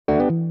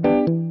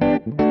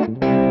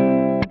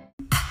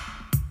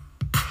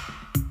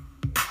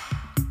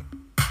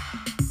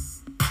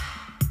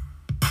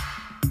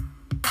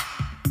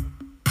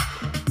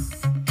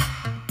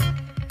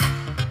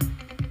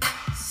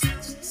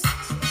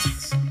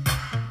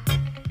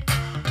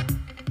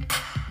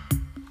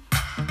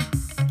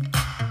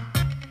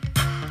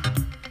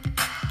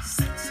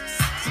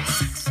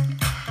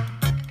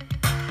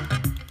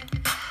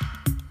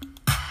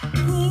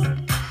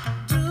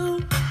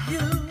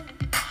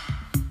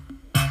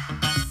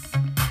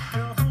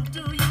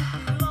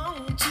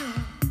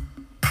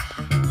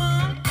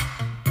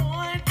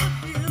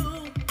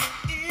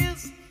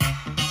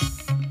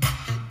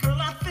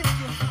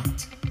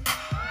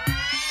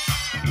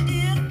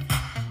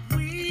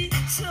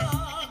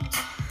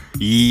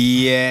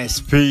Yes,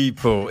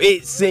 people,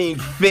 it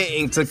seemed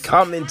fitting to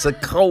come into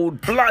Cold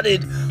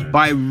Blooded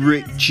by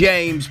Rick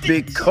James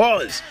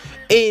because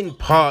in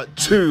part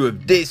 2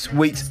 of this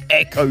week's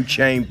Echo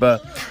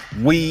Chamber,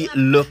 we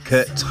look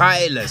at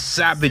Tyler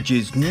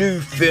Savage's new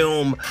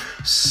film,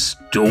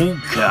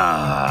 Stalker.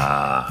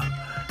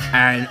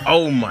 And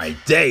oh my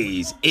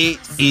days, it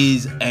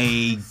is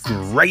a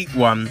great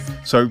one.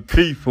 So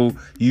people,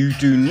 you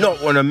do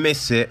not want to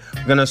miss it.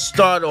 We're going to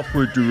start off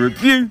with the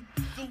review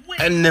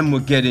and then we'll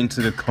get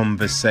into the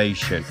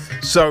conversation.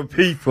 So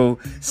people,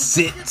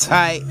 sit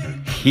tight.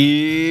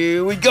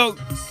 Here we go.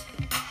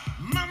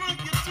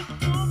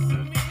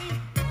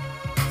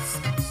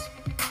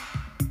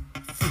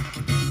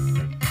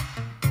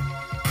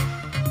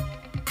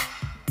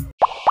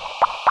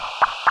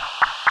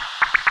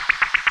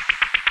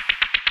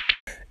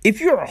 If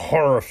you're a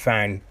horror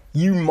fan,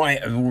 you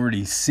might have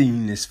already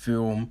seen this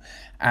film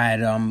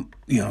at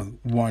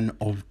one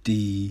of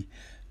the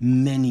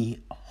many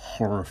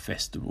horror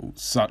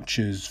festivals such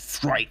as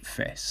Fright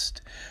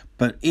Fest.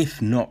 But if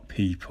not,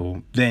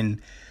 people,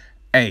 then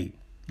hey,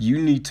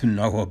 you need to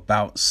know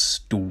about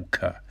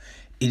Stalker.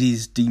 It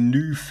is the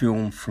new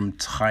film from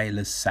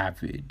Tyler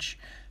Savage.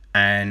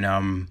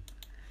 And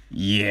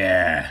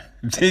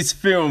this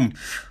film,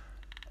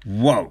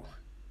 whoa.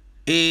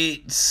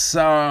 It's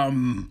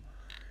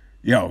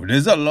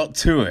there's a lot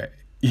to it.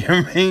 You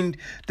know what I mean?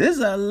 There's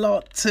a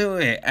lot to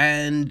it.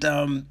 And,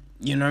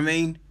 you know what I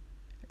mean?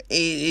 It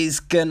is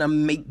gonna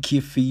make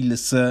you feel a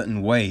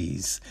certain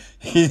ways.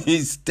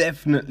 It's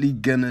definitely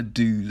gonna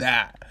do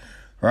that.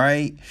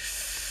 Right?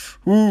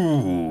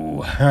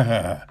 Ooh.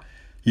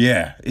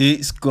 Yeah,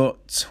 it's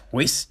got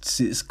twists.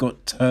 It's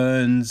got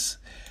turns.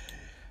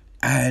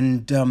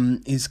 And,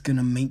 it's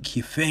gonna make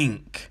you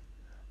think.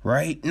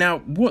 Right? Now,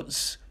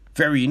 what's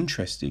very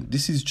interesting,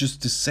 this is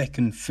just the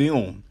second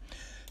film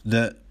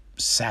that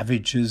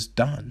Savage has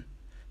done.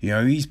 You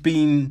know, he's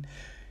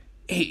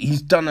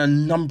done a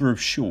number of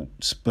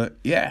shorts, but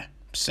yeah,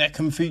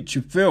 second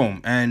feature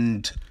film,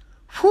 and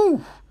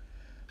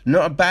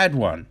not a bad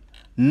one.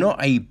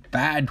 Not a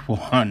bad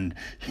one.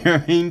 You know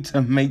what I mean?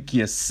 To make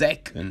your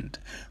second,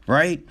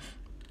 right?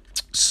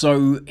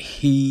 So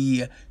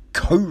he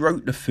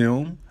co-wrote the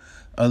film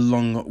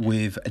along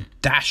with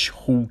Dash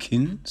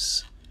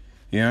Hawkins.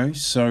 You know,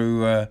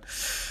 so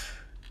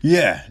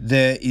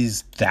there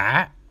is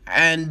that.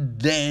 And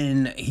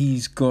then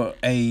he's got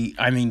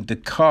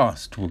the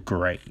cast were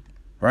great,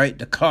 right?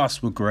 The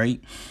cast were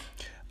great.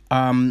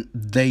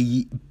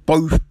 They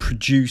both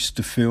produced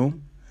the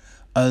film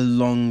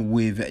along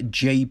with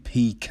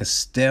J.P.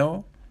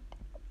 Castell,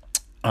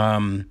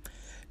 Daniel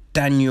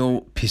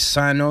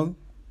Pisano,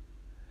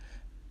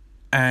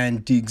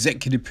 and the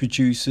executive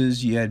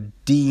producers, you had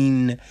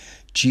Dean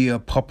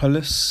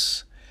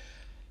Giapopoulos,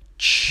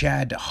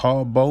 Chad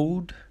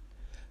Harbold,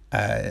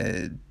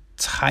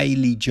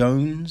 Tylee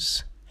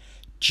Jones,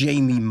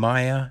 Jamie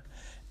Meyer,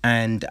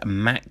 and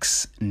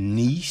Max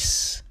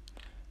Neese.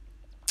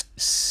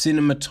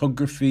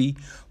 Cinematography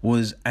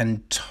was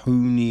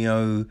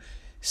Antonio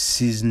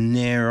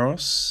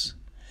Cisneros.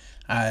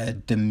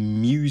 The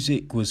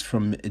music was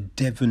from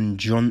Devon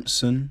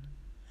Johnson.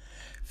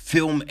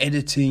 Film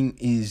editing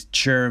is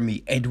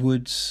Jeremy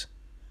Edwards.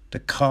 The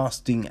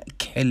casting,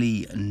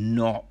 Kelly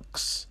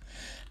Knox.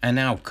 And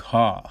our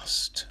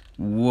cast,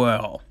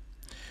 well,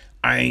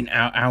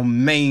 our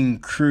main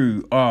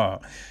crew are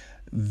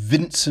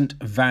Vincent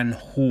Van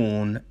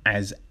Horn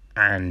as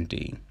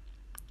Andy.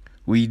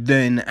 We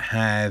then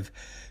have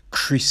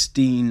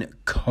Christine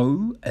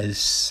Coe as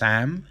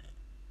Sam.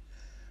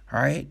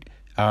 Right?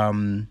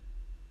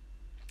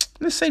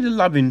 Let's say the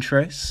love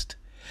interest.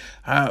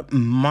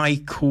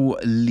 Michael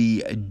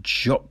Lee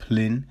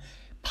Joplin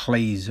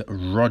plays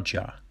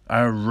Roger,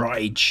 a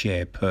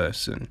rideshare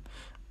person.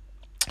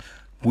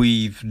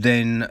 We've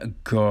then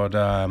got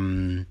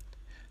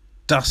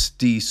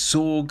Dusty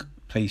Sorg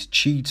plays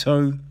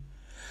Cheeto.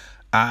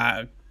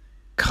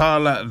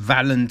 Carla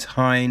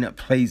Valentine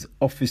plays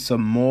Officer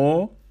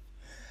Moore.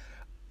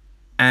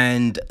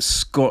 And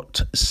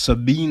Scott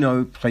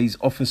Sabino plays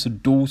Officer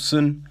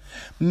Dawson.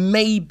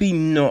 Maybe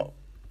not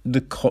the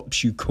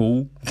cops you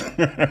call.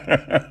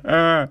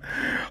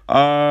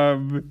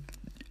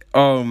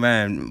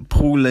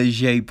 Paula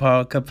J.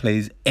 Parker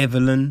plays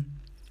Evelyn.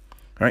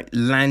 Right,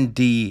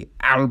 Landy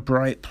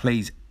Albright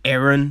plays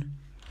Aaron.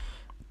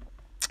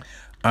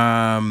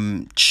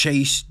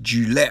 Chase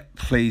Gillette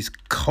plays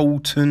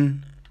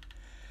Colton.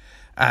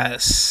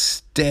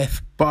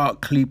 Steph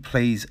Barkley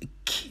plays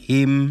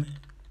Kim.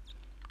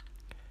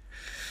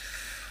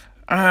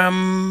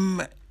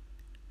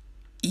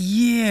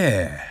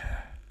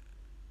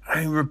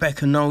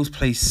 Rebecca Knowles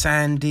plays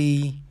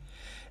Sandy.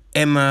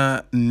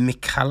 Emma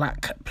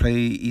Michalak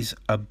plays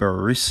a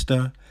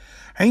barista.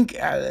 I think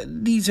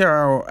these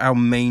are our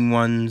main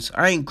ones.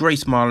 I think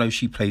Grace Marlowe,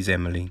 she plays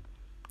Emily,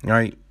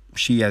 right?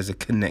 She has a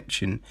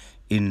connection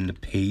in the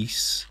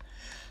piece.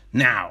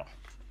 Now,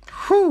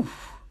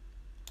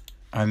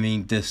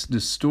 the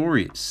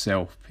story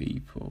itself,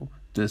 people.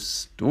 The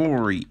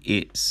story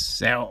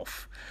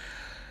itself.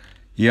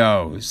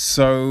 Yo,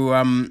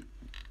 so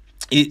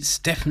it's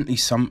definitely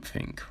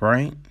something,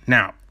 right?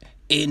 Now,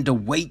 in the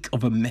wake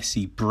of a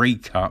messy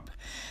breakup,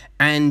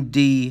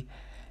 Andy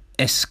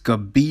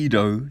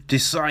Escobedo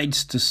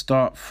decides to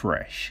start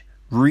fresh,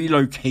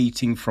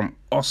 relocating from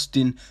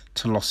Austin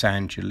to Los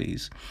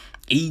Angeles.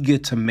 Eager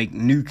to make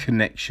new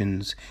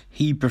connections,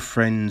 he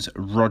befriends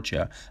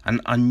Roger,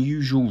 an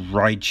unusual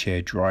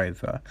rideshare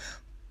driver.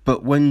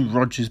 But when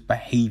Roger's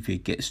behaviour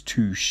gets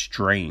too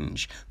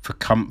strange for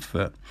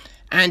comfort,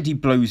 Andy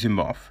blows him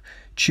off,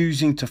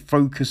 choosing to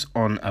focus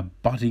on a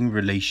budding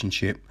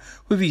relationship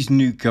with his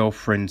new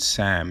girlfriend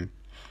Sam.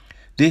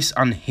 This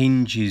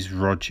unhinges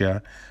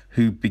Roger,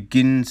 who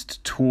begins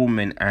to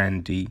torment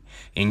Andy,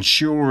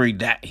 ensuring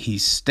that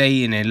his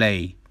stay in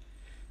LA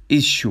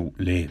is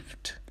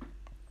short-lived.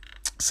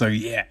 So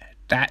yeah,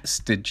 that's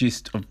the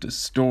gist of the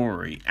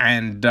story.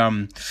 And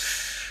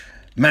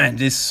man,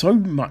 there's so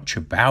much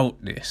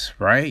about this,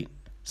 right?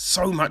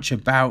 So much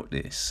about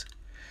this.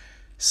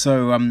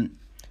 So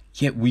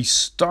yeah, we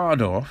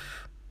start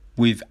off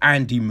with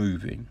Andy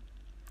moving,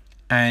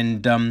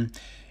 and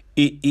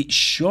it's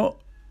shot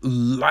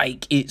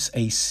like it's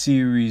a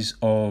series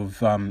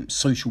of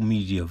social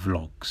media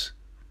vlogs,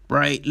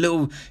 right?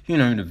 Little, the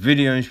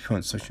videos you put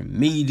on social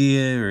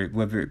media, or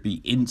whether it be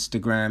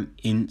Instagram,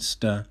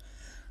 Insta,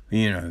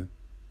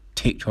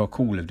 TikTok,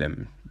 all of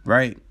them,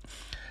 right?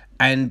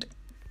 And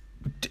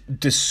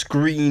the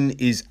screen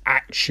is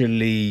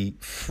actually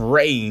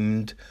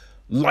framed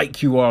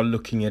like you are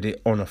looking at it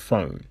on a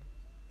phone,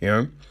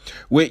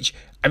 which,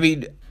 I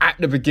mean, at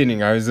the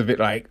beginning I was a bit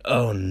like,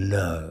 oh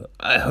no,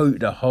 I hope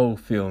the whole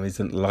film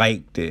isn't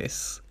like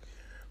this,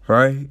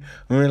 right?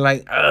 I mean,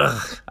 like,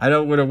 I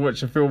don't want to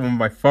watch a film on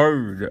my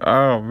phone.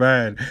 Oh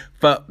man.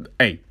 But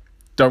hey,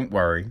 don't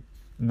worry,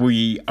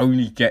 we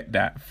only get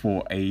that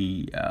for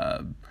a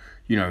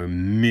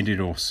minute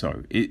or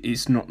so.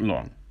 It's not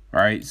long,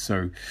 right?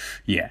 So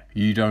yeah,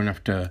 you don't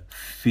have to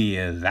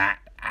fear that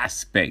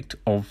aspect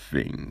of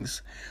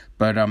things.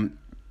 But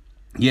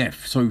yeah,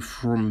 so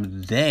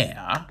from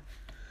there,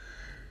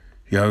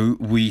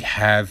 we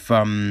have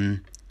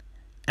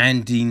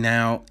Andy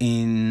now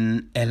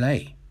in LA,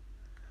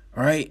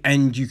 right?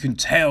 And you can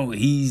tell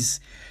he's,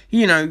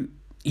 he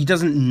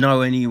doesn't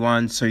know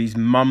anyone, so his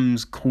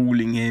mum's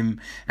calling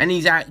him, and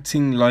he's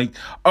acting like,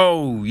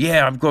 oh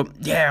yeah,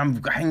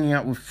 I'm hanging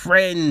out with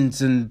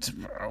friends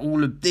and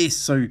all of this.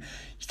 So you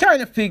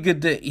kind of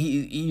figured that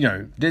he,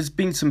 there's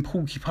been some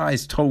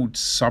porcupines told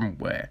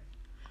somewhere.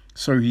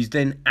 So he's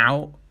then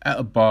out at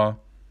a bar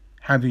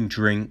having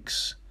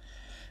drinks,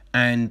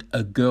 and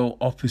a girl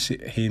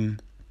opposite him,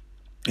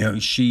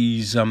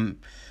 she's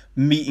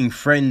meeting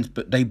friends,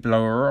 but they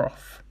blow her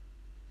off.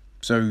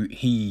 So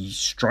he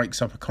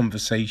strikes up a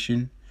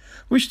conversation,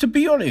 which, to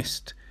be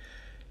honest,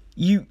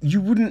 you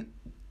wouldn't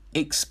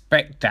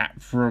expect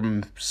that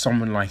from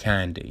someone like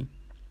Andy,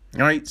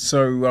 right?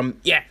 So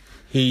yeah,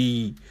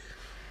 he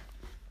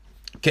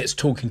gets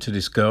talking to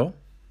this girl,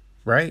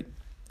 right?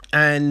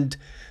 And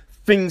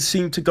things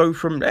seem to go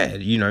from there.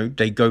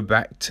 They go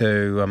back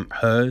to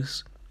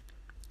hers,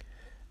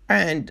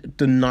 and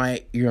the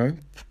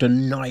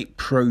night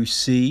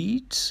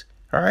proceeds.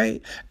 All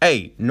right.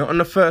 Hey, not on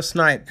the first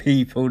night,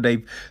 people.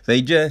 They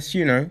just,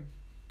 a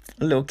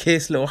little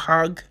kiss, little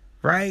hug,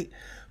 right?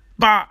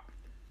 But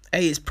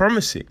hey, it's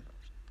promising.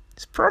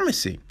 It's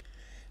promising.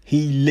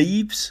 He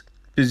leaves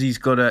because he's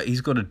got a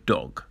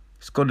dog.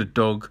 He's got a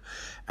dog,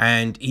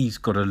 and he's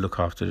got to look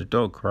after the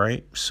dog,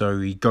 right? So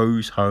he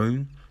goes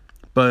home,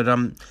 but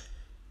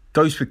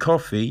goes for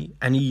coffee,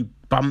 and he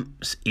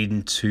bumps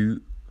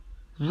into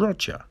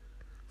Roger,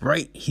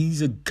 right?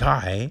 He's a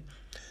guy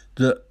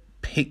that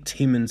picked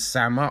him and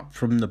Sam up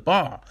from the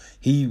bar.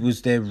 He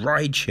was their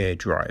rideshare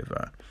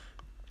driver.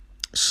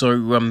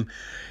 So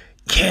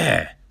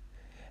yeah,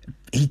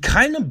 he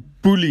kind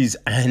of bullies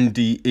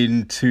Andy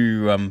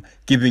into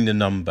giving the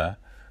number,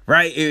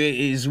 right? It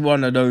is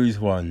one of those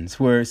ones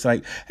where it's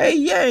like, hey,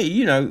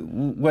 yeah,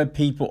 where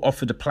people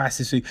offer the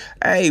plastic,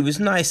 hey, it was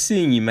nice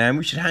seeing you, man,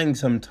 we should hang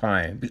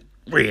sometime.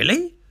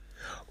 Really?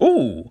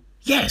 Oh,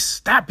 yes,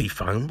 that'd be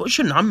fun. What's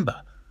your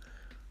number?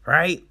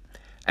 Right?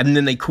 And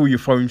then they call your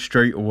phone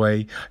straight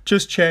away.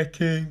 Just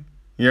checking.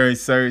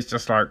 So it's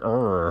just like,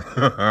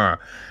 oh.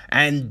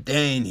 And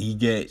then he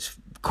gets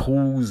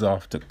calls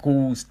after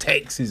calls,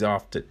 texts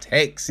after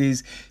texts.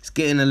 It's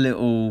getting a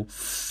little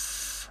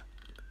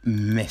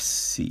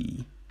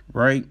messy,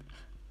 right?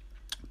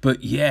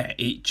 But yeah,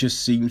 it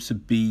just seems to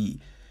be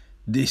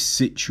this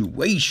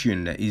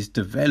situation that is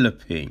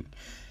developing.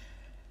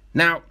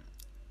 Now,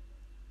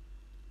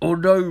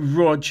 although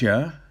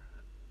Roger,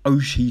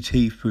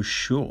 OTT for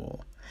sure,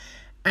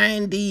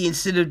 Andy,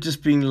 instead of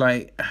just being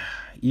like,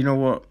 you know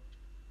what?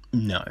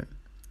 No.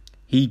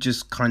 He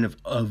just kind of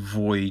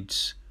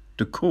avoids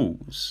the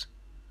calls.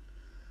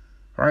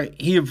 Right?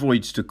 He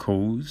avoids the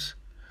calls.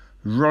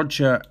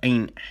 Roger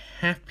ain't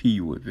happy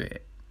with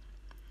it.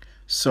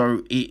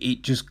 So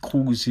it just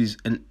causes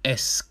an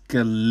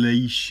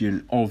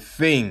escalation of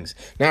things.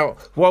 Now,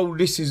 while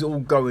this is all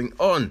going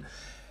on,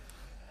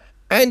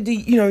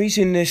 Andy, he's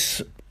in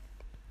this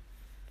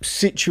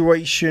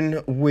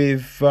situation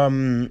with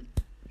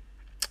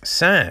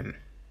Sam,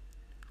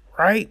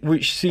 right?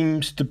 Which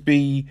seems to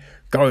be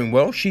going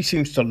well. She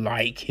seems to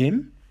like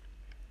him,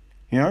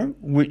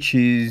 which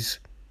is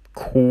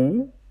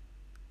cool.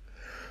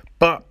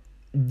 But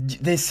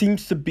there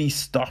seems to be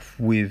stuff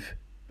with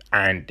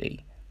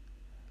Andy,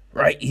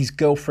 right? His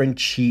girlfriend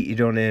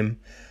cheated on him.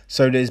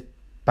 So there's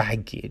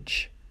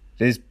baggage.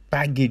 There's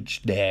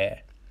baggage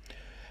there.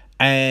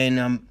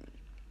 And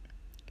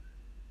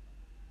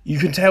you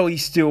can tell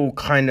he's still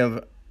kind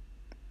of,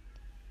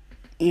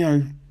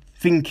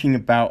 thinking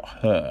about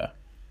her.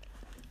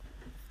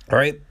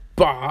 Right?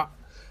 But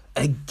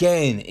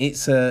again,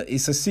 it's a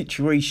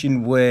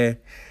situation where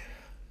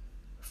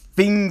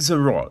things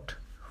are odd.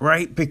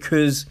 Right?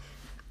 Because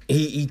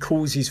he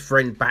calls his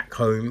friend back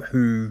home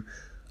who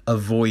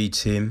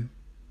avoids him.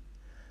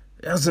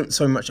 Doesn't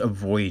so much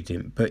avoid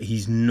him, but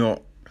he's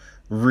not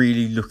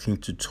really looking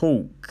to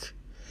talk.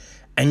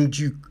 And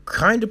you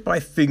kind of, by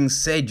things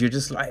said, you're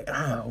just like,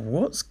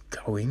 what's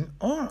going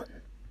on?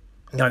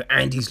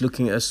 Andy's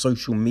looking at her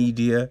social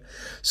media.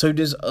 So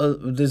there's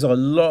a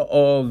lot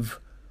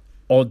of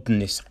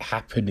oddness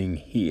happening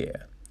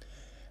here.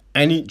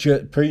 And it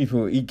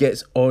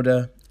gets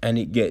odder and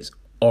it gets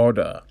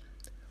odder,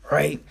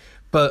 right?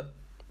 But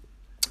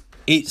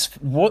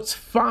what's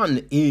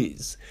fun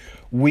is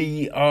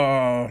we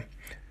are,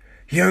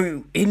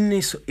 in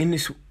this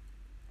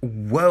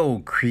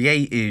world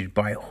created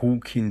by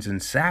Hawkins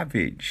and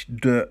Savage,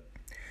 that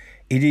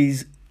it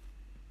is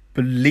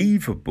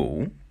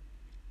believable.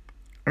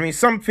 I mean,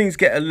 some things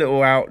get a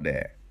little out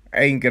there,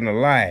 I ain't gonna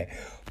lie,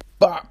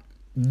 but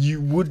you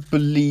would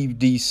believe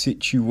these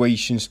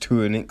situations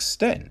to an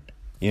extent,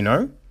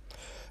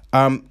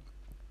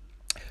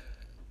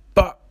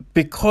 But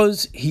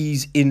because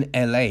he's in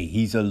LA,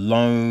 he's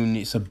alone,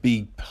 it's a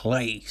big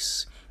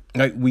place.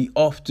 Like, we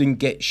often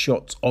get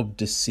shots of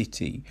the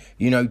city,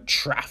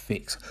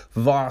 traffic,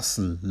 vast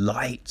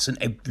lights and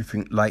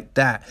everything like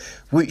that,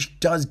 which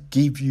does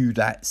give you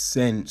that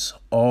sense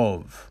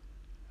of,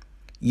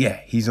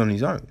 he's on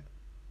his own,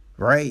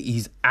 right?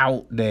 He's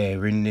out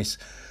there in this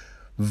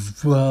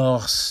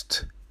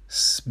vast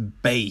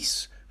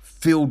space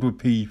filled with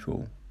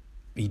people.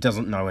 He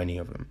doesn't know any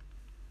of them,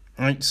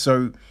 right?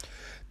 So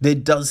there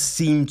does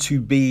seem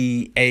to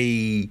be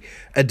a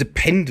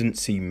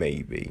dependency,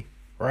 maybe,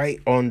 right,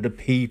 on the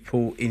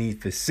people in his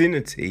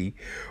vicinity,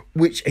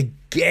 which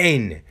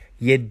again,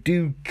 you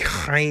do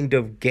kind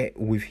of get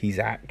with his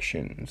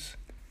actions.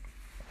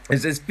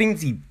 There's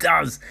things he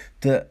does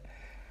that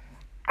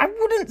I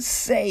wouldn't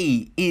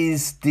say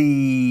is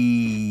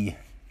the,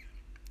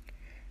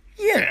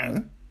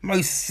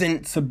 most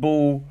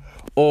sensible,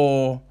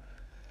 or,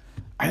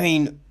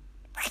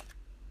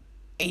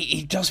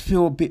 it does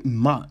feel a bit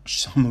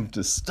much, some of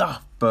the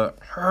stuff, but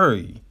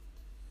hurry.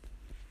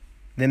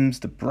 Them's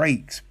the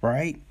breaks,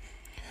 right?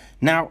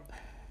 Now,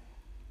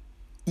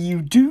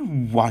 you do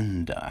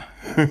wonder.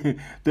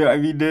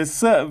 There's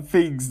certain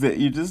things that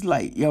you're just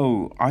like,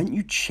 aren't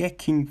you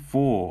checking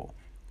for?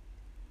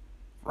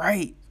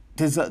 Right?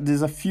 There's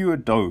a few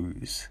of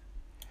those.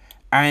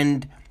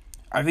 And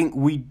I think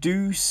we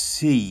do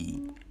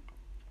see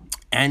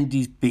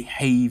Andy's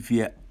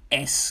behavior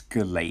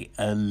escalate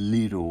a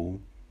little,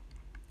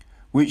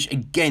 which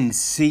again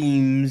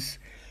seems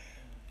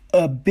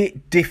a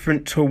bit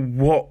different to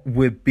what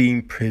we're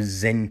being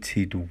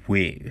presented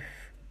with,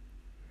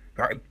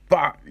 right?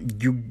 But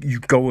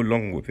you go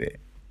along with it.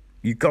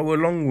 You go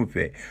along with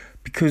it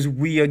because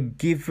we are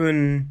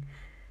given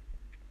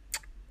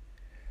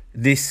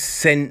this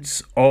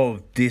sense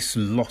of this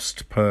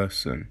lost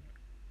person,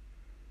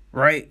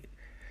 right?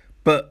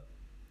 But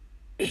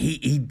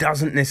he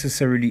doesn't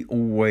necessarily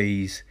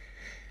always,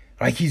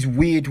 he's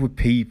weird with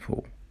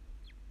people.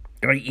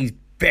 Like, he's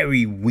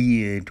very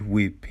weird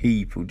with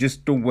people,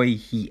 just the way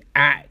he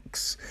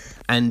acts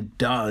and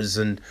does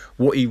and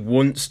what he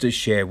wants to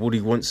share, what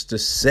he wants to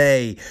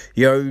say.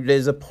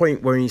 There's a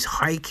point where he's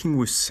hiking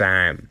with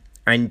Sam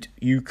and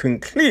you can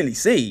clearly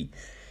see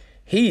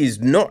he is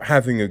not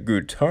having a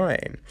good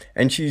time.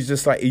 And she's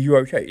just like, are you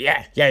okay?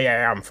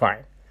 Yeah, I'm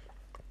fine.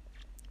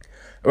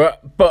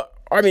 But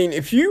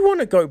if you want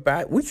to go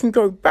back, we can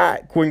go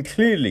back when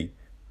clearly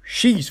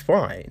she's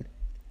fine,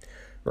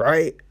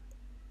 right?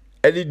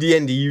 And in the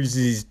end, he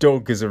uses his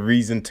dog as a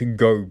reason to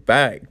go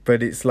back.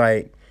 But it's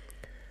like,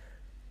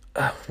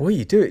 what are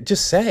you doing?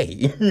 Just say.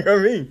 You know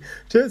what I mean?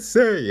 Just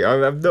say.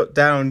 I'm not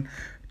down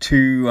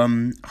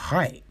to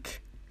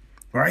hike.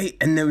 Right?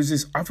 And there was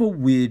this other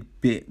weird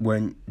bit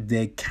when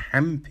they're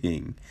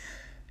camping.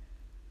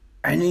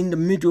 And in the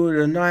middle of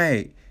the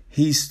night,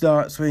 he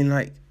starts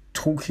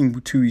talking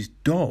to his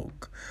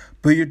dog.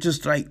 But you're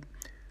just like,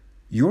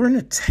 you're in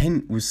a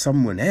tent with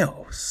someone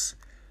else.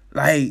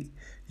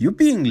 You're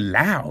being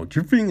loud.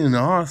 You're being an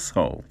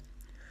asshole.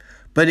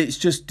 But it's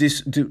just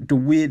the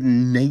weird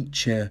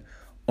nature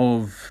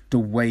of the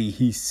way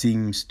he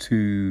seems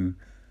to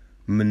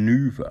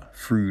maneuver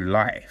through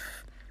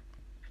life.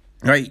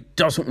 Right?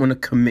 Doesn't want to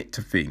commit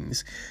to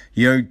things.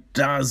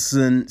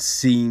 Doesn't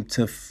seem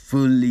to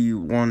fully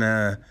want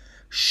to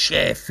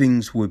share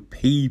things with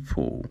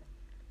people.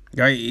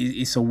 Right?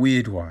 It's a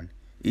weird one.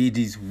 It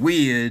is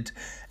weird,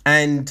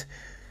 and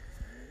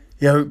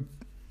we're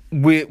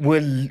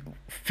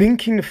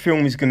thinking the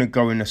film is going to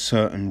go in a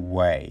certain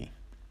way,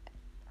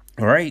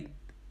 right?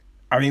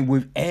 I mean,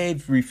 with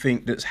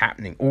everything that's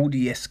happening, all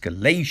the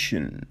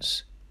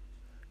escalations,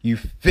 you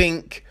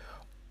think,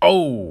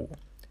 oh,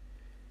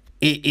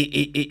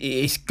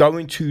 it's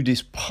going to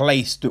this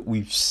place that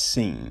we've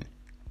seen.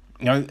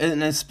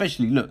 And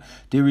especially, look,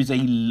 there is a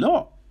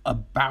lot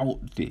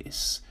about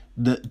this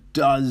that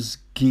does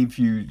give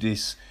you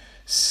this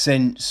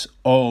sense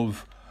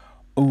of,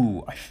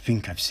 oh, I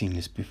think I've seen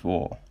this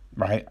before,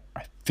 right?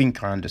 I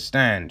think I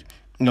understand.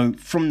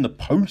 From the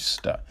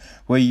poster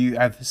where you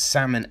have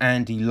Sam and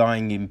Andy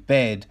lying in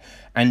bed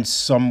and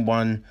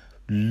someone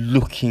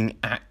looking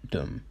at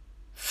them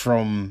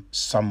from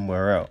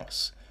somewhere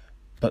else,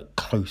 but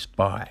close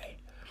by,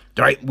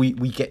 right? We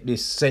get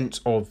this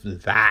sense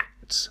of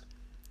that.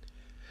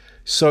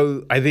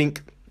 So I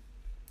think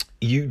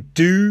you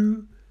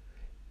do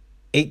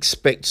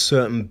expect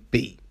certain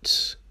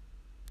beats,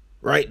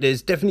 right?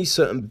 There's definitely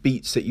certain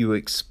beats that you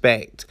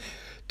expect.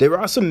 There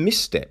are some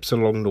missteps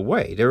along the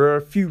way. There are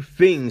a few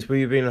things where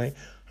you've been like,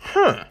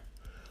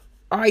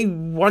 I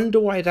wonder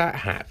why that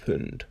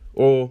happened.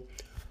 Or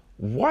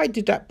why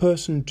did that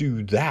person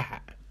do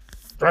that?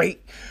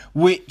 Right?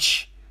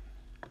 Which,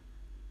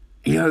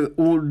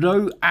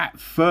 although at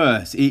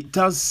first it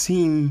does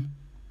seem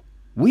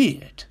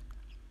weird,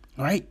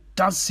 right?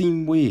 Does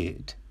seem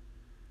weird.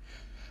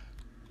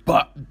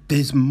 But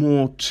there's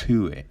more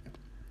to it.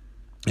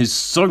 There's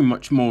so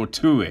much more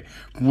to it,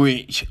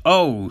 which,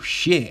 oh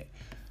shit,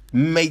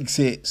 makes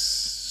it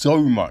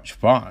so much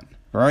fun,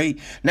 right?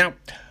 Now,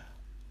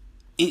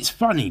 it's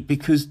funny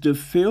because the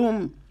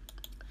film,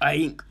 I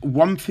think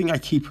one thing I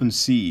keep on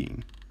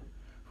seeing,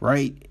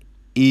 right,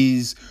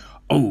 is,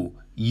 oh,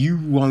 you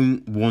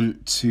won't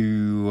want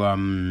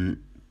to,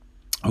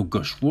 oh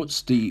gosh,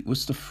 what's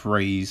the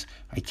phrase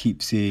I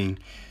keep seeing?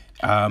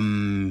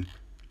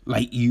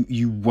 Like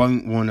you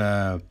won't want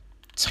to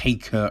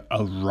take a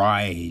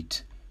ride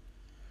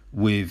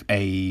with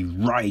a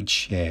ride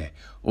share,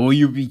 or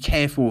you'll be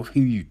careful of who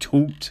you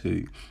talk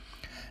to.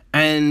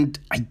 And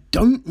I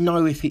don't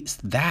know if it's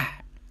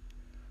that,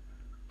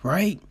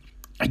 right?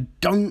 I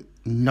don't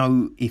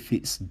know if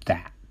it's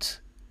that.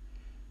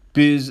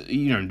 Because,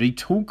 they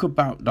talk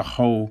about the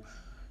whole,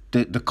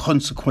 the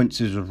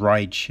consequences of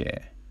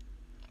rideshare,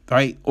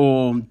 right?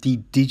 Or the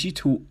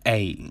digital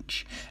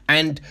age.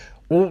 And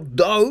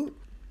although,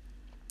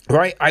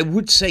 right, I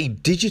would say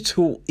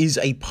digital is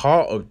a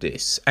part of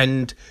this,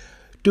 and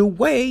the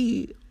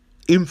way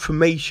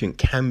information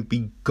can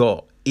be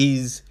got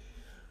is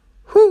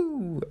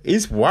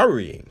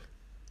worrying.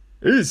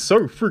 It is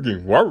so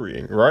freaking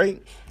worrying,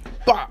 right?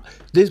 But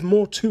there's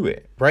more to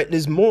it, right?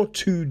 There's more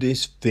to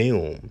this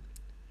film.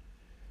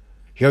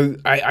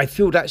 I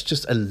feel that's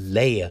just a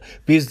layer,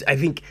 because I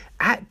think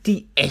at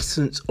the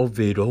essence of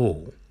it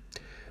all,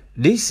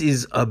 this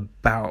is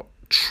about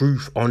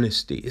truth,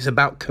 honesty. It's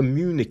about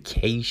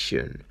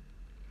communication,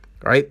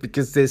 right?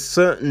 Because there's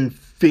certain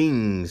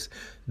things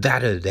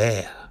that are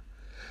there.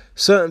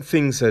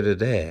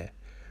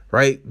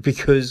 Right?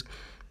 Because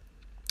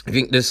I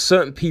think there's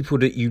certain people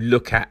that you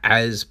look at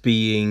as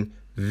being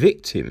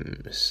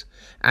victims,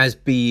 as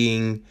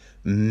being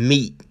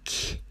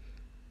meek,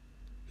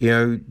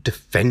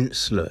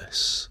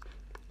 defenseless,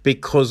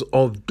 because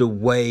of the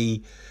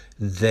way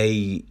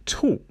they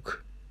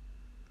talk,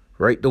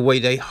 right? The way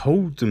they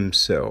hold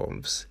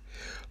themselves.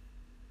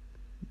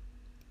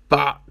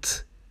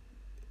 But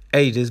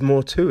hey, there's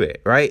more to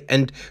it, right?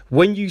 And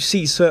when you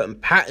see certain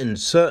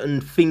patterns, certain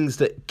things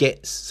that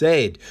get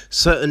said,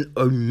 certain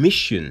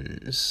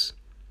omissions,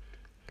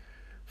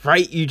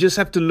 right? You just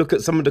have to look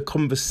at some of the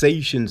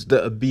conversations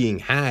that are being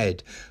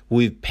had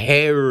with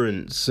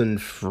parents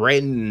and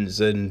friends,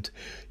 and,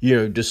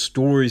 the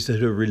stories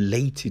that are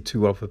related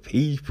to other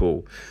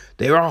people.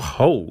 There are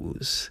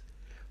holes,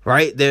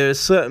 right? There are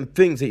certain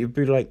things that you'd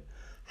be like,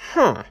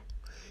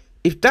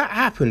 if that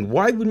happened,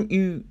 why wouldn't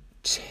you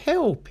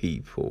tell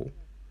people?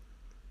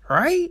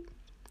 Right?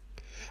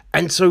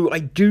 And so I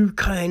do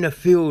kind of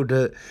feel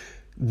that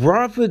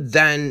rather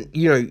than,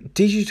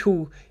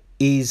 digital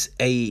is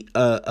a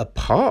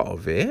part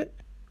of it,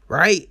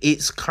 right?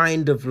 It's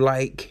kind of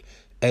like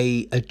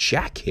a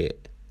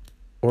jacket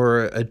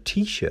or a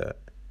t-shirt.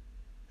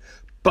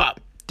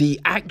 But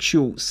the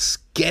actual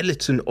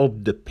skeleton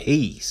of the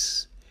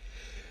piece,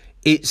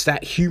 it's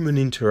that human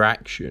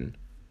interaction,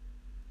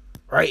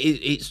 right?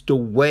 It's the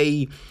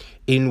way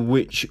in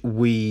which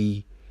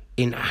we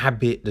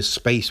inhabit the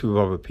space with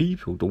other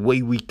people, the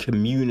way we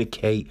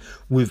communicate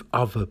with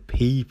other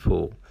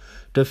people,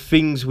 the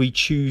things we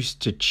choose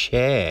to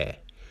share,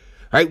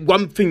 right?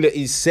 One thing that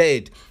is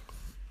said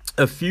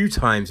a few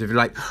times, if you're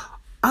like,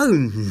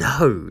 oh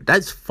no,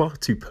 that's far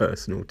too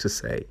personal to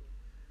say,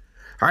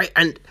 right?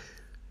 And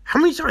how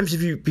many times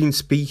have you been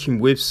speaking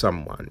with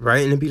someone,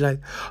 right? And they'll be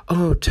like,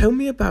 oh, tell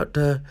me about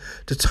the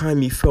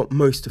time you felt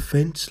most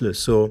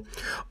defenseless, or,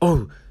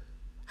 oh,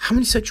 how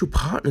many sexual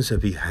partners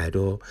have you had?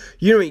 Or,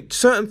 you know,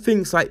 certain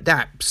things like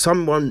that,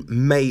 someone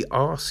may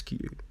ask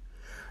you.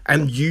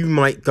 And you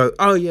might go,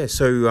 oh, yeah,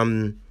 so,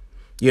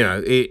 you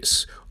know,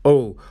 it's,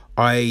 oh,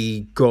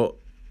 I got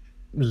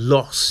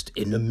lost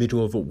in the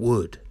middle of a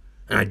wood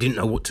and I didn't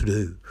know what to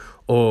do.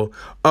 Or,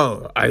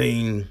 oh, I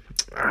mean,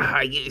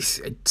 it's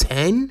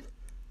 10,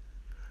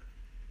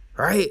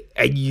 right?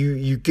 And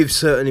you give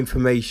certain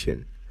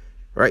information,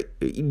 right?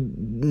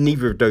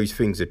 Neither of those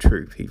things are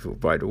true, people,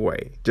 by the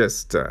way.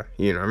 Just,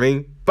 you know what I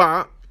mean?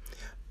 But,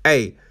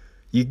 hey,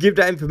 you give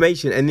that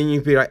information and then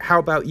you'd be like, how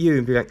about you?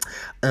 And be like,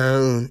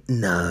 oh,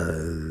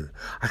 no,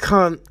 I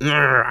can't,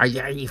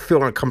 I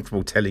feel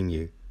uncomfortable telling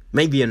you.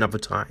 Maybe another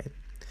time.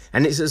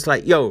 And it's just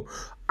like, yo,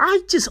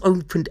 I just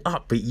opened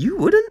up, but you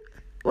wouldn't?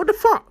 What the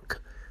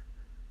fuck?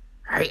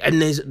 Right?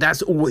 And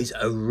that's always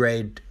a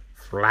red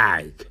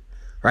flag,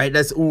 right?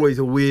 That's always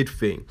a weird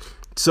thing.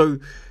 So,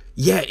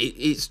 yeah,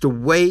 it's the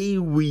way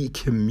we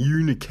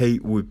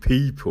communicate with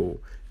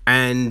people.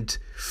 And,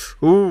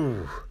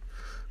 ooh,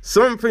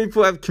 some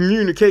people have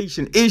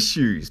communication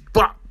issues,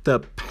 but the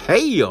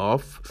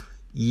payoff,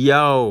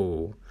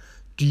 yo,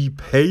 the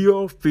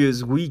payoff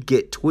is we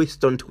get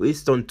twist on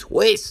twist on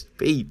twist,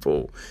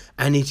 people.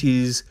 And it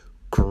is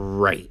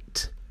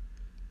great.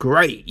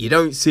 Great. You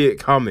don't see it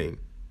coming.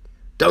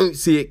 Don't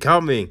see it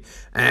coming.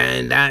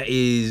 And that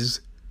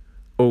is,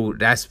 oh,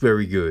 that's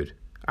very good.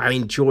 I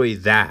enjoy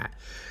that.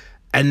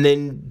 And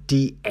then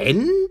the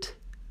end?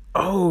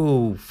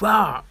 Oh,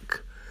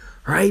 fuck.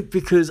 Right?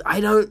 Because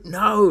I don't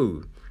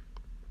know.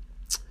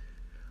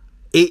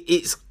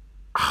 It's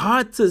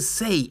hard to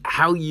say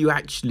how you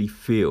actually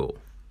feel.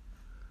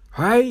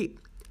 Right?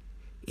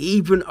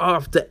 Even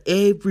after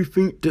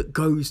everything that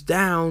goes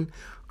down,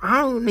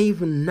 I don't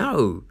even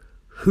know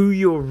who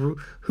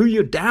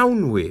you're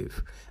down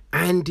with.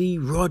 Andy,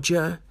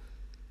 Roger,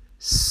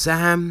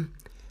 Sam,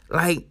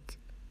 like,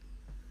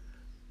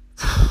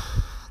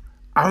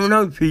 I don't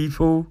know,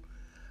 people.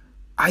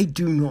 I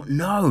do not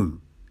know.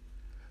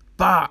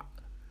 But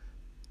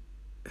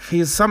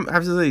here's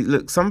absolutely,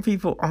 look, some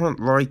people aren't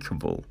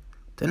likable.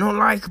 They're not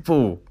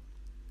likable.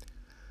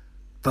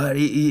 But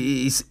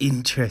it's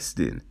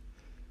interesting.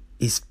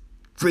 It's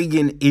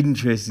friggin'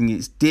 interesting.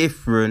 It's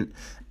different.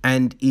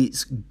 And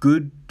it's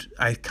good.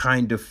 I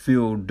kind of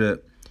feel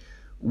that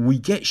we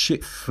get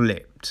shit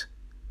flipped.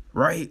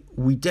 Right?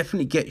 We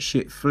definitely get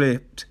shit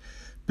flipped.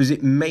 Because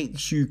it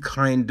makes you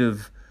kind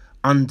of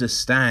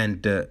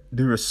understand that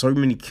there are so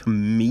many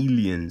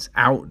chameleons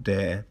out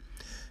there.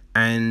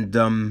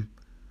 And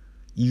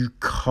you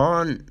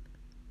can't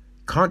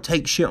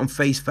take shit on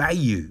face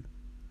value.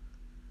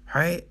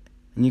 Right?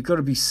 And you've got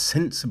to be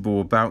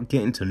sensible about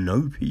getting to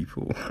know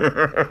people.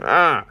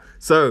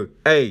 So,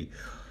 hey,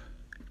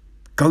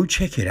 go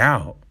check it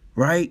out,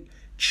 right?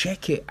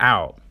 Check it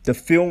out. The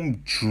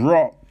film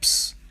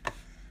drops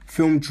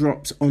on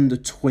the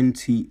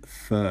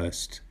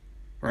 21st,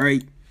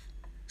 right?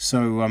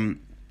 So,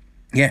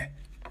 yeah,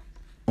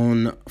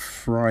 on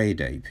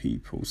Friday,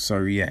 people.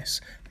 So,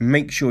 yes,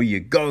 make sure you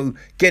go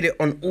get it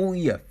on all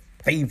your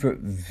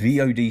favorite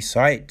VOD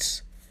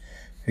sites.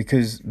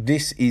 Because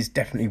this is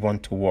definitely one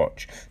to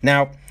watch.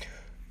 Now,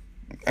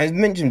 as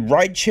mentioned,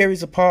 Rideshare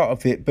is a part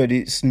of it, but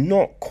it's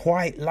not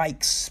quite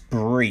like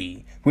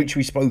Spree, which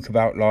we spoke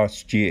about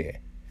last year.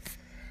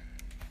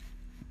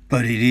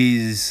 But it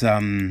is,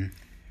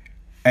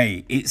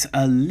 it's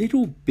a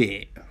little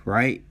bit,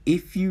 right?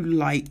 If you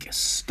like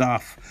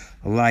stuff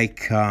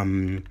like,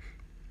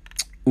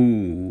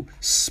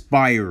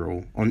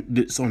 Spiral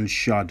that's on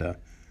Shudder,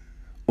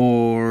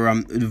 or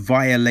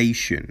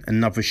Violation,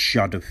 another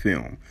Shudder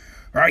film.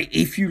 Right,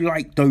 if you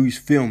like those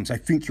films, I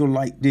think you'll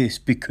like this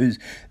because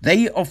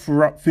they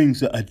offer up things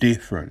that are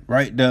different,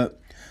 right? That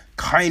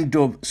kind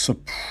of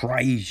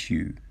surprise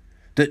you,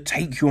 that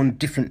take you on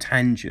different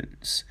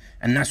tangents.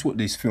 And that's what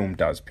this film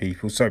does,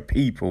 people. So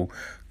people,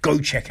 go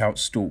check out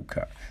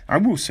Stalker. I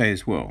will say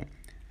as well,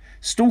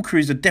 Stalker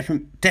is a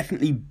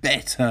definitely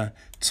better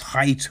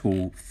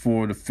title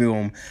for the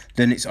film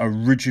than its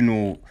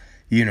original,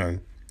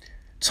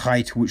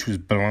 title, which was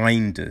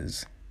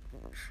Blinders.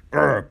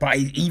 But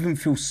I even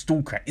feel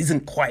Stalker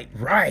isn't quite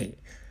right?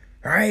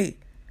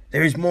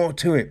 There is more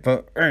to it,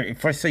 but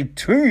if I say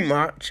too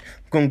much,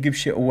 I'm going to give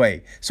shit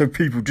away. So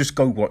people, just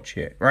go watch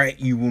it, right?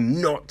 You will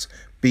not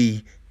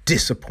be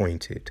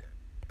disappointed,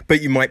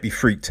 but you might be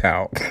freaked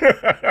out.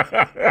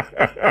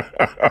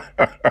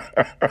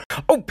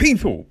 Oh,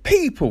 people,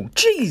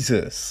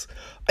 Jesus.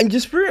 I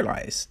just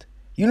realised,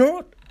 you know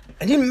what?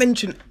 I didn't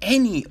mention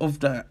any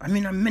of the, I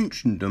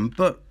mentioned them,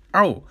 but,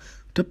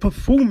 the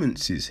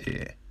performances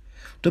here.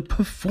 The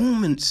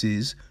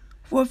performances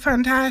were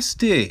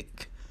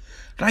fantastic.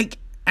 Like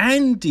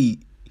Andy,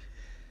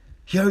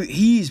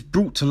 he is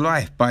brought to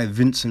life by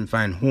Vincent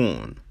Van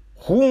Horn.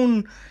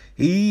 Horn,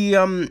 it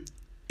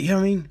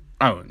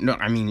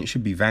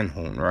should be Van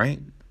Horn, right?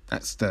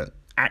 That's the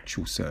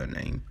actual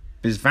surname.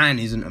 Because Van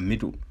isn't a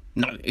middle.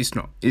 No, it's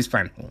not. It's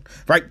Van Horn.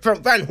 Right,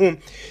 Van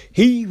Horn,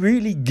 he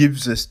really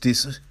gives us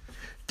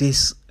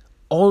this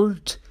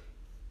odd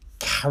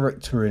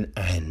character in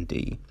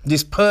Andy.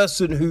 This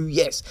person who,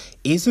 yes,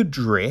 is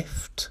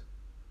adrift.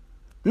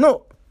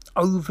 Not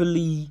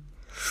overly,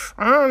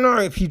 I don't know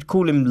if you'd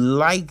call him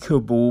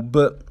likable,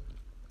 but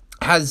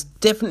has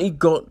definitely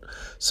got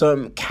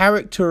some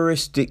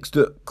characteristics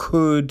that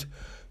could,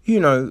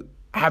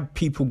 have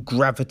people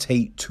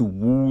gravitate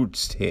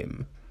towards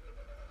him.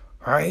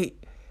 Right?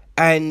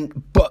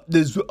 But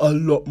there's a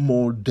lot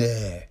more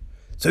there.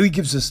 So he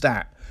gives us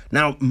that.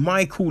 Now,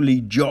 Michael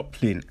Lee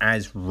Joplin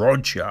as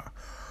Roger.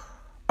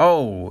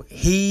 Oh,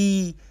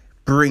 he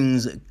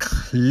brings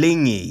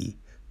clingy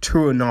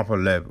to another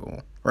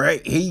level,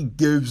 right? He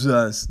gives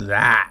us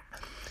that.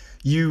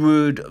 You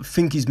would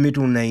think his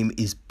middle name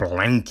is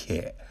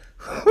Blanket.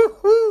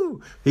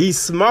 He's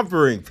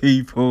smothering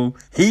people.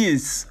 He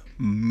is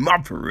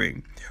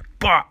smothering.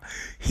 But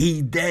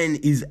he then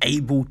is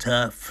able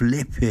to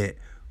flip it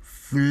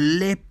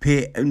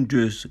and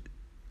just,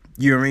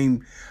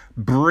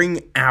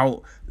 bring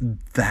out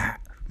that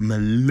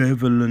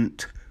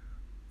malevolent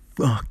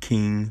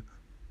fucking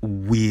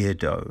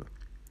weirdo.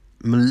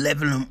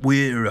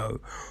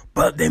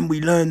 But then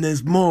we learn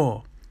there's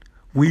more.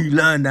 We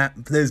learn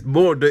that there's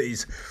more that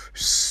is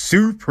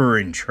super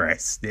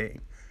interesting,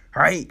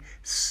 right?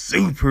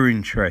 Super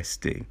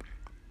interesting.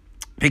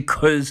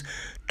 Because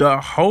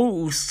the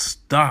whole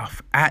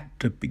stuff at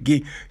the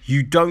beginning,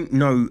 you don't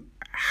know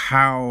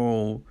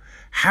how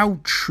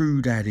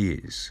true that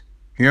is.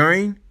 You know what I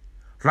mean?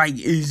 Like,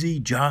 is he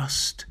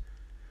just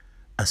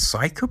a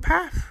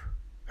psychopath?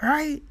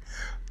 Right?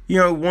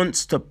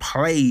 Wants to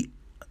play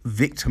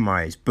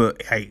victimized,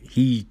 but hey,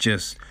 he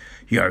just,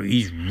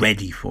 he's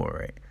ready for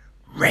it.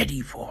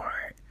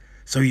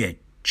 So yeah,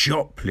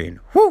 Joplin,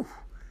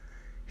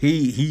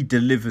 he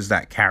delivers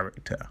that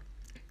character.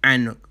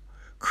 And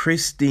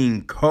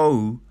Christine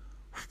Coe,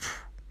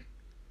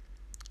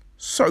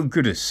 so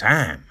good as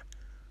Sam.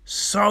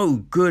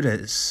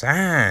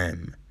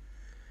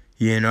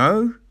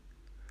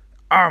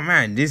 Oh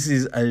man, this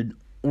is an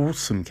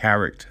awesome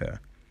character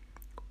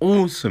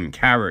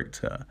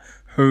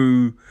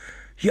who,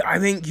 I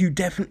think you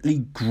definitely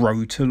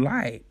grow to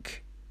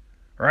like,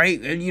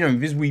 right? And,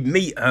 because we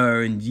meet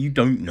her and you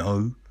don't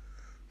know,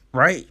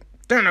 right?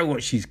 Don't know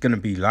what she's going to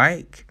be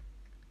like.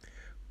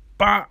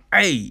 But,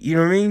 hey, you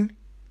know what I mean?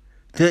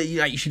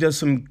 She does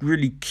some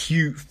really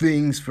cute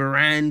things for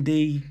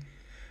Andy.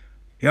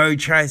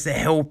 Tries to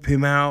help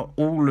him out,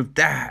 all of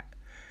that.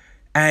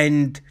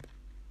 And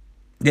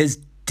there's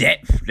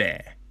depth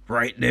there,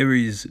 right? There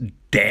is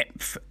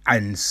depth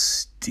and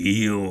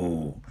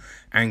steel.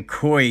 And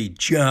Coy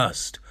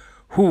just,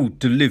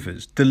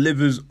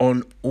 delivers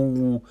on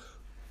all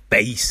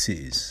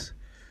bases.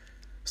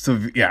 So,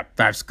 yeah,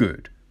 that's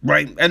good.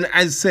 Right, and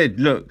as said,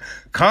 look,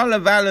 Carla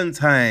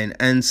Valentine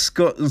and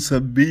Scott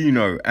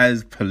Sabino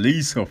as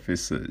police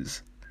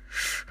officers.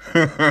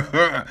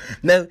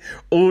 Now,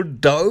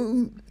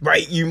 although,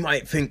 right, you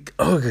might think,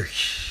 come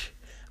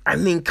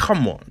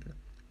on.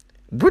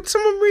 Would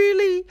someone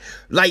really?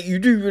 You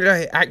do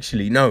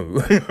actually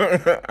know.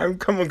 I've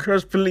come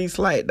across police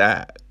like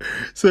that.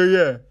 So,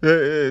 yeah,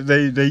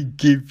 they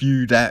give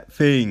you that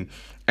thing.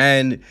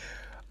 And,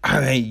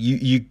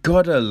 you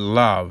gotta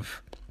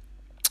love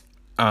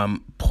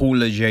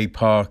Paula J.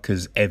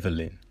 Parker's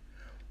Evelyn,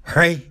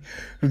 right?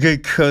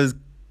 Because,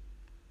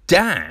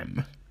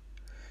 damn,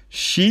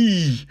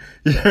 she,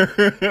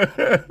 that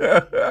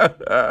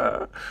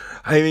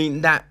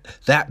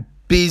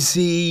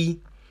busy,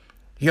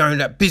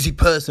 that busy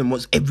person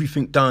wants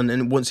everything done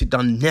and wants it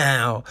done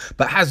now,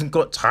 but hasn't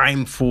got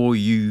time for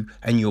you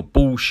and your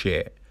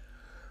bullshit,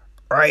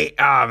 right?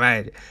 Oh,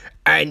 man.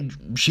 And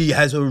she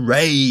has a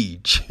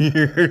rage.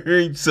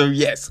 So,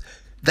 yes,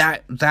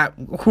 that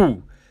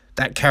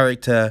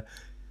character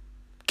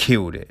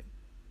killed it.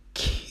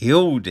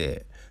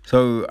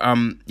 So,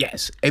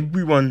 yes,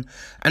 everyone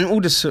and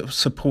all the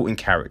supporting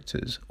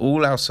characters,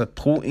 all our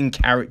supporting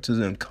characters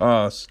and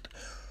cast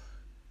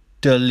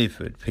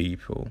delivered,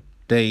 people.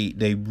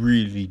 They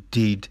really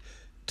did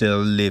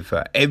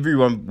deliver.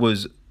 Everyone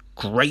was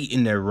great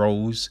in their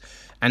roles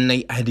and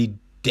they added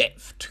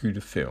depth to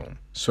the film.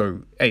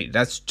 So, hey,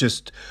 that's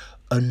just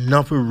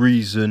another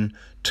reason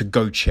to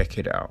go check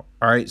it out.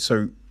 All right.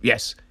 So,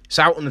 yes, it's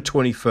out on the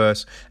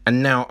 21st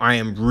and now I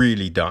am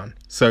really done.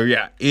 So,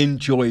 yeah,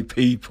 enjoy,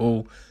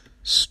 people.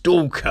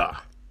 Stalker.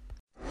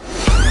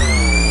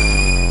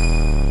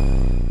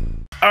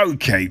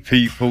 Okay,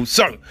 people,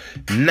 so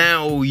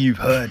now you've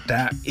heard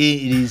that, it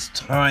is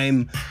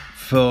time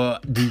for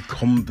the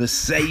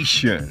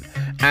conversation.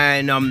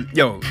 And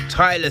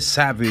Tyler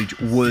Savage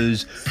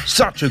was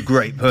such a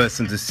great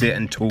person to sit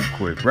and talk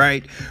with,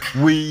 right?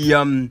 We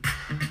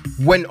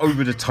went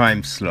over the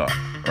time slot,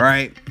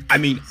 right?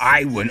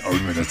 I went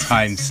over the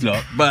time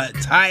slot, but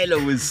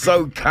Tyler was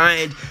so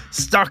kind,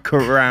 stuck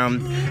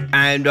around,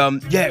 and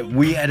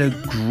we had a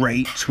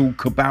great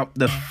talk about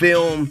the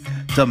film,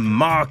 the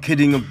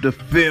marketing of the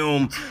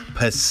film,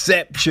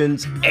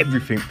 perceptions,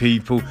 everything,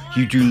 people.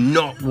 You do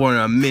not want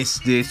to miss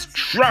this,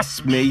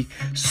 trust me.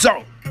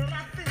 So,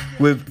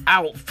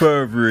 without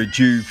further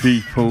ado,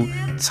 people,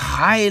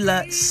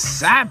 Tyler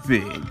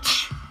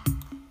Savage.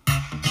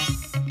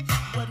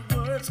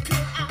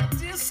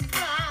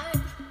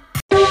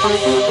 Okay,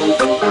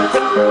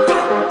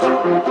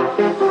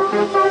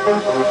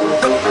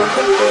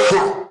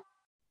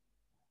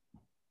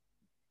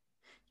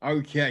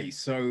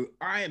 so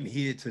I am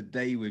here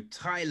today with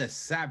Tyler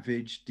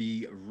Savage,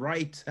 the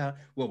writer,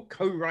 well,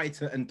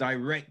 co-writer and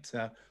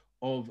director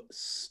of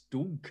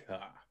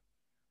Stalker,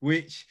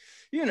 which,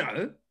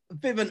 a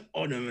bit of an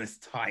ominous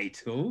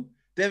title,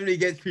 definitely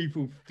gets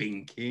people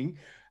thinking.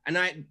 And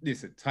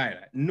listen,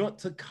 Tyler, not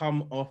to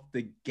come off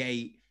the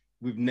gate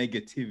with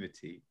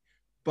negativity,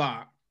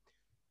 but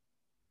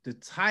the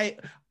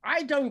title,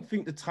 I don't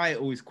think the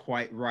title is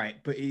quite right,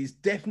 but it is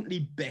definitely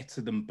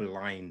better than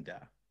Blinder.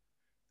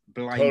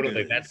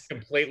 Totally. That's Blinders.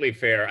 completely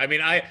fair. I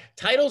mean,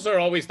 titles are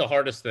always the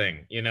hardest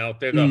thing, they're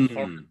the hardest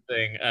Mm.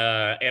 thing.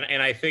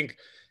 And I think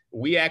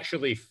we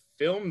actually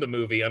filmed the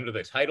movie under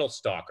the title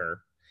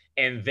Stalker,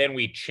 and then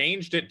we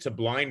changed it to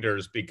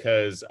Blinders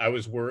because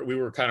we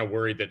were kind of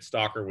worried that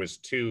Stalker was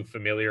too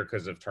familiar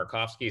because of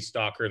Tarkovsky's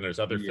Stalker, and there's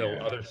other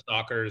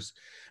Stalkers.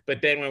 But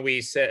then when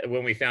we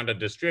found a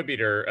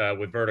distributor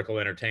with Vertical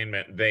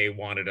Entertainment, they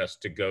wanted us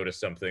to go to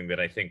something that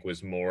I think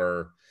was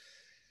more,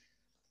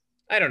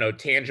 I don't know,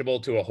 tangible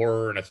to a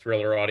horror and a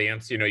thriller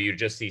audience. You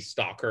just see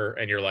Stalker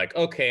and you're like,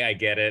 okay, I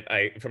get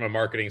it. From a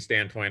marketing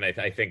standpoint,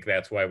 I think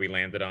that's why we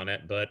landed on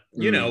it. But,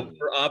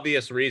 for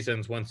obvious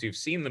reasons, once you've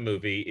seen the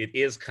movie, it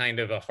is kind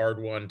of a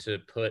hard one to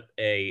put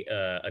a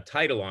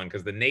title on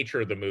because the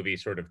nature of the movie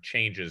sort of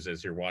changes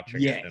as you're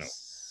watching it.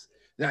 Yes.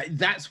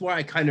 That's why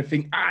I kind of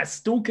think,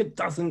 Stalker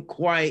doesn't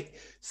quite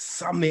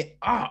sum it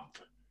up.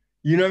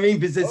 You know what I mean?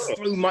 Because there's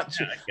so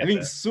much. Yeah, I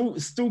mean,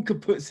 Stalker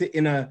puts it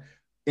in a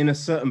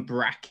certain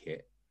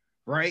bracket,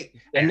 right?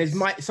 Yes. And there's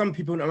some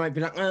people that might be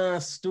like,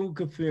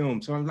 Stalker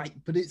film. So I'm like,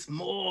 but it's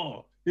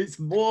more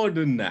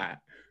than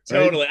that.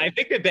 Totally. Right?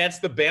 I think that's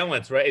the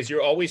balance, right? Is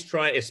you're always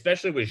trying,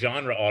 especially with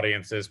genre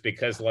audiences,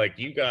 because like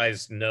you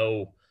guys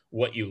know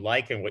what you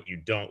like and what you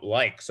don't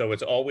like. So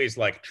it's always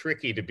like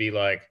tricky to be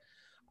like,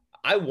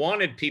 I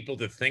wanted people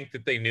to think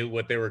that they knew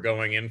what they were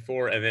going in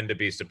for and then to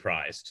be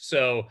surprised.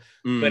 So,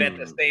 but at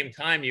the same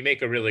time, you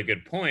make a really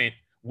good point.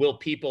 Will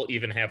people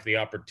even have the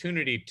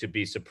opportunity to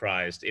be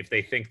surprised if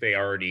they think they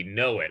already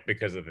know it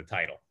because of the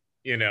title?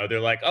 They're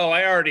like, oh,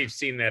 I already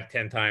seen that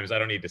 10 times. I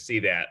don't need to see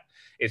that.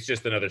 It's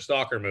just another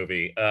Stalker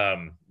movie.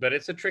 But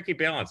it's a tricky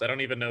balance. I don't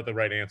even know the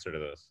right answer to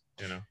this,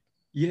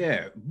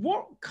 Yeah.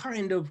 What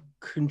kind of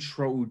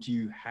control do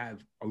you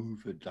have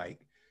over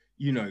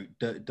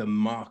the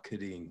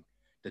marketing,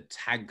 the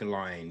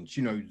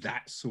taglines,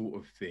 that sort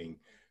of thing?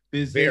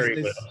 Very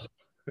little.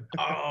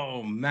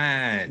 Oh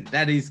man,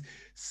 that is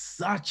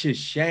such a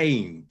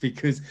shame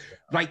because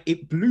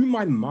it blew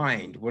my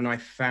mind when I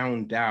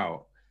found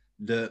out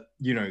that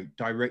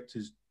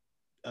directors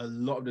a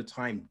lot of the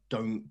time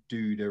don't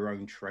do their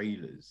own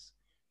trailers.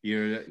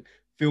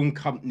 Film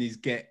companies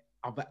get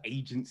other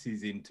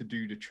agencies in to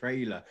do the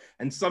trailer,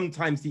 and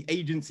sometimes the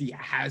agency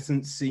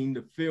hasn't seen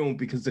the film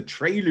because the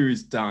trailer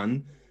is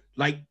done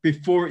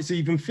before it's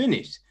even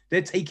finished.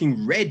 They're taking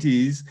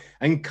readies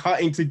and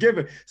cutting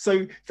together.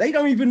 So they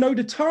don't even know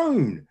the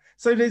tone.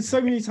 So there's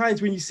so many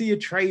times when you see a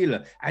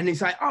trailer and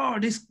it's like, oh,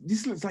 this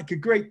looks like a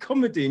great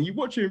comedy. And you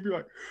watch it and be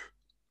like,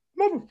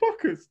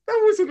 motherfuckers,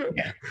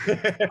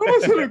 that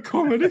wasn't a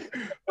comedy.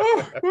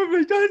 Oh, what have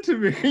they done to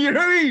me? You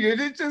know what I mean?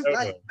 And it's just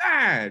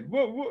man,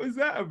 what was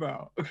that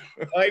about?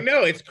 I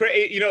know, it's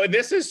crazy.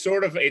 This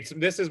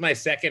is my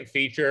second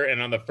feature.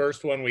 And on the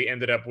first one, we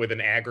ended up with an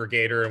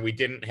aggregator and we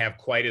didn't have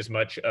quite as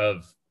much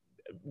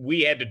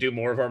we had to do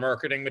more of our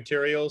marketing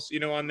materials,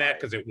 on that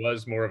because it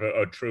was more of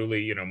a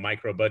truly,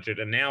 micro budget.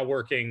 And now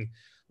working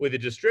with a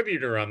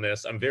distributor on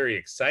this, I'm very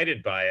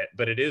excited by it,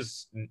 but it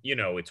is,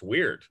 it's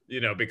weird,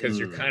 because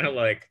you're kind of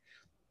like,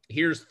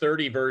 here's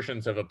 30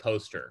 versions of a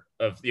poster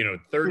of,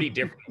 30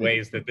 different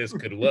ways that this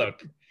could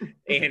look.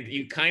 And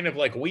you kind of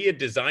like, we had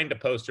designed a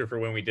poster for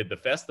when we did the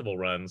festival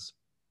runs,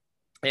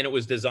 and it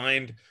was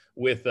designed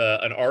with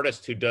an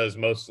artist who does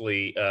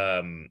mostly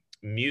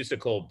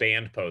musical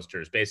band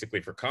posters,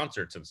 basically for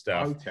concerts and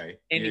stuff. Okay.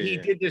 And he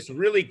did this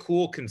really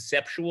cool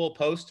conceptual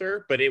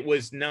poster, but it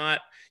was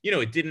not,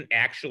 it didn't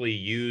actually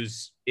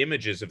use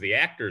images of the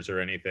actors or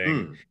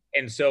anything.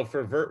 And so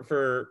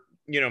for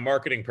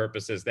marketing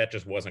purposes, that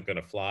just wasn't going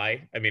to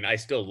fly. I mean, I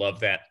still love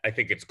that. I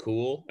think it's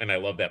cool and I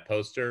love that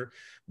poster,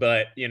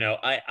 but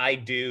I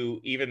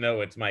do, even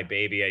though it's my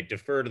baby, I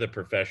defer to the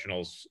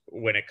professionals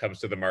when it comes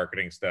to the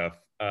marketing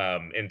stuff,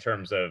 in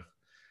terms of,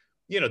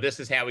 this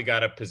is how we got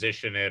to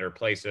position it or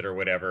place it or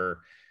whatever.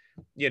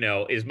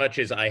 As much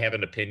as I have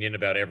an opinion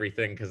about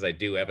everything, because I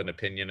do have an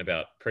opinion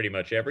about pretty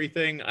much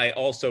everything, I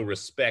also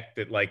respect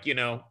that,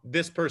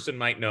 this person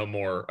might know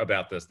more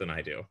about this than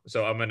I do.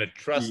 So I'm going to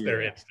trust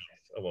their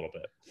instincts a little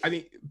bit. I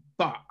mean,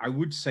 but I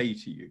would say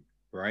to you,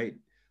 right,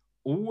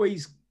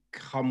 always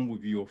come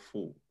with your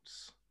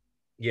faults.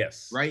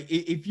 Yes. Right?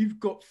 If you've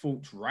got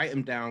faults, write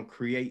them down,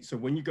 create. So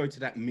when you go to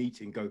that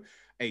meeting, go,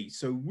 hey,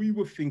 so we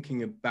were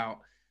thinking about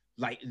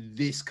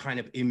this kind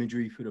of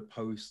imagery for the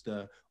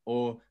poster,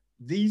 or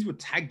these were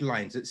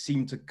taglines that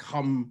seemed to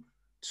come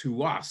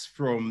to us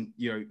from,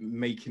 you know,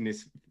 making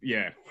this.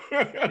 Yeah.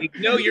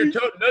 No, you're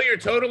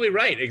totally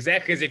right.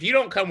 Exactly. Because if you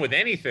don't come with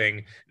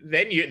anything,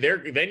 then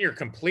you're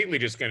completely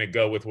just going to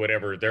go with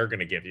whatever they're going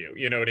to give you.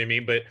 You know what I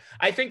mean? But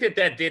I think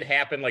that did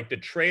happen. Like the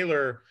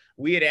trailer,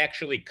 we had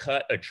actually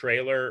cut a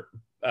trailer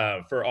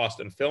for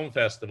Austin Film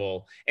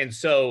Festival, and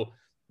so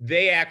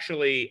they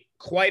actually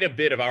quite a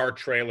bit of our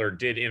trailer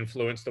did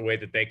influence the way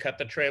that they cut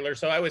the trailer.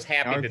 So I was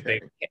happy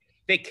that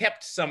they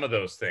kept some of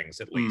those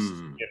things at least.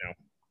 You know.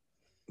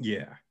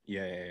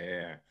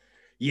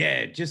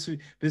 Yeah, just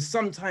but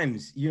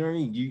sometimes, you know what I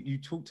mean, you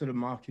talk to the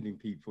marketing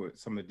people at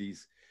some of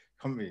these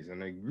companies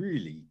and they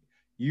really,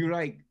 you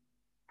like,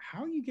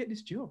 how you get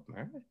this job,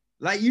 man?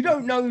 Like, you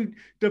don't know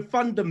the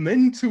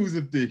fundamentals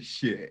of this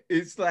shit.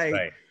 It's like,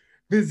 right.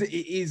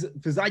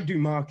 because I do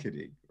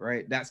marketing,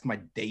 right? That's my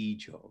day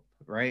job,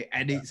 right?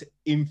 And it's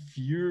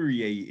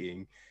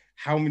infuriating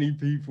how many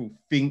people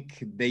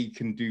think they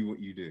can do what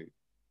you do.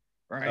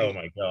 Right. Oh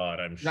my God,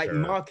 I'm like sure.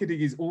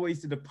 Marketing is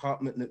always the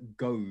department that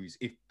goes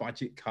if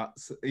budget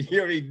cuts. You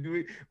know what I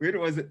mean? We're the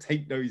ones that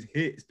take those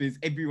hits because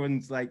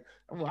everyone's like,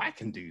 oh, well, I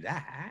can do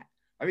that.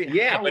 I mean,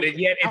 yeah, but it's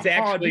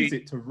how hard actually is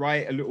it to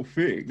write a little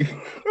thing?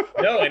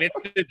 no, and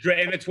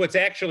it's what's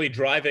actually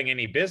driving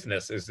any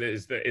business is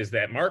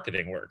that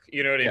marketing work.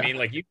 You know what I mean?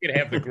 Like you could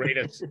have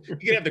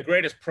the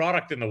greatest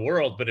product in the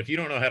world, but if you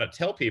don't know how to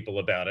tell people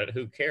about it,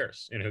 who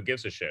cares? And who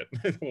gives a shit?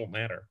 It won't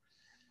matter.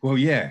 Well,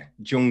 yeah,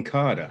 John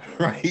Carter,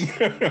 right?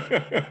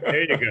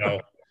 There you go.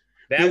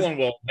 That one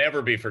will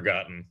never be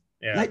forgotten.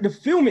 Yeah. Like the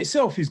film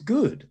itself is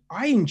good.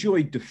 I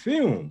enjoyed the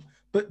film,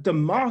 but the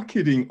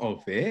marketing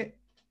of it,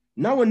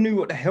 no one knew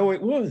what the hell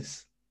it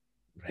was.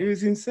 Right. It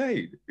was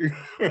insane.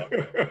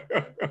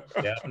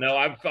 Yeah, no,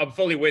 I'm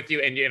fully with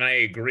you, and I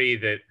agree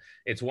that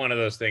it's one of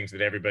those things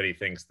that everybody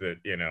thinks that,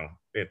 you know,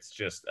 it's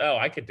just, oh,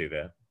 I could do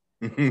that.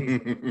 Like,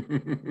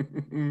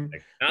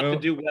 to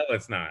do well,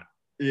 it's not.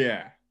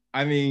 Yeah,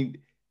 I mean,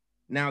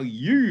 now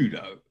you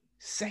though,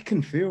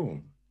 second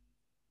film,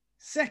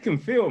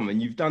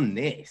 and you've done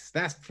this.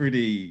 That's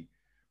pretty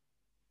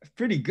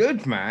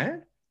good,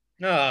 man.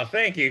 Oh,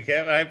 thank you,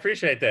 Kev. I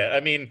appreciate that. I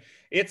mean,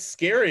 it's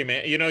scary,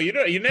 man. You know,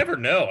 you never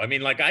know. I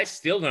mean, like, I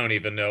still don't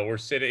even know.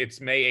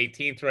 It's May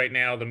 18th right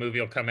now. The movie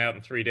will come out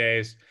in 3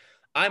 days.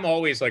 I'm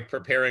always like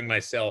preparing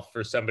myself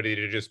for somebody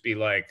to just be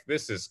like,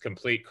 this is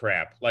complete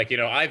crap. Like, you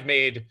know, I've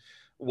made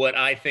what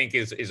I think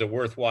is a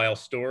worthwhile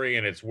story,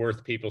 and it's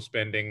worth people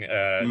spending,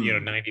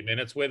 90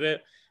 minutes with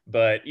it.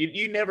 But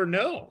you never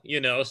know, you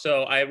know?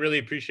 So I really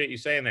appreciate you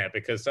saying that,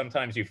 because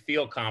sometimes you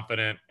feel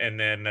confident and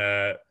then,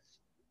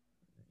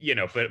 you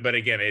know, but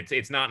again,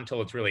 it's not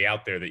until it's really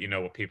out there that you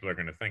know what people are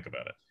going to think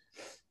about it.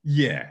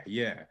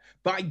 Yeah.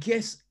 But I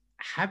guess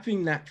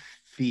having that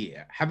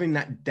fear, having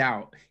that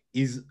doubt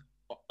is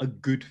a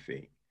good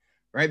thing,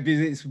 right? Because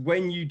it's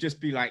when you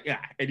just be like, yeah,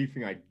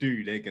 anything I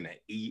do, they're going to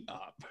eat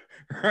up,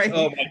 right?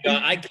 Oh my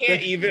God. I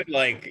can't even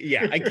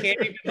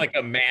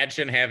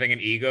imagine having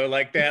an ego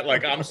like that.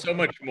 Like, I'm so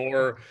much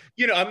more,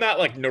 you know, I'm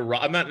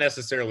not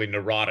necessarily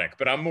neurotic,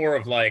 but I'm more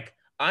of like,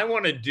 I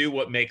want to do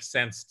what makes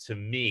sense to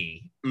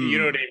me. You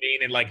know what I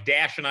mean? And like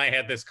Dash and I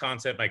had this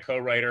concept, my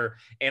co-writer,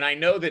 and I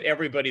know that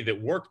everybody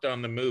that worked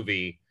on the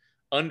movie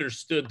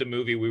understood the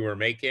movie we were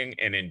making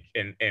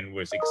and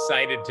was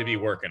excited to be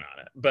working on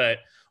it. But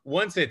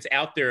once it's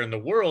out there in the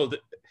world,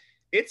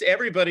 it's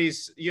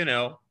everybody's, you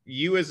know,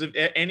 you as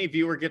any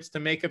viewer gets to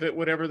make of it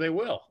whatever they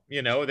will.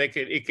 You know,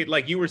 it could,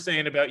 like you were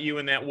saying about you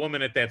and that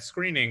woman at that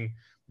screening,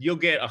 I'll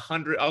get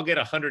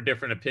 100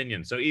 different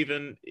opinions. So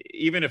even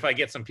if I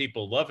get some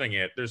people loving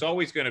it, there's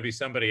always going to be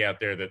somebody out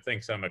there that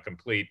thinks I'm a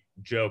complete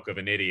joke of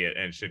an idiot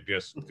and should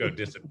just go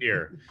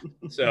disappear.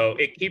 So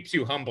it keeps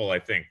you humble, I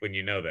think, when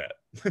you know that.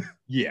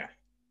 Yeah.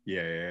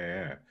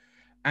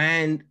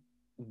 And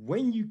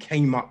when you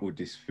came up with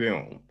this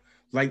film,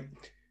 like,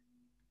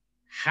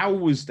 how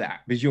was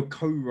that? Because you're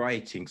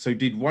co-writing. So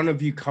did one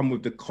of you come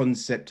with the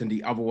concept and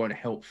the other one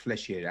help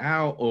flesh it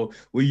out? Or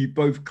were you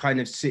both kind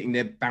of sitting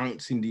there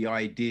bouncing the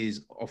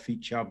ideas off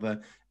each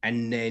other,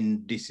 and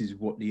then this is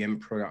what the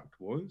end product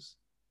was?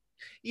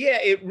 Yeah,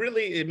 it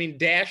really, I mean,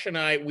 Dash and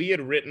I, we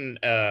had written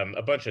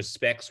a bunch of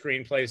spec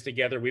screenplays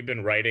together. We've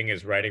been writing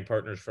as writing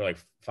partners for like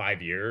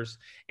 5 years.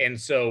 And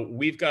so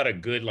we've got a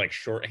good like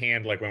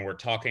shorthand, like when we're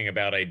talking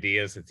about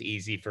ideas, it's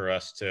easy for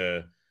us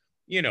to,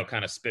 you know,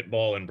 kind of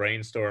spitball and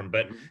brainstorm.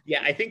 But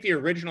yeah, I think the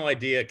original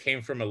idea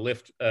came from a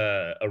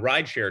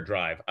rideshare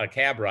drive, a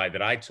cab ride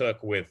that I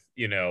took with,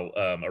 you know,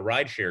 a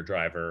rideshare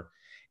driver,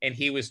 and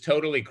he was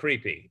totally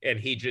creepy. And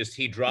he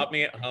dropped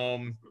me at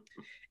home.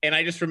 And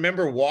I just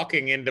remember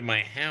walking into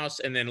my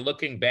house and then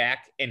looking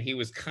back, and he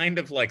was kind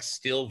of like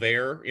still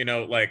there, you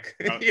know, like,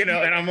 you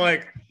know, and I'm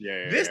like,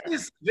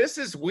 this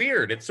is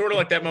weird. It's sort of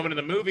like that moment in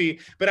the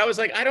movie, but I was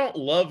like, I don't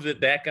love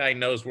that guy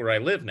knows where I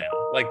live now.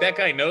 Like, that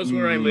guy knows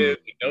where I live.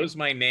 He knows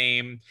my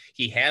name.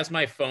 He has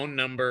my phone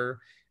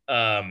number.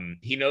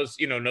 He knows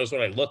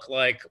what I look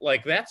like.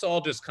 Like, that's all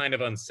just kind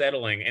of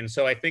unsettling. And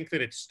so I think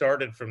that it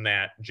started from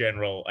that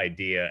general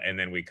idea, and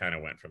then we kind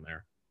of went from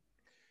there.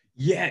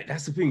 Yeah,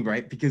 that's the thing,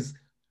 right? Because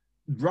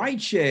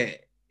rideshare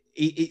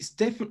it's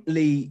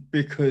definitely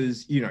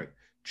because, you know,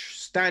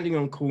 standing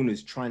on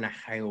corners trying to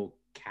hail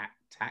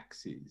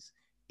taxis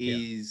Yeah.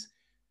 is,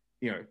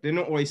 you know, they're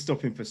not always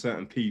stopping for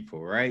certain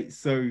people, right?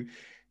 So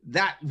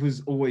that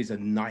was always a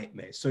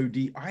nightmare. So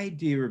the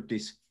idea of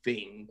this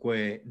thing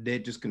where they're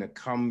just going to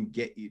come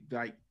get you,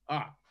 like,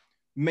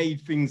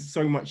 made things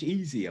so much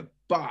easier.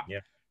 But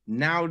Yeah.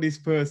 now this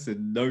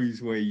person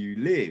knows where you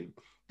live.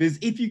 Because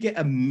if you get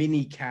a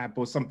mini cab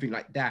or something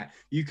like that,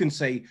 you can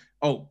say,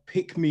 oh,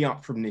 pick me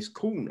up from this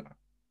corner.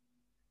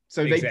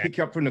 So they Exactly. pick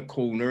you up from the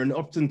corner. And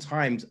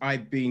oftentimes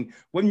I've been,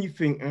 when you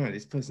think, oh,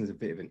 this person's a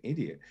bit of an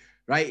idiot,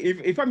 right?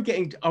 If I'm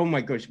getting, oh my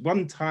gosh,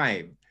 one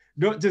time,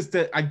 not just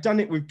that, I've done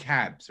it with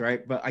cabs,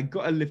 right? But I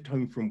got a lift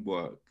home from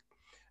work.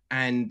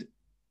 And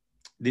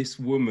this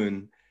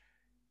woman,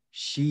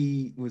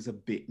 she was a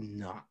bit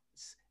nuts.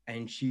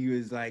 And she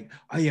was like,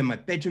 oh yeah, my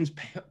bedroom's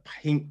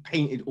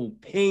painted all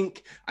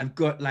pink. I've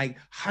got like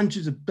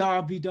hundreds of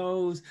Barbie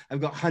dolls.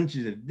 I've got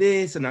hundreds of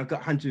this and I've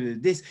got hundreds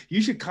of this.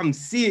 You should come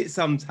see it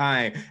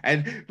sometime.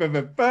 And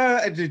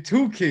they're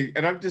talking.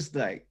 And I'm just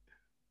like,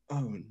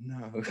 oh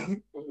no.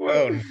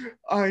 Oh, no.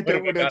 I What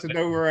don't have I want her to done?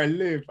 know where I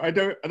live. I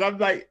don't, and I'm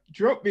like,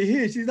 drop me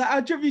here. She's like,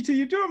 I'll drop you to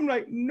your door. I'm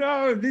like,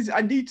 no, this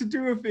I need to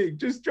do a thing.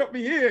 Just drop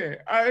me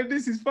here.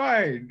 This is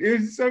fine.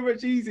 It's so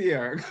much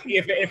easier.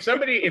 If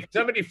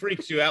somebody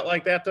freaks you out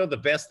like that, though, the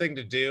best thing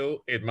to do,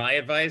 in my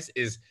advice,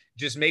 is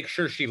just make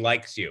sure she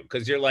likes you.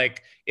 Because you're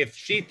like, if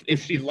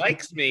she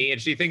likes me and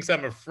she thinks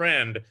I'm a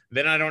friend,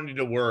 then I don't need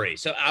to worry.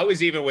 So I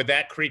was, even with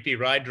that creepy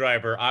ride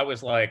driver, I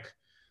was like,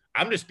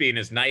 I'm just being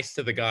as nice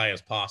to the guy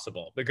as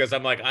possible, because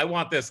I'm like, I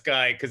want this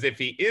guy, because if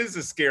he is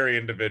a scary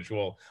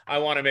individual, I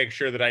want to make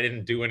sure that I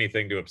didn't do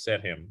anything to upset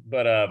him.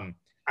 But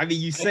I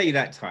mean, you say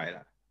that,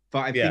 Tyler, but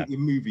I yeah, think your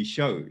movie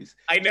shows.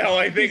 I know.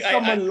 I think If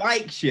someone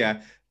likes you,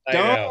 I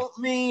know. don't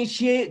mean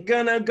shit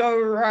gonna go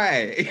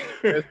right.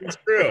 This is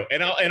true,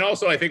 and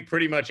also I think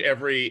pretty much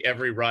every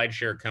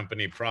rideshare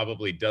company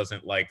probably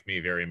doesn't like me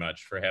very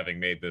much for having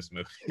made this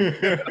movie.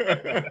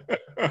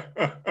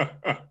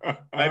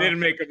 I didn't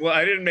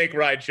make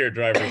rideshare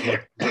drivers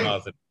look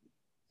positive.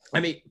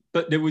 I mean,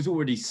 but there was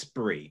already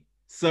Spree,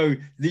 so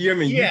I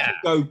mean, Yeah,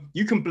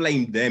 you can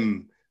blame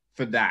them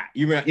for that.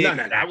 You mean, no,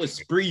 that was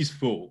exactly. Spree's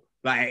fault.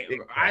 Like,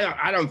 Exactly.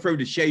 I don't throw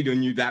the shade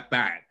on you that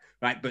bad,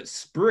 right? But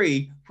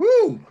Spree,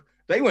 whew,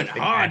 they went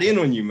hard in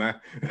on you, man.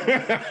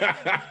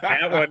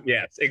 That one,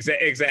 yes,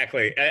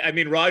 exactly. I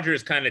mean,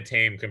 Roger's kind of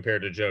tame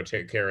compared to Joe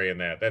Carey in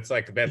that.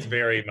 That's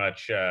very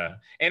much,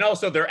 and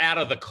also they're out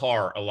of the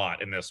car a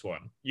lot in this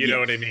one. You know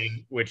what I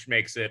mean? Which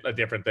makes it a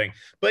different thing.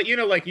 But you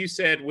know, like you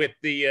said, with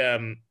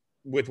the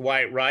with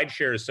why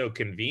rideshare is so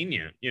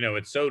convenient, you know,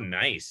 it's so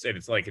nice and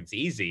it's like it's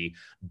easy,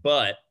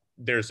 but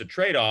there's a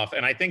trade-off,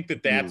 and I think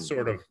that that's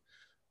sort of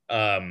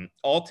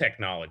all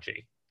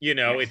technology. You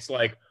know, it's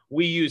like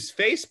we use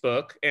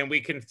Facebook and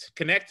we can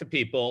connect to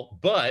people,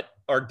 but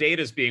our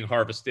data is being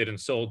harvested and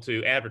sold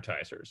to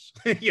advertisers,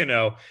 you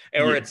know,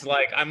 or it's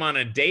like I'm on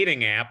a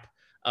dating app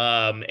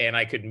and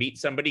I could meet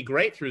somebody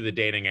great through the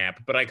dating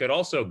app, but I could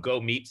also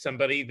go meet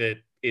somebody that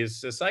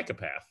is a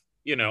psychopath.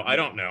 You know, I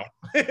don't know.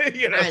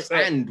 You know,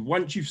 and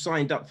once you've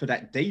signed up for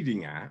that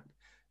dating app,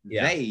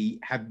 they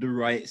have the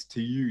rights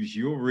to use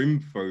your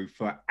info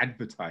for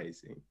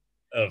advertising.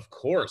 Of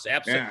course,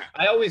 absolutely. Yeah.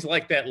 I always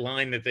like that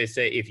line that they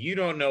say, if you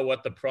don't know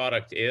what the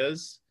product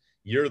is,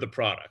 you're the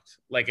product.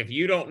 Like if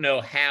you don't know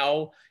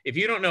how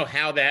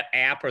that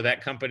app or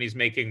that company's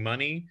making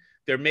money,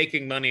 they're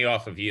making money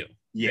off of you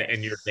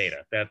and your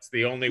data. That's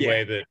the only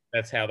way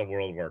that's how the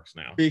world works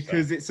now.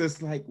 Because it's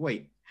just like,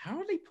 wait, how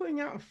are they putting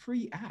out a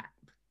free app?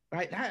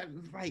 Right? That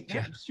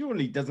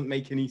surely doesn't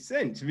make any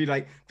sense to be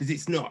like, because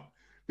it's not.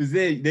 Because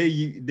they're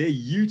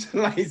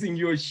utilizing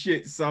your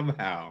shit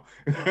somehow.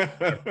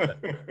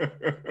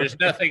 There's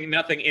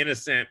nothing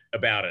innocent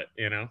about it,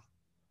 you know.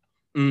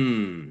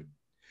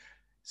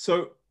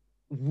 So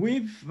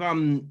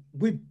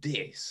with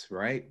this,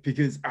 right?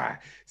 Because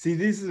see,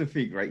 this is the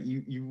thing, right?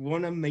 You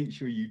want to make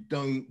sure you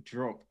don't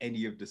drop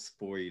any of the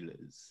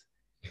spoilers.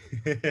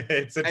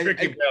 It's a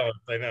tricky balance,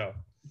 I know.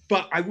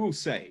 But I will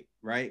say,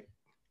 right?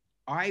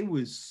 I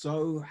was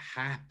so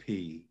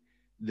happy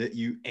that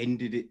you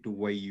ended it the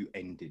way you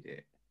ended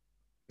it.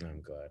 I'm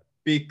glad.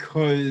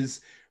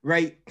 Because,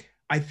 right,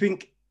 I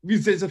think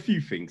there's a few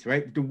things,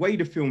 right? The way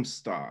the film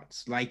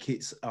starts, like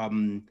it's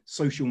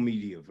social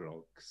media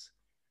vlogs,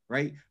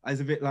 right? I was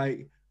a bit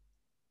like,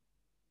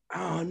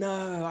 oh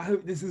no, I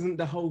hope this isn't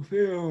the whole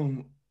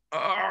film. Oh,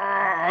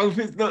 I hope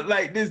it's not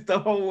like this the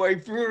whole way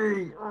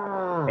through.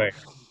 Oh.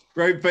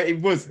 Right, but it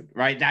wasn't,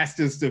 right? That's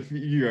just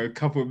a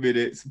couple of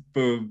minutes,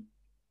 boom.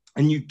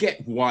 And you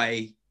get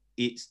why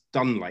it's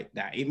done like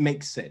that. It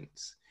makes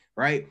sense,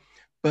 right?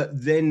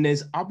 But then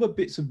there's other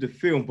bits of the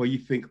film where you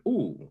think,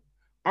 oh,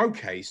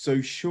 okay,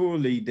 so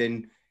surely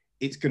then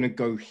it's going to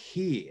go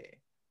here.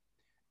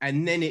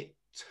 And then it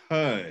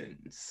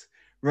turns,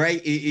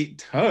 right? It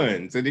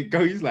turns and it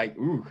goes like,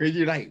 ooh, and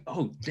you're like,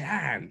 oh,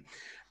 damn.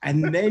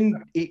 And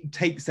then it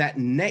takes that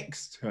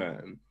next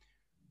turn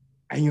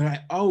and you're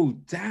like, oh,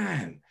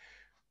 damn.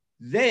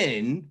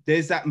 then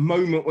there's that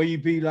moment where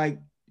you'd be like,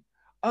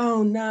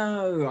 oh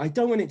no, I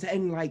don't want it to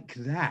end like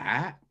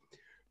that.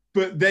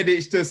 But then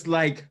it's just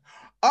like,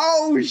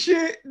 oh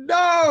shit,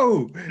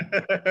 no.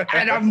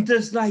 And I'm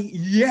just like,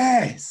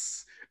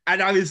 yes.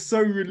 And I was so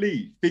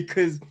relieved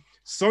because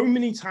so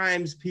many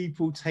times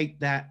people take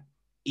that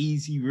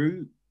easy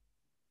route.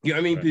 You know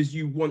what I mean? Right. Because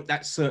you want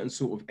that certain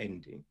sort of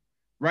ending,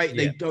 right? Yeah.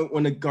 They don't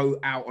want to go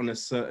out on a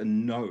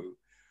certain note.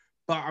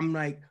 But I'm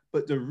like,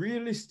 but the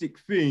realistic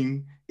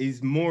thing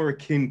is more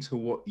akin to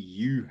what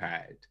you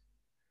had,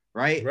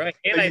 right? Right.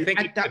 And So I you think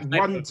had that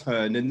one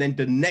turn and then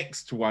the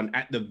next one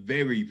at the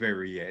very,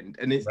 very end.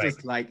 And it's right.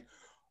 just like,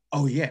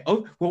 oh yeah,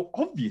 oh, well,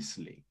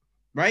 obviously,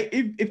 right?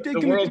 If they're The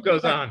going to world do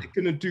goes that, on.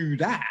 they're going to do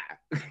that.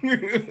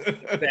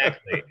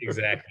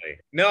 Exactly.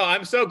 No,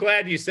 I'm so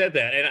glad you said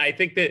that. And I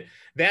think that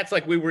that's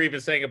like we were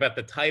even saying about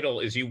the title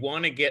is you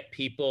want to get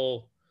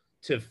people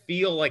to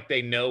feel like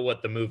they know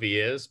what the movie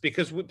is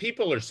because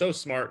people are so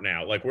smart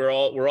now. Like we're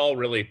all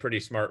really pretty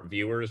smart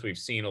viewers. We've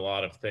seen a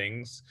lot of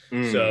things.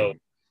 So Mm.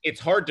 it's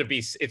hard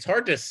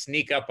to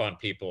sneak up on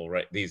people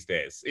right these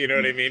days. You know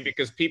what I mean?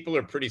 Because people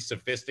are pretty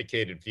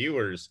sophisticated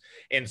viewers.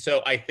 And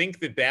so I think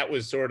that that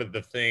was sort of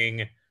the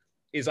thing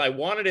is I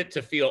wanted it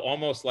to feel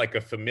almost like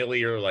a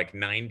familiar like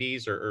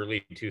 90s or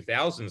early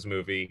 2000s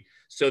movie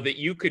so that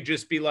you could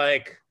just be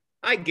like,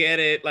 I get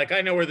it. Like,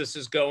 I know where this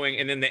is going.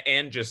 And then the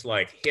end just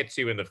like hits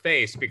you in the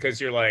face because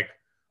you're like,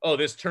 oh,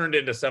 this turned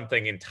into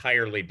something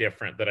entirely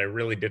different that I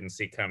really didn't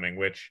see coming,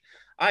 which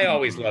I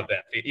always love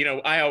that. You know,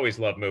 I always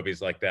love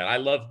movies like that. I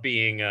love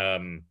being,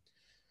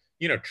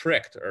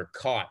 tricked or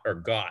caught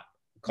or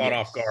caught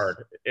off Yes.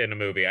 guard in a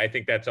movie. I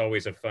think that's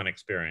always a fun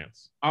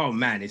experience. Oh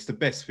man, it's the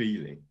best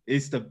feeling.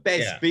 It's the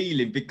best Yeah.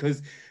 feeling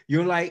because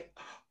you're like,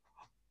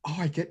 oh,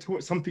 I get to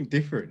watch something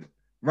different,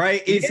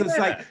 right? It's just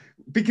Yeah. like,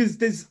 because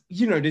there's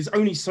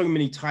only so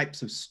many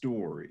types of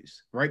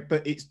stories, right?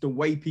 But it's the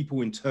way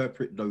people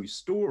interpret those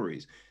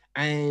stories.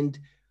 And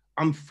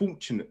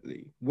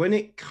unfortunately,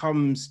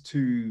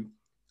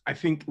 I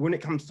think when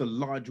it comes to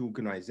large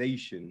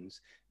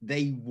organizations,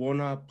 they want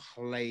to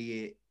play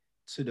it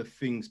to the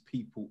things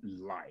people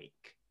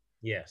like,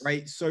 Yes.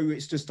 right? So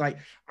it's just like,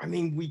 I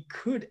mean, we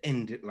could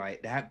end it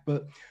like that,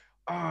 but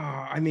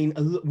I mean,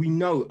 we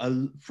know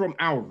from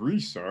our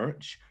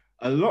research,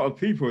 a lot of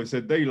people have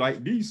said they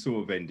like these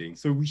sort of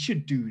endings, so we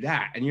should do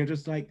that. And you're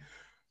just like,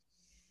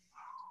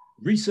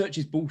 research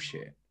is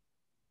bullshit.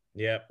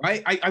 Yeah.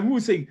 Right? I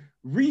will say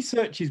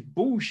research is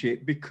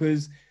bullshit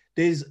because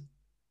there's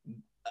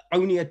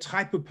only a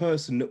type of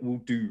person that will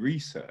do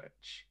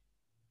research.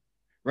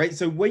 Right?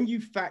 So when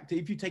you factor,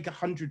 if you take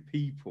 100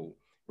 people,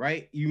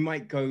 right, you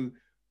might go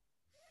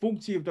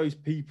 40 of those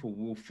people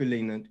will fill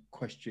in a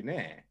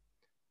questionnaire.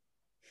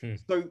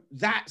 So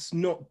that's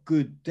not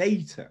good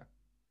data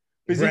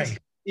because Right.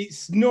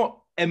 it's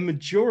not a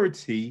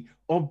majority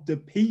of the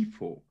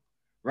people,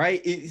 right?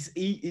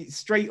 It's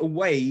straight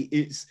away,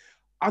 it's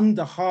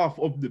under half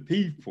of the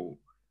people.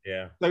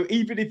 Yeah. So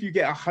even if you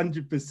get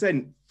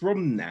 100%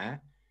 from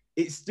that,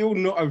 it's still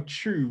not a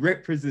true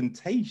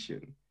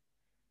representation.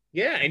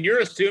 Yeah, and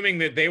you're assuming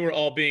that they were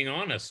all being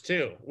honest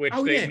too, which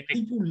People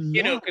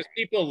because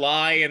people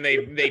lie and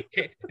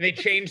they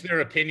change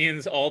their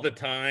opinions all the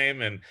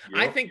time. And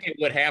I think that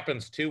what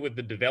happens too with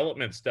the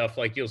development stuff,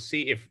 like you'll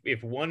see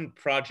if one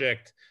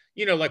project,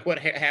 like what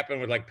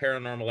happened with like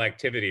Paranormal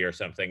Activity or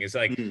something, is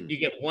like you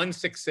get one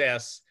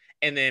success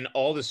and then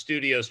all the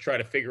studios try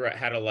to figure out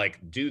how to like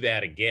do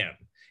that again.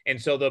 And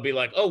so they'll be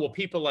like, oh, well,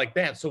 people like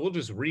that, so we'll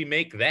just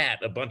remake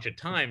that a bunch of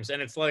times. And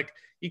it's like,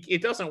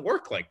 it doesn't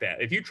work like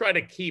that. If you try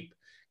to keep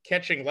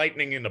catching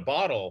lightning in the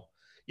bottle,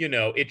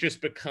 it just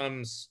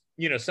becomes,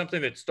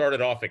 something that started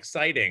off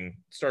exciting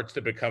starts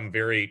to become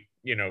very,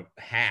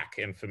 hack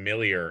and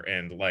familiar.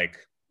 And like,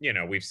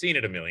 we've seen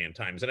it a million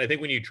times. And I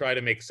think when you try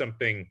to make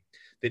something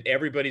that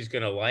everybody's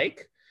going to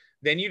like,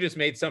 then you just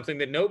made something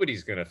that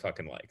nobody's going to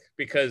fucking like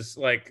because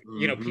like,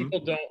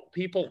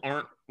 people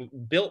aren't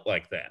built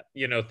like that.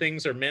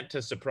 Things are meant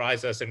to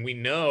surprise us and we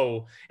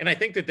know. And I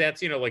think that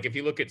that's, like if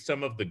you look at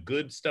some of the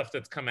good stuff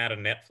that's come out of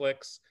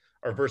Netflix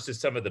or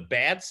versus some of the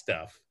bad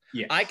stuff,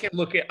 yes. I can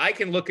look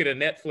at a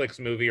Netflix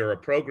movie or a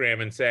program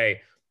and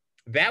say,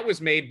 that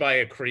was made by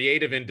a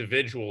creative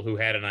individual who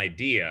had an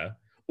idea,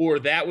 or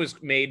that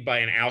was made by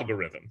an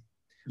algorithm.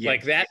 Yes.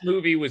 Like that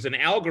movie was an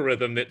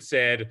algorithm that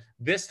said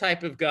this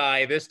type of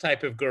guy, this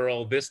type of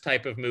girl, this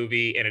type of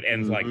movie, and it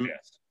ends like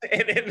this.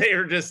 And then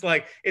they're just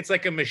like, it's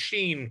like a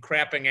machine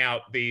crapping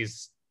out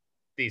these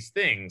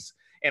things.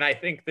 And I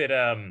think that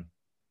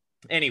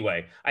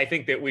anyway, I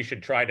think that we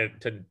should try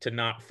to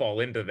not fall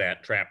into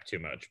that trap too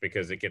much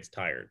because it gets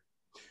tired.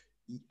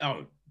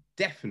 Oh,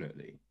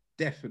 definitely.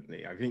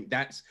 I think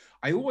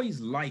I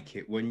always like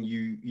it when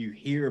you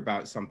hear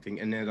about something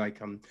and they're like,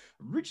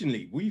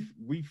 originally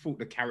we thought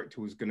the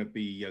character was going to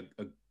be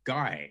a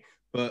guy,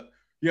 but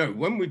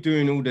when we're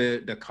doing all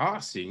the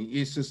casting,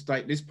 it's just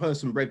like this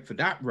person read for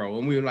that role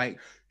and we were like,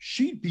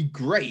 she'd be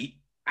great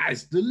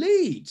as the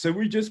lead. So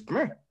we just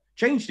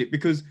changed it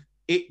because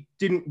it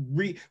didn't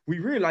we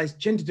realized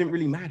gender didn't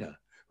really matter,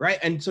 right?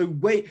 And so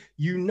wait,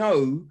 you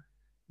know,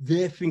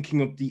 they're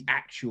thinking of the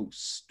actual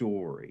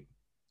story.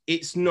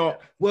 It's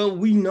not, well,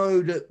 we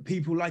know that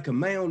people like a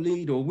male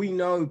lead, or we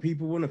know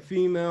people want a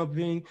female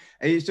thing.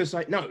 And it's just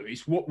like, no,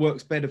 it's what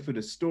works better for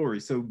the story.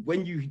 So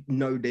when you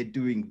know they're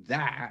doing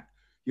that,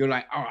 you're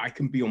like, oh, I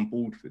can be on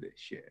board for this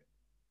shit.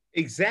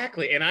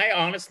 Exactly. And I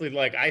honestly,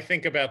 like, I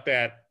think about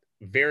that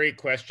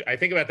I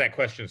think about that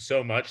question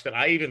so much that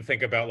I even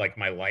think about like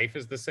my life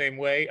is the same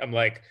way. I'm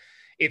like,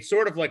 it's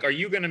sort of like, are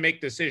you going to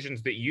make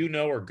decisions that you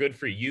know are good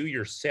for you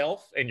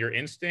yourself and your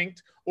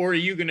instinct, or are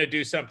you going to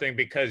do something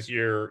because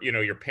your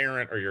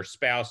parent or your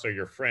spouse or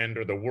your friend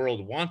or the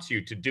world wants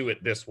you to do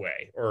it this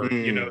way, or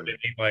you know what I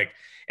mean? Like,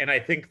 and I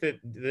think that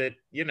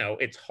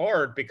it's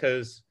hard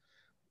because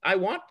I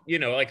want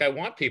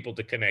people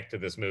to connect to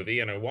this movie,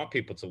 and I want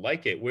people to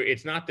like it.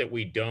 It's not that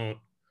we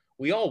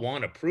all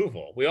want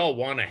approval. We all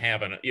want to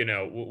have we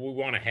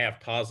want to have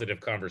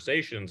positive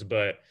conversations,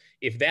 but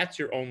if that's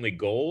your only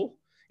goal,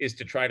 is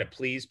to try to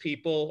please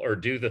people or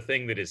do the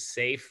thing that is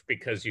safe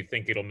because you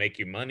think it'll make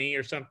you money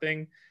or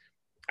something,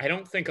 I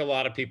don't think a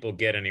lot of people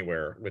get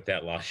anywhere with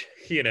that logic.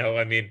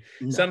 I mean,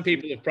 some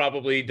people have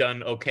probably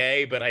done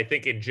okay, but I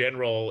think in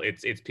general,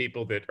 it's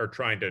people that are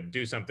trying to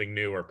do something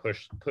new or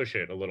push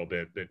it a little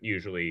bit that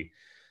usually,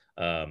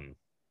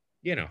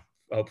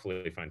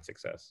 hopefully find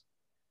success.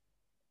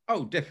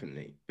 Oh,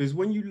 definitely. Because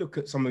when you look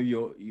at some of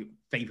your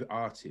favorite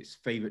artists,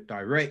 favorite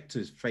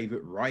directors,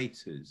 favorite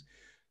writers,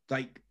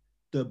 like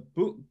the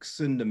books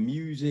and the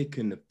music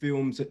and the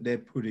films that they're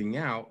putting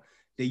out,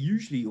 they're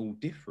usually all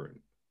different,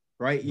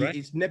 right?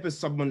 It's never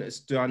someone that's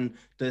done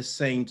the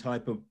same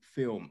type of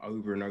film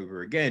over and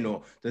over again,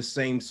 or the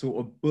same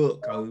sort of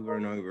book over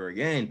and over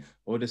again,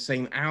 or the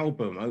same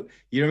album.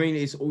 You know what I mean?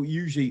 It's all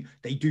usually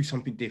they do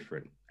something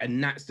different.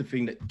 And that's the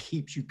thing that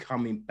keeps you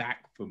coming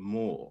back for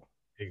more.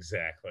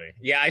 Exactly.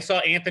 Yeah, I saw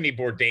Anthony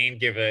Bourdain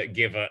give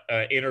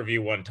a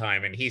interview one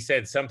time, and he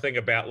said something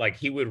about like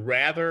he would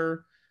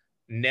rather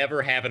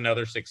never have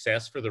another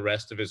success for the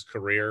rest of his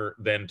career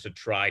than to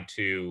try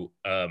to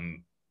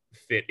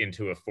fit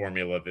into a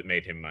formula that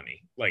made him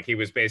money. Like he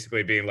was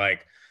basically being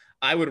like,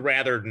 I would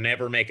rather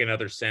never make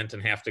another cent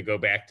and have to go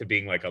back to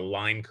being like a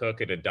line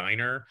cook at a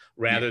diner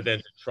rather than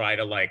to try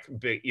to like,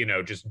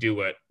 just do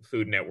what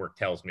Food Network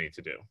tells me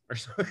to do or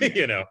something,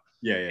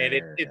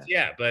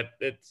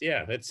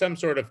 it's some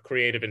sort of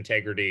creative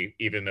integrity,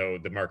 even though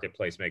the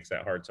marketplace makes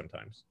that hard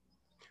sometimes.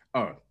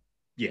 Oh,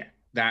 yeah,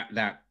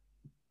 that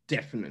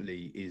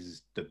definitely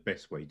is the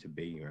best way to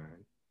be,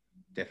 man.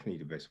 Definitely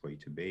the best way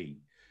to be.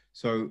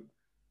 So,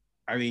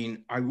 I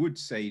mean, I would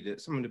say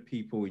that some of the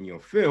people in your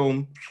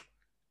film,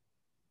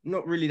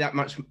 not really that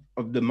much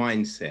of the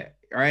mindset,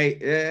 right?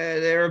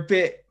 They're a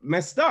bit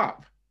messed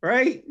up,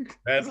 right?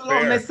 There's a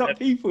lot of messed up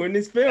people in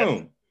this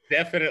film.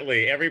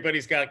 Definitely.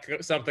 Everybody's got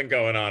something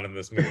going on in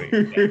this movie.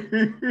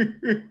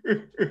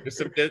 There's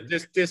some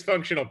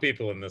dysfunctional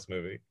people in this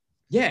movie.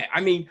 Yeah, I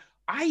mean,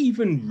 I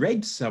even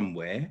read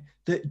somewhere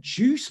that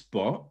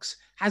Juicebox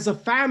has a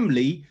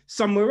family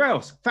somewhere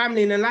else,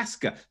 family in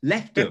Alaska,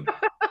 left them.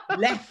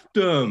 I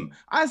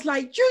was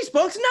like,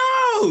 Juicebox,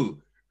 no!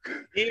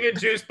 Even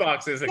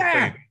Juicebox isn't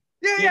crazy.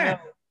 Yeah.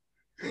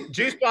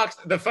 Juicebox,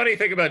 the funny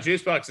thing about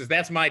Juicebox is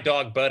that's my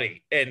dog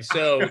Buddy. And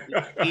so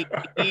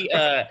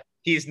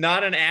he's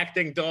not an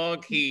acting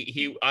dog.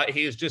 He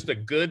is just a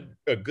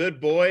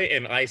good boy.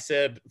 And I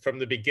said from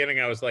the beginning,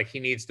 I was like, he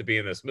needs to be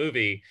in this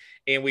movie.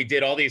 And we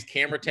did all these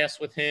camera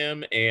tests with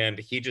him, and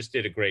he just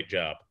did a great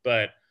job.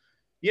 But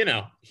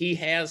he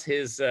has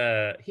his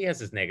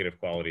negative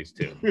qualities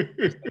too.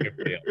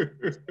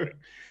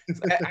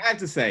 I had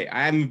to say,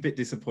 I am a bit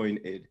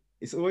disappointed.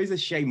 It's always a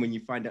shame when you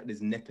find out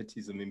there's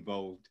nepotism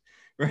involved.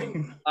 Right?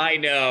 I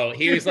know.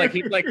 He's like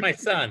my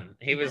son.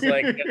 He was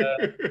like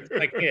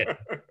my kid.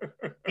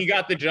 He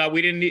got the job.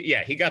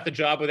 He got the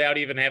job without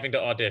even having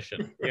to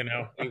audition.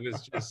 He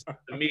was just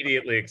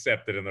immediately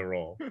accepted in the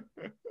role.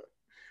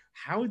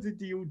 How did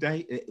the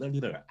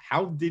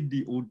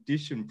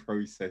audition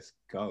process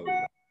go?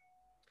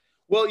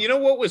 Well,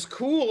 what was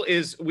cool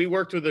is we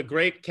worked with a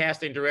great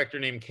casting director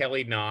named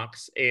Kelly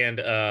Knox,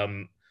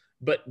 and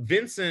but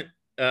Vincent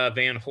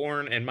Van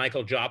Horn and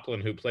Michael Joplin,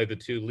 who play the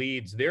two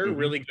leads, they're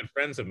really good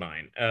friends of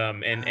mine,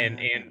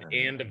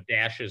 and of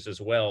Dash's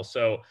as well.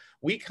 So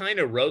we kind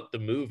of wrote the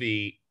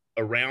movie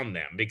around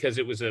them because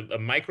it was a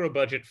micro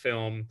budget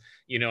film.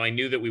 I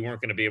knew that we weren't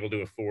going to be able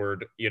to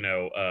afford,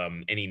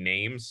 any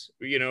names,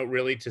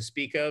 really to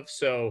speak of.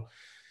 So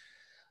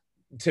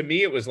to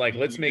me, it was like,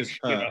 let's make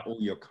sure all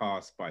your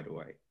cast, by the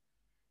way.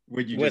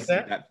 Would you just see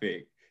that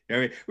big?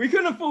 We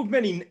couldn't afford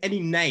any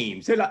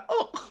names. They're like,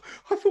 oh,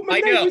 I thought my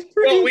name was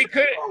pretty. Well, we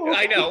could. Oh.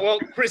 I know. Well,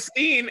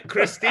 Christine, and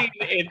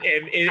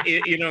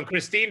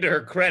Christine, to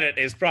her credit,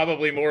 is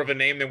probably more of a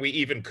name than we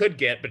even could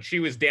get. But she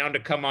was down to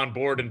come on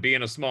board and be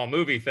in a small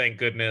movie. Thank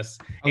goodness.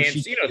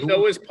 And so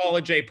was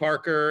Paula J.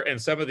 Parker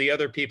and some of the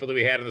other people that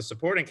we had in the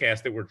supporting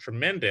cast that were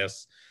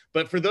tremendous.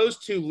 But for those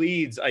two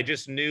leads, I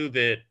just knew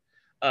that.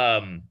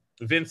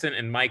 Vincent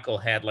and Michael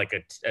had like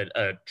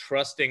a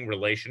trusting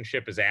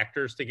relationship as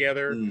actors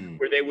together,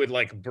 where they would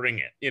like bring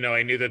it. You know,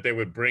 I knew that they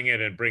would bring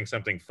it and bring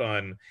something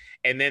fun.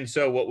 And then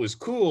so what was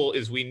cool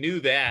is we knew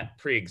that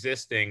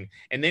pre-existing,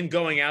 and then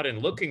going out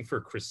and looking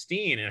for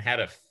Christine and how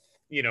to,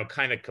 you know,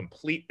 kind of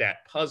complete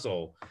that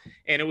puzzle.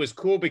 And it was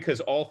cool because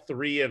all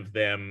three of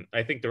them,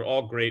 I think they're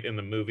all great in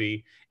the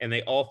movie, and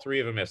they all three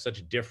of them have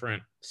such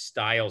different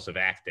styles of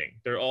acting.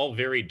 They're all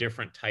very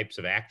different types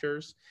of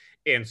actors.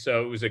 And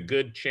so it was a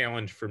good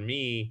challenge for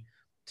me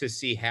to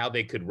see how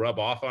they could rub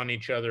off on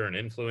each other and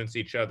influence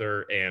each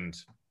other. And,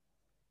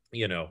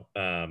 you know,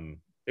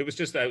 it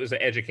was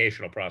an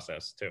educational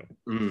process too.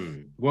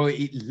 Well,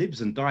 it lives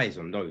and dies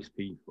on those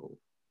people.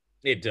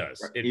 It does.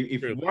 Right?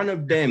 If one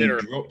of them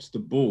drops the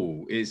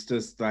ball, it's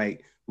just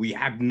like, we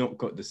have not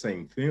got the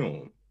same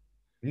film.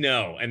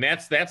 No, and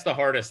that's the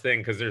hardest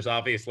thing, because there's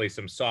obviously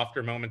some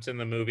softer moments in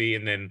the movie.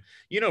 And then,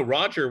 you know,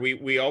 Roger,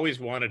 we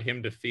always wanted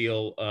him to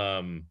feel,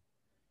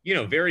 you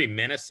know, very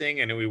menacing,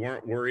 and we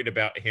weren't worried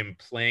about him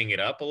playing it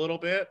up a little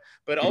bit,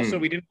 but also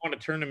we didn't want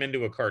to turn him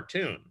into a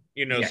cartoon,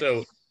 you know. Yes.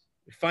 So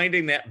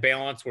finding that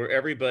balance where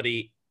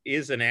everybody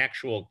is an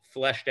actual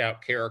fleshed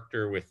out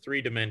character with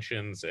 3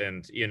 dimensions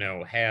and, you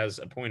know, has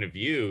a point of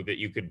view that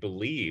you could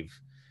believe,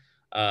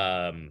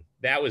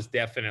 that was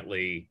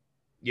definitely,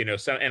 you know,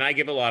 so, and I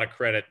give a lot of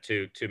credit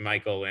to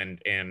Michael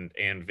and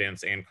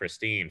Vince and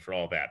Christine for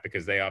all that,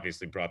 because they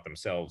obviously brought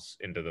themselves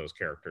into those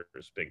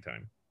characters big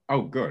time.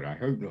 Oh, good. I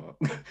hope not.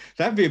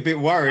 That'd be a bit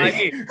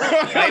worrying.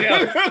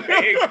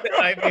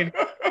 I mean,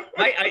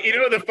 you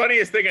know, the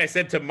funniest thing I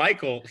said to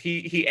Michael,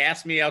 he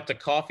asked me out to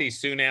coffee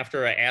soon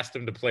after I asked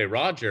him to play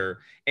Roger,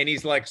 and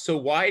he's like, "So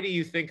why do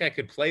you think I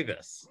could play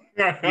this?"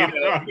 You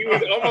know, he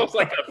was almost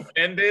like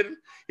offended.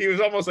 He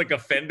was almost like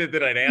offended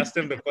that I'd asked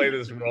him to play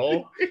this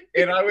role,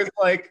 and I was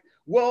like,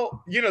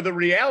 well, you know, the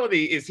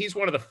reality is he's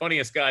one of the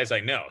funniest guys I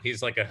know.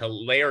 He's like a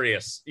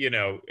hilarious, you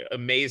know,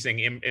 amazing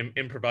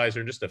improviser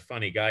and just a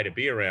funny guy to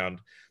be around.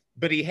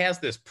 But he has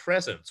this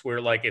presence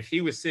where, like, if he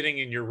was sitting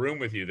in your room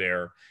with you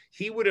there,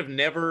 he would have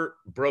never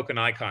broken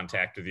eye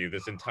contact with you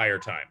this entire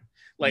time.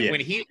 Like, when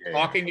he's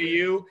talking to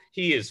you,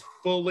 he is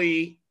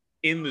fully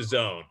in the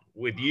zone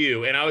with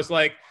you. And I was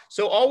like,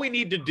 so all we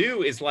need to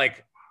do is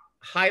like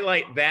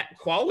highlight that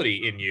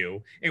quality in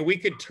you, and we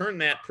could turn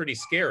that pretty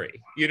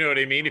scary. You know what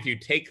I mean? If you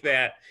take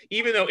that,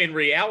 even though in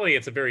reality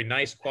it's a very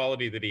nice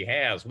quality that he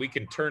has, we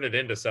can turn it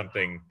into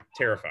something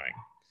terrifying.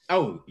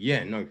 Oh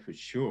yeah, no, for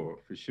sure.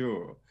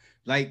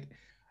 Like,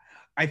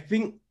 I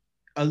think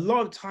a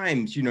lot of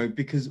times, you know,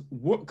 because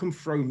what can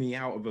throw me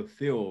out of a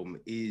film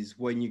is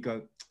when you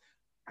go,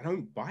 I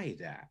don't buy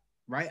that,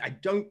 right? I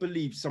don't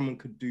believe someone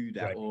could do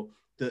that, right, or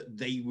that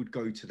they would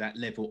go to that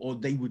level, or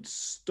they would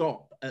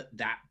stop at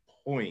that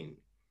point.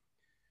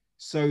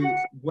 So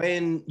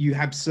when you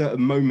have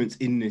certain moments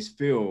in this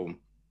film,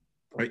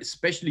 right,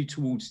 especially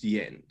towards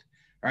the end,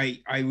 right,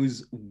 I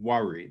was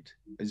worried.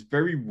 I was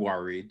very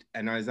worried,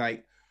 and I was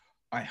like,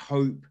 I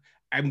hope.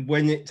 And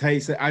when it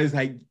takes it, I was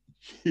like,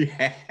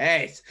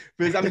 yes,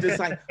 because I'm just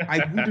like,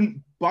 I wouldn't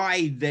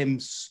buy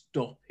them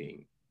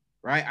stopping,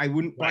 right? I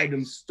wouldn't buy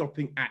them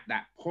stopping at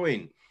that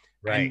point.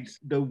 Right. And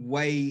the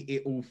way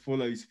it all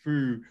follows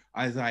through,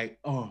 I was like,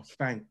 oh,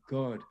 thank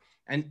God.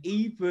 And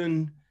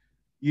even,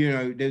 you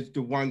know, there's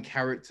the one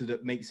character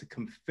that makes a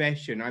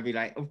confession. I'd be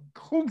like, of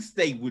course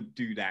they would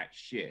do that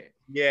shit.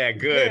 Yeah,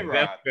 good.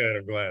 That's good.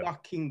 I'm glad.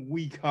 Fucking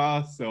weak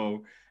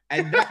arsehole.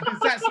 And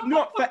that's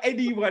not for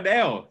anyone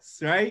else,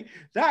 right?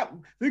 That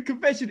the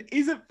confession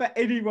isn't for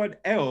anyone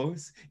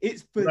else.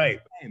 It's for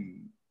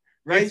them,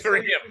 right? It's for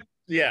him.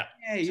 Yeah,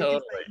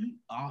 totally.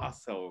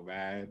 Arsehole,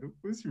 man.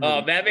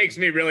 Really that makes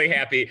me really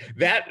happy.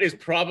 That is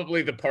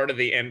probably the part of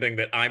the ending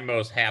that I'm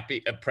most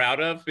proud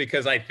of,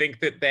 because I think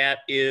that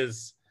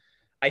is,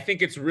 I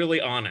think it's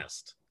really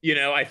honest. You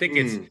know, I think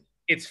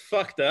it's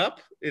fucked up.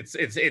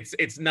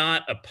 It's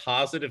not a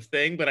positive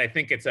thing, but I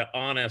think it's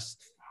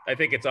honest. I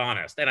think it's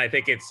honest, and I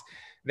think it's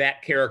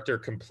that character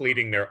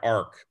completing their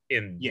arc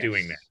in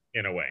doing that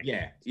in a way.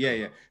 Yeah.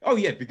 Oh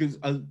yeah, because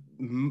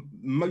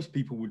most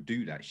people would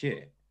do that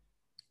shit.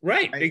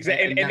 Right,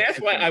 exactly, and that's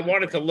why I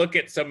wanted to look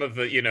at some of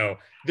the, you know,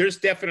 there's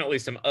definitely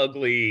some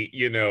ugly,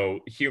 you know,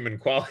 human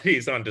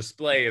qualities on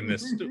display in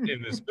this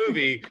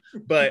movie,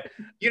 but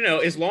you know,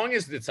 as long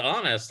as it's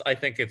honest, I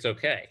think it's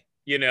okay.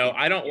 You know,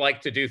 I don't like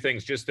to do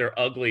things just they're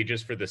ugly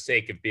just for the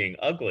sake of being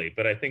ugly,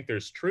 but I think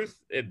there's truth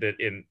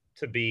in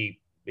to be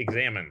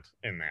examined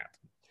in that.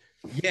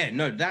 Yeah,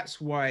 no,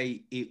 that's why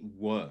it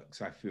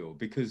works, I feel,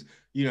 because,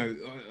 you know,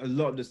 a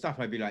lot of the stuff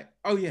I'd be like,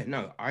 oh yeah,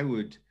 no, I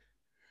would.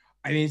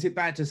 I mean, is it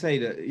bad to say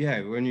that,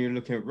 yeah, when you're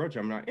looking at Roger,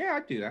 I'm like, yeah,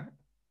 I'd do that.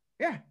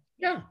 Yeah.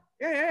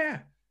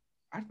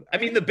 I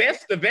mean, the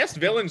best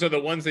villains are the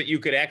ones that you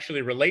could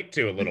actually relate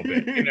to a little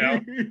bit, you know,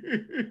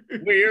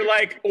 where you're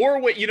like, or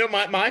what, you know,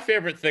 my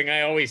favorite thing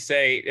I always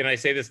say, and I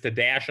say this to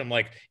Dash, I'm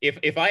like,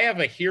 if I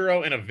have a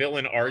hero and a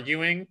villain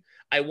arguing,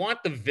 I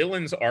want the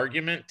villain's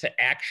argument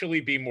to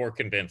actually be more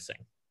convincing.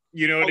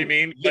 You know what I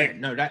mean? Yeah, like,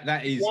 no,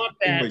 that is want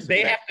that. always They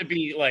the best. have to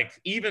be like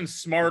even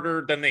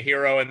smarter than the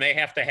hero, and they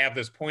have to have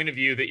this point of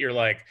view that you're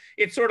like,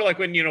 it's sort of like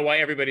when, you know, why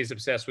everybody's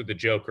obsessed with the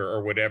Joker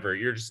or whatever.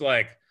 You're just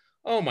like,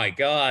 oh my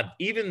God,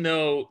 even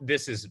though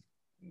this is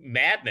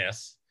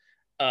madness,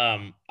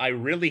 I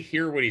really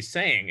hear what he's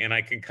saying, and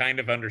I can kind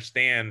of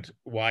understand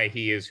why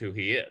he is who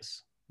he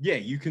is. Yeah,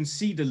 you can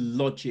see the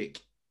logic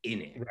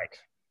in it. Right.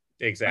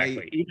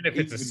 Exactly. Even if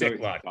it's a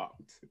sick logic.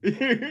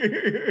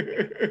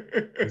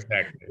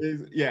 Exactly.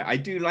 Yeah, I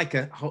do like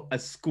a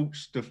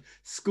scorched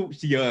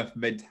the earth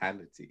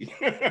mentality.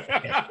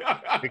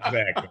 Yeah,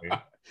 exactly.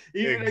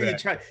 Even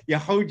though you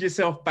hold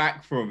yourself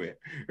back from it.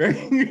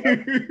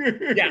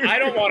 Yeah, I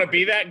don't want to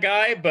be that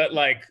guy, but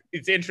like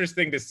it's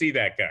interesting to see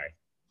that guy.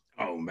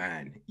 Oh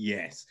man,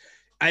 yes.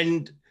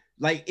 And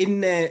like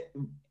in their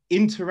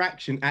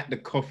interaction at the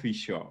coffee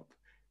shop,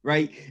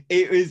 right?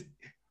 It was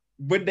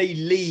when they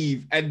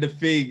leave and the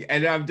thing,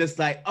 and I'm just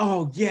like,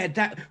 oh yeah,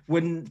 that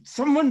when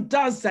someone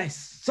does that,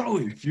 so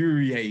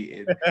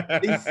infuriated.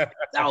 It's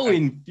so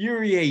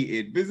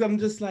infuriated because I'm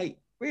just like,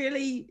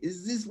 really?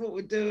 Is this what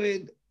we're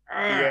doing?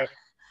 Yeah.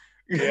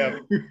 Yeah,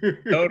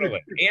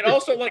 totally. And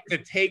also like to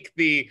take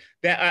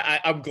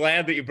I'm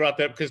glad that you brought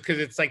that up because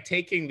it's like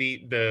taking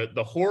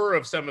the horror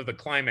of some of the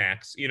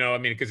climax, you know, I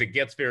mean, because it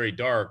gets very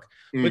dark,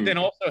 but then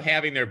also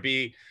having there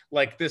be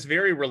like this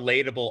very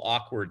relatable,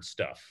 awkward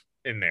stuff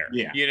in there.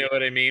 Yeah. You know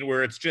what I mean?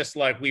 Where it's just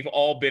like we've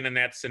all been in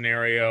that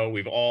scenario,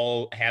 we've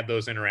all had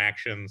those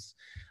interactions.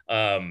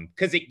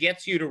 Because it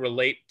gets you to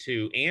relate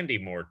to Andy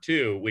more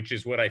too, which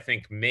is what I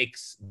think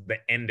makes the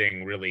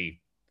ending really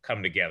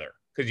come together.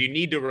 Because you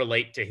need to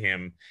relate to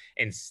him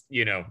and,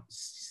 you know,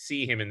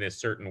 see him in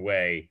this certain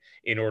way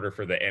in order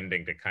for the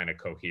ending to kind of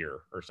cohere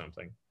or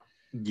something.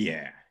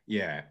 Yeah,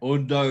 yeah.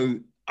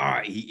 Although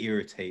he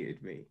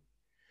irritated me.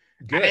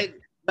 Good.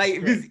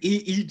 Like because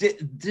he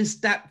did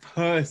just that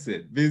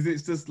person, because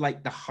it's just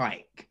like the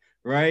hike,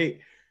 right?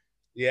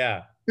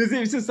 Yeah. Because it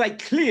was just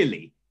like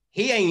clearly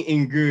he ain't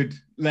in good,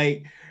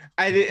 like,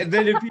 and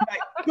then it'd be like,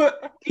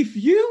 but if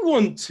you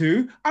want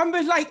to, I'm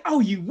like, oh,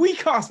 you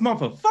weak ass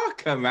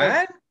motherfucker,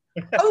 man.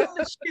 Oh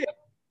shit.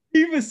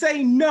 Either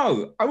say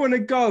no, I want to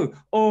go,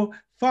 or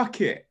fuck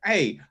it.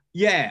 Hey,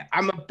 yeah,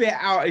 I'm a bit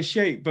out of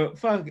shape, but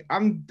fuck,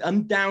 I'm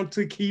down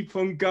to keep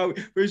on going.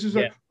 But it's just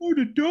like, oh,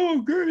 the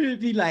dog. It'd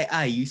be like,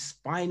 you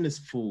spineless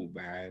fool,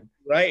 man.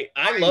 Right.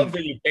 I love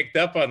that you picked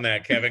up on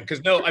that, Kevin.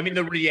 Because no, I mean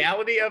the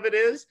reality of it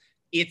is,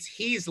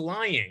 he's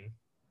lying.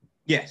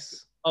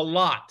 Yes. A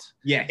lot.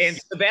 Yes. And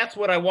so that's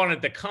what I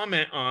wanted to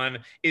comment on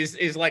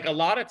is like a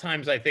lot of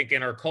times I think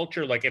in our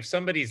culture, like if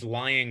somebody's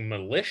lying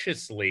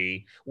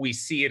maliciously, we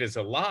see it as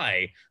a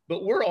lie,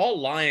 but we're all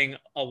lying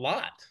a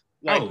lot.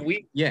 Like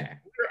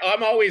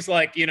I'm always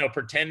like, you know,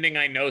 pretending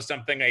I know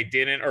something I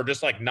didn't, or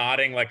just like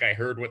nodding like I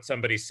heard what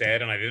somebody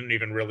said and I didn't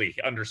even really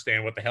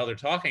understand what the hell they're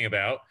talking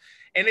about.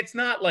 And it's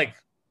not like,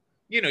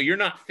 you know, you're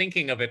not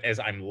thinking of it as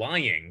I'm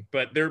lying,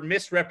 but they're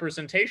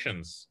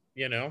misrepresentations,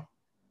 you know?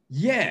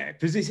 Yeah,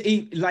 because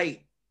it's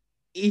like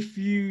if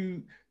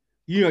you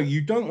know you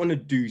don't want to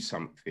do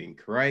something,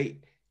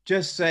 right?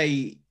 Just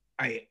say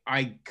I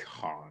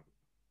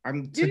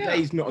can't.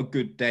 Today's not a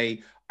good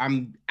day.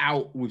 I'm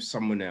out with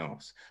someone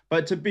else.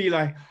 But to be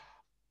like,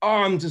 oh,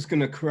 I'm just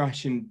gonna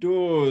crash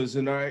indoors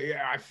and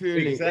I feel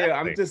it.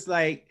 I'm just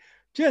like,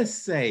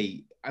 just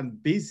say I'm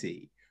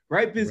busy,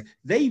 right? Because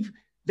they've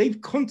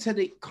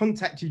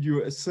contacted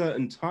you at a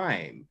certain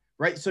time.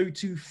 Right. So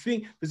to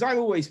think, because I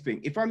always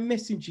think if I'm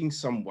messaging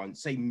someone,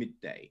 say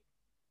midday,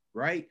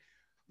 right,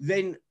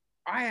 then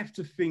I have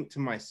to think to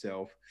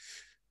myself,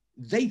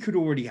 they could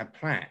already have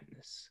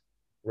plans.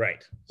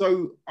 Right.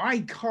 So I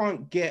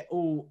can't get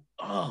all,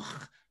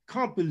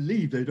 can't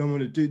believe they don't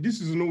want to do this.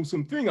 Is an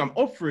awesome thing I'm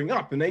offering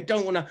up and they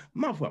don't want to,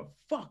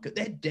 motherfucker,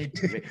 they're dead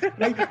to me.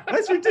 Like,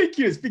 that's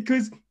ridiculous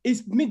because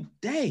it's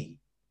midday.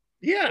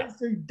 Yeah.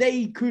 So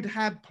they could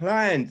have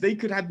plans. They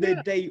could have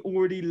their day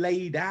already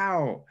laid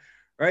out.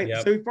 Right.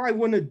 Yep. So if I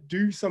want to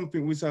do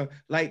something with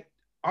like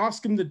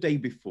ask them the day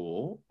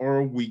before or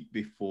a week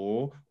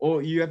before,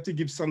 or you have to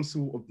give some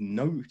sort of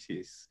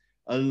notice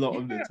a lot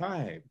of the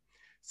time.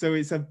 So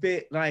it's a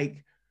bit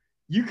like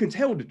you can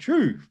tell the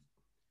truth,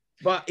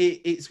 but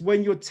it's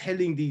when you're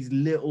telling these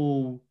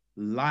little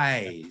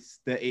lies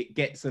that it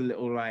gets a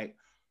little like,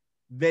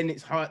 then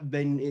it's hard.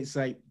 Then it's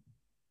like,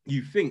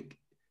 you think,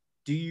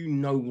 do you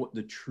know what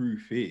the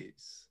truth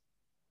is?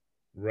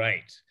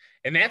 Right.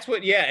 And that's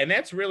what, and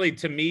that's really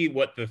to me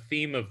what the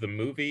theme of the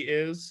movie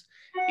is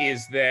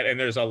that, and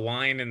there's a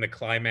line in the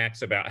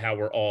climax about how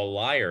we're all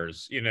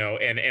liars, you know,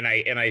 and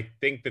I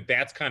think that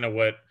that's kind of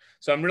what,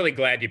 so I'm really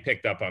glad you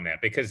picked up on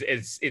that because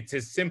it's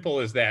as simple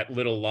as that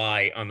little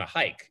lie on the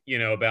hike, you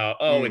know, about,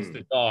 it's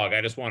the dog,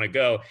 I just want to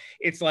go.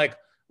 It's like,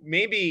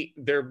 maybe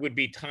there would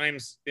be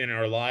times in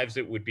our lives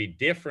that would be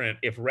different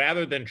if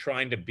rather than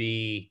trying to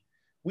be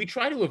we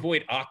try to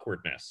avoid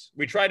awkwardness.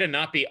 We try to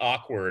not be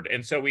awkward.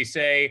 And so we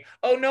say,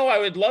 oh no, I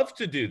would love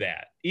to do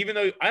that. Even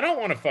though I don't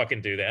want to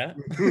fucking do that.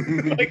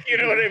 Like, you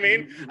know what I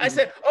mean? I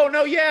said, oh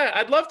no, yeah,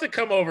 I'd love to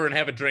come over and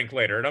have a drink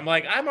later. And I'm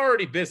like, I'm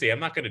already busy. I'm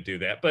not going to do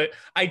that. But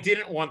I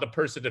didn't want the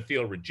person to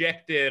feel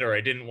rejected, or I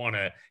didn't want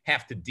to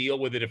have to deal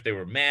with it if they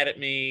were mad at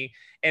me.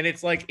 And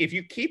it's like, if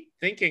you keep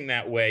thinking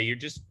that way,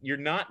 you're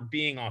not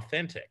being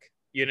authentic.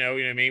 You know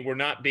what I mean? We're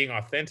not being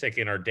authentic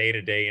in our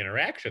day-to-day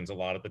interactions a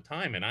lot of the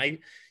time. And I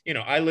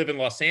live in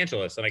Los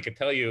Angeles, and I can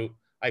tell you,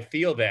 I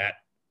feel that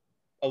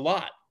a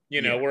lot,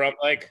 where I'm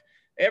like,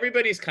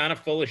 everybody's kind of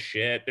full of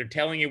shit. They're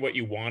telling you what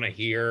you want to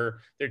hear.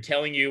 They're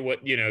telling you what,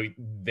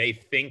 they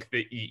think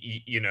that,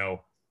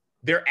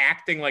 they're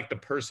acting like the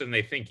person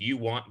they think you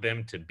want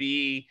them to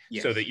be,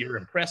 so that you're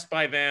impressed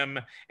by them.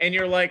 And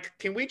you're like,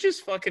 can we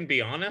just fucking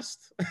be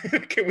honest?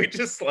 Can we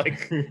just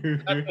like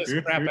cut this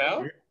crap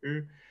out?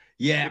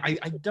 Yeah,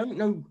 I don't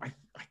know. I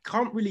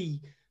can't really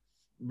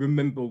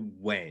remember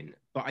when,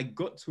 but I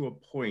got to a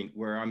point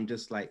where I'm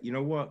just like, you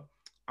know what?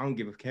 I don't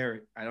give a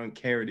care. I don't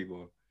care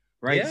anymore.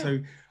 Right. Yeah. So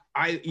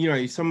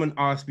someone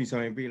asked me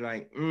something, I'd be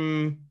like,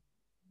 I'm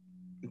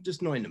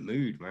just not in the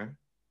mood, man.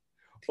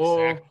 Exactly.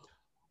 Or,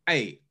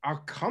 hey, I'll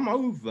come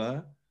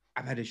over.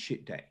 I've had a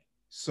shit day.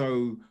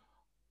 So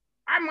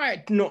I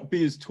might not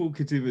be as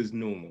talkative as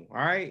normal. All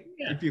right.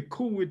 Yeah. If you're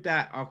cool with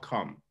that, I'll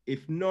come.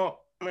 If not,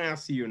 I'll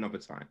see you another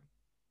time.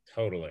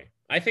 Totally.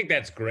 I think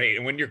that's great.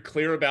 And when you're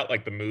clear about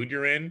like the mood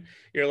you're in,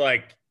 you're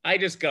like, I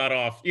just got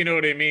off, you know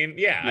what I mean?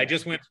 Yeah, I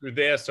just went through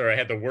this, or I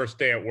had the worst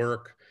day at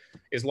work.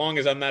 As long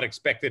as I'm not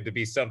expected to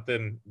be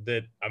something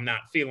that I'm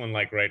not feeling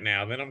like right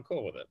now, then I'm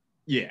cool with it.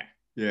 Yeah.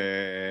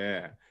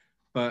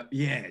 But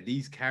yeah,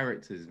 these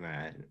characters,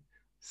 man,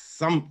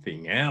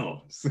 something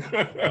else.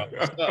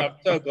 I'm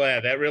so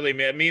glad. That really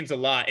means a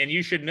lot. And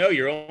you should know,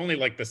 you're only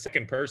like the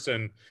second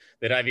person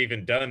that I've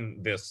even done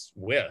this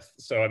with.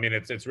 So, I mean,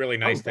 it's really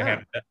nice to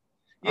have that.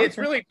 Yeah, it's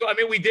really cool. I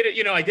mean, we did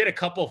it, I did a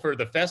couple for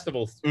the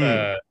festival,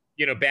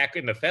 back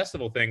in the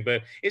festival thing,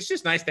 but it's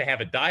just nice to have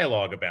a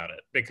dialogue about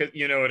it, because,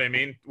 you know what I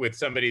mean? With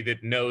somebody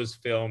that knows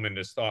film and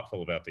is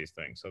thoughtful about these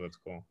things. So that's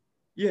cool.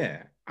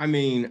 Yeah. I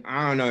mean,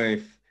 I don't know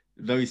if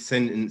those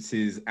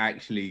sentences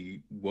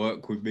actually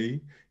work with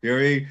me. You know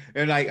what I mean?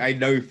 And like, I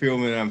know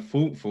film and I'm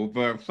thoughtful,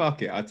 but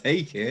fuck it, I'll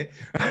take it.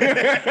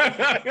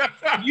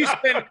 You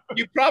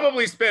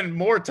probably spend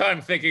more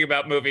time thinking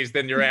about movies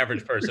than your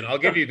average person. I'll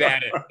give you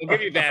that. I'll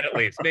give you that at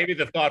least. Maybe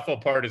the thoughtful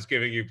part is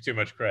giving you too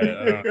much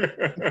credit.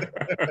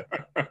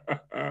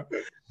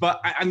 But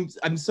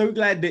I'm so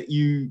glad that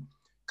you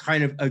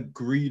kind of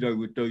agreed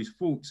with those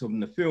thoughts on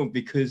the film,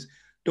 because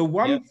the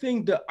one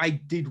thing that I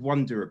did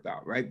wonder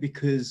about, right?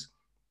 Because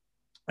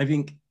I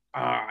think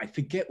I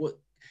forget what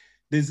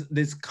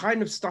there's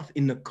kind of stuff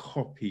in the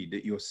copy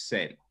that you're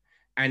sent,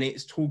 and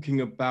it's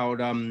talking about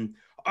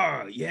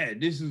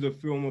this is a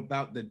film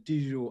about the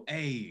digital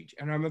age,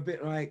 and I'm a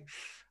bit like,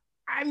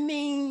 I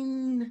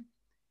mean,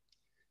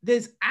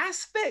 there's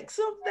aspects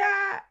of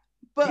that,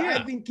 but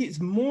I think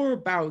it's more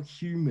about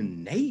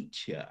human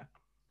nature.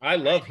 I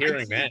love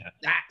hearing that.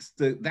 That's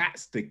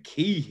the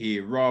key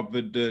here,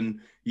 rather than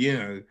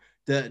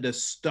the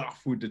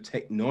stuff with the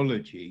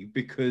technology,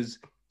 because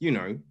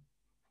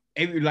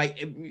everyone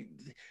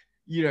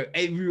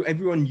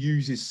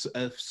uses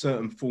a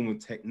certain form of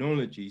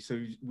technology,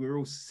 so we're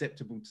all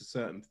susceptible to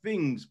certain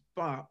things.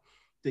 But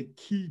the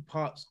key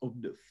parts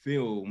of the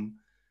film,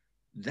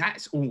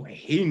 that's all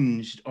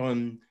hinged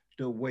on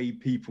the way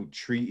people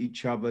treat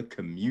each other,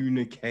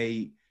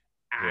 communicate,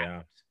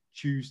 act,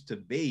 choose to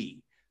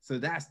be. So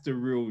that's the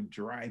real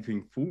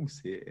driving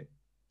force here.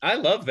 I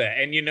love that.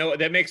 And,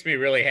 that makes me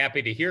really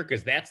happy to hear,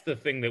 because that's the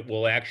thing that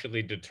will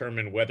actually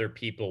determine whether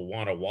people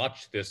want to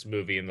watch this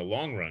movie in the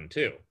long run,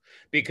 too.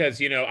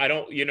 Because, I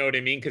don't, you know what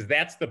I mean? Because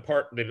that's the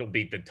part that'll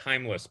be the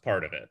timeless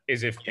part of it,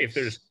 is if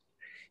there's,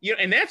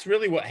 and that's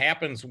really what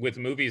happens with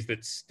movies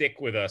that stick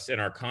with us in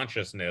our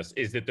consciousness,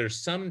 is that there's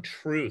some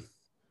truth,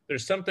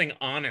 there's something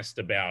honest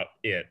about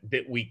it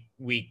that we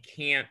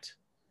can't,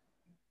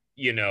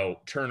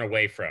 turn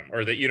away from,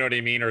 or that, you know what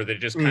I mean? Or that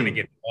just kind of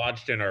gets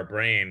lodged in our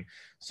brain.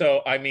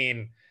 So, I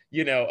mean,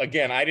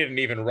 again, I didn't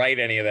even write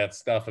any of that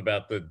stuff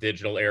about the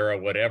digital era,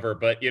 whatever,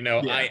 but,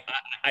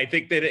 I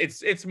think that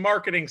it's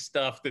marketing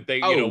stuff that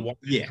they, want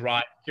to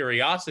drive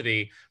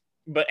curiosity.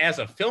 But as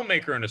a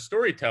filmmaker and a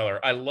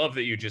storyteller, I love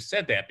that you just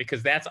said that,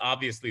 because that's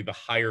obviously the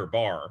higher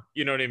bar.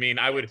 You know what I mean?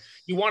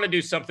 You want to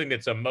do something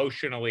that's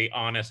emotionally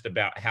honest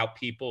about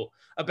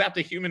about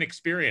the human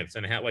experience,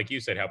 and how, like you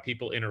said, how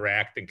people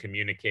interact and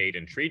communicate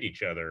and treat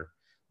each other.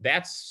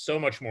 That's so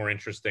much more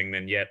interesting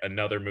than yet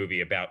another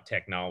movie about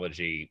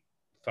technology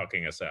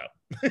fucking us up.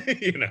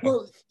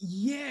 Well,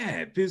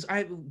 yeah, because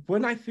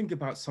when I think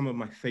about some of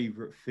my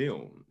favorite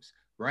films,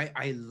 right,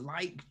 I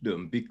like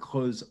them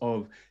because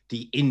of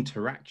the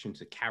interactions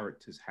the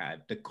characters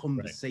had, the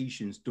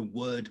conversations, the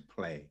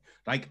wordplay.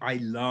 Like, I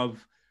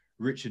love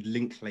Richard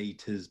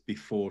Linklater's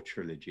Before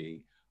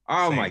trilogy.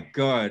 Oh Same. My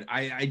God,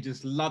 I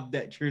just love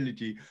that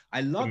trilogy.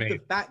 I love the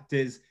fact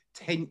there's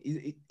 10,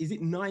 is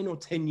it 9 or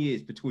 10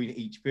 years between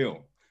each film?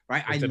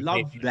 right? I It's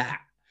love amazing.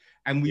 that.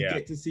 And we Yeah.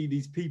 get to see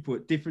these people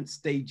at different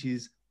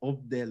stages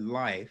of their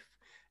life,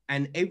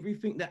 and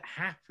everything that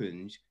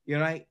happens, you're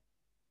like,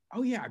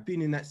 oh yeah, I've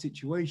been in that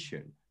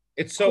situation.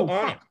 It's so Cool,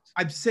 honest. fuck,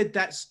 I've said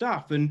that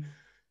stuff. And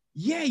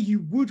yeah, you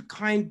would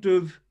kind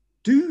of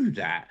do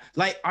that.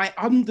 Like, I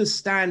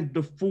understand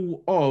the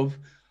thought of,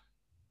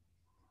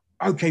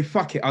 okay,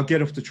 fuck it, I'll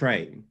get off the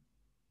train.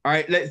 All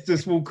right, let's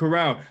just walk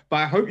around. But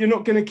I hope you're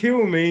not going to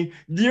kill me.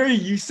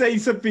 You say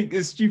something,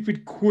 a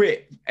stupid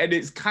quip, and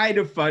it's kind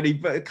of funny,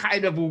 but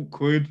kind of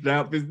awkward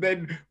now. Because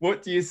then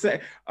what do you say?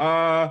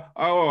 Oh,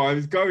 I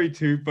was going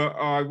to, but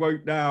I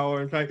won't now.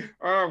 I was like,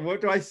 oh,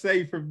 what do I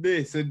say from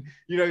this? And,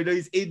 you know,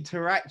 those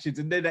interactions.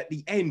 And then at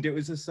the end, it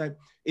was just like,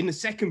 in the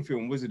second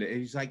film, wasn't it?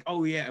 He's like,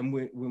 oh, yeah, and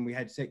when we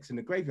had sex in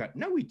the graveyard.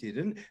 No, we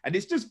didn't. And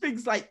it's just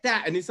things like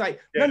that. And it's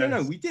like,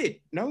 no, we did.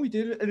 No, we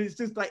didn't. And it's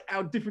just like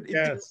our different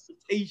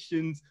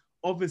interpretations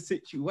of a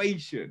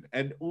situation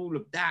and all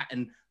of that.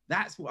 And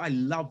that's what I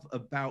love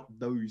about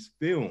those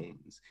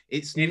films.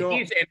 It's and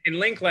not. And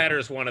Linklater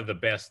is one of the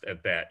best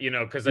at that, you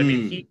know, because I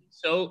mean,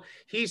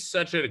 he's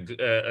such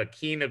a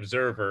keen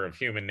observer of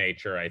human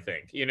nature. I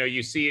think, you know,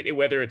 you see it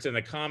whether it's in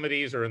the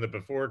comedies or in the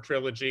Before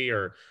trilogy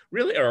or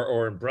really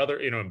or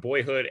in in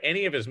Boyhood,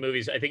 any of his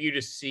movies. I think you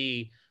just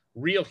see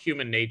real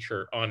human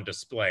nature on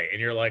display,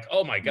 and you're like,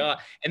 oh my God.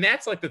 And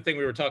that's like the thing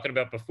we were talking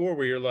about before,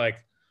 where you're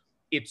like,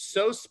 it's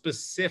so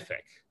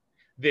specific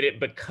that it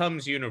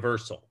becomes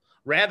universal,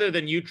 rather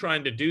than you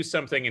trying to do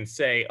something and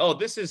say, oh,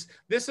 this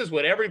is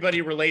what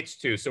everybody relates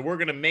to, so we're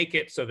going to make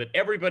it so that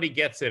everybody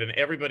gets it and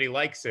everybody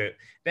likes it.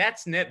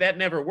 That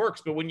never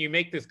works. But when you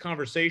make this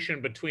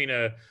conversation between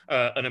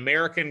an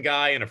American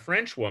guy and a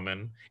French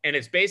woman, and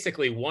it's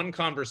basically one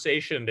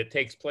conversation that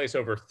takes place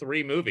over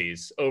 3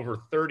 movies over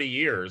 30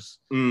 years,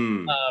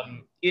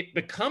 it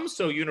becomes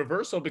so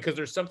universal because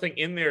there's something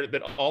in there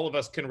that all of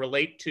us can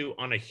relate to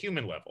on a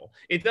human level.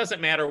 It doesn't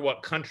matter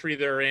what country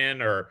they're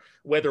in or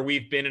whether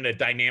we've been in a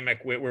dynamic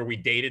where we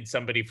dated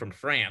somebody from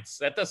France.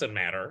 That doesn't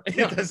matter.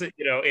 It doesn't,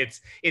 you know,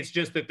 it's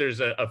just that there's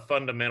a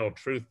fundamental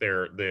truth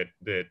there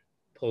that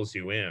pulls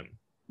you in.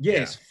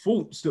 Yes,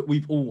 thoughts that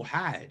we've all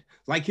had.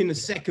 Like in the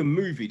second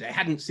movie, they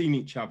hadn't seen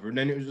each other. And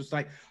then it was just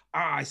like,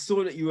 I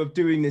saw that you were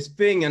doing this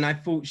thing and I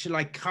thought, should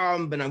I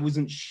come? But I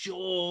wasn't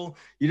sure,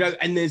 you know,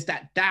 and there's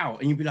that doubt.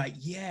 And you'd be like,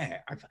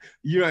 yeah,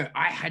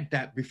 I had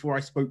that before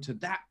I spoke to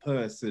that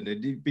person.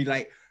 And it'd be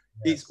like,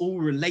 it's all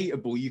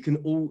relatable.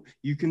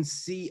 You can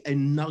see a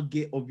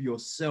nugget of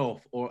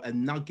yourself or a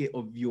nugget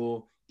of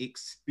your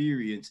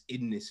experience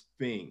in this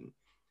thing.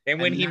 And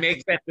when he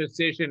makes that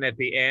decision at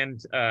the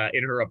end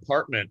in her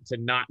apartment to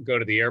not go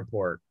to the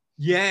airport.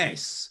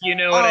 Yes. You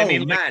know what I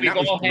mean? Man, that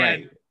was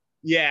great.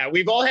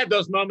 We've all had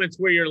those moments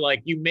where you're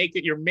like,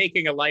 you're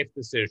making a life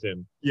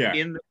decision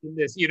in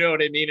this, you know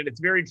what I mean? And it's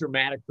very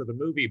dramatic for the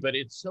movie, but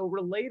it's so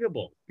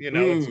relatable, you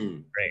know, it's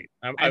great.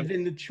 And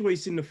then the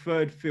choice in the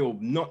third film,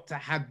 not to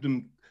have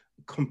them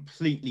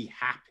completely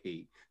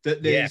happy,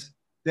 that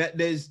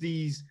there's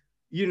these,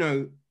 you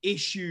know,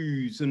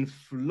 issues and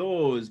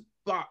flaws,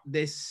 but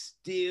they're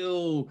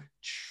still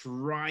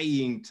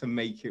trying to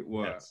make it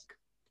work. Yes.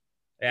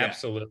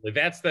 Absolutely.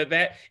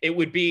 That it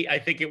would be, I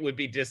think it would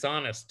be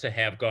dishonest to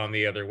have gone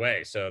the other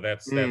way. So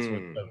that's what's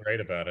so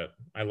great about it.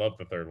 I love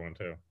the third one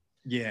too.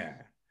 Yeah.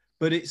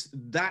 But it's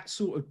that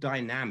sort of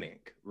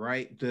dynamic,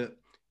 right, that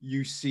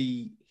you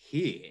see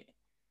here,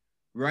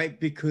 right?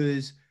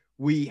 Because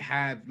we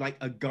have like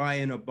a guy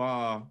in a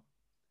bar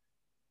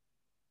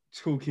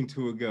talking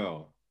to a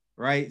girl,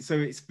 right? So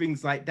it's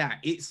things like that.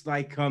 It's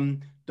like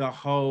the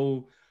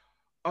whole,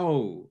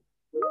 oh,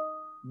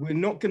 we're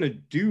not gonna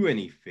do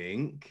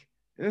anything.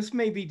 Let's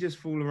maybe just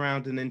fool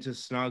around and then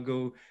just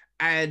snuggle.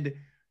 And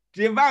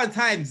the amount of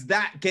times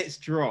that gets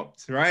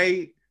dropped,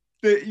 right?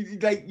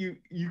 Like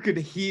you could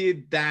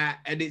hear that,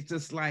 and it's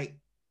just like,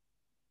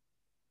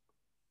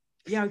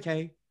 yeah,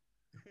 okay.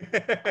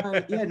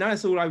 No,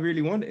 that's all I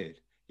really wanted.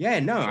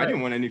 Yeah, no, I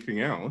didn't want anything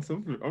else.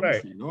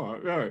 Obviously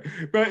not. No.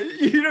 But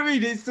you know what I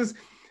mean? It's just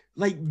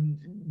like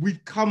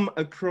we've come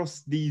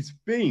across these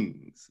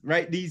things,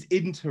 right? These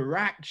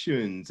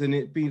interactions, and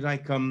it'd be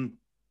like,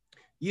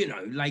 you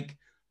know, like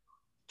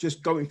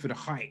just going for the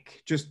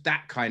hike, just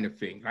that kind of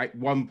thing. Like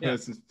one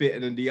person's fitter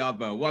than the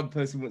other. One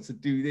person wants to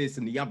do this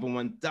and the other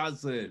one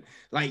doesn't.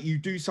 Like you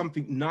do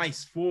something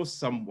nice for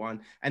someone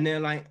and they're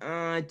like,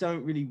 I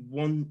don't really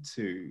want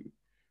to.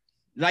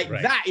 Like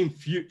that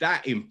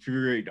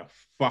infuriated the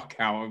fuck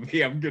out of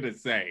me, I'm gonna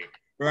say,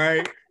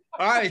 right?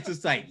 I was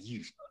just like,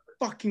 you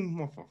fucking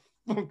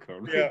motherfucker.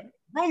 What's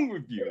wrong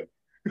with you?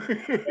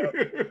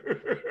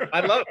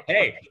 I love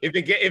hey, if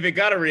it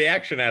got a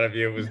reaction out of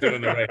you, it was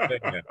doing the right thing.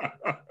 Then.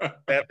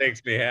 That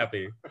makes me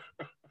happy.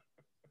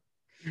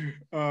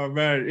 Oh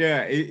man,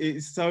 yeah,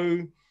 it's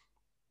so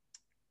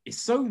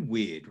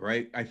weird,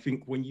 right? I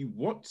think when you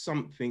watch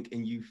something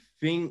and you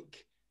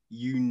think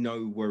you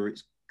know where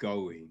it's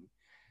going,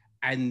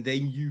 and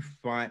then you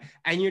find,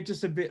 and you're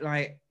just a bit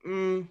like,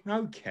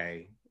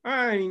 okay,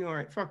 all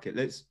right, fuck it,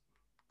 let's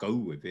go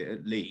with it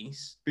at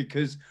least,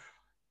 because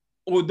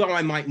although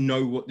I might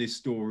know what this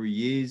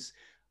story is,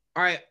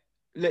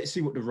 let's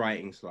see what the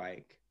writing's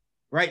like,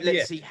 right? Let's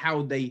Yeah. see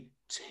how they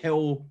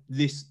tell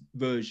this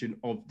version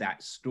of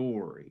that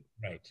story.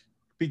 Right.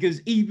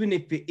 Because even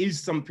if it is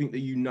something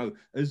that you know,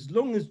 as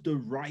long as the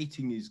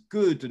writing is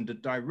good and the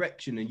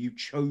direction, and you've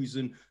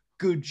chosen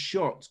good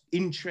shots,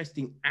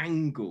 interesting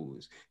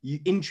angles,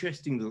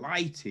 interesting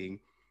lighting,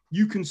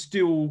 you can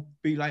still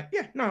be like,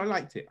 yeah, no, I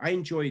liked it. I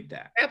enjoyed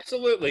that.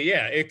 Absolutely,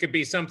 yeah. It could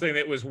be something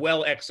that was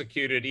well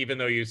executed, even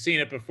though you've seen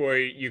it before.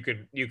 You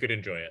could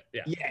enjoy it.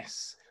 Yeah.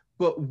 Yes.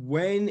 But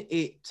when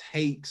it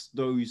takes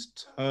those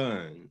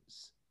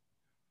turns,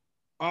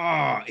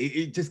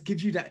 it just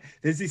gives you that.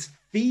 There's this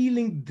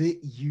feeling that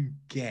you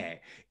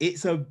get.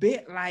 It's a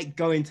bit like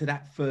going to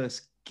that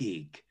first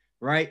gig,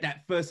 right?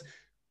 That first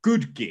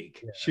good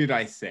gig, should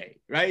I say,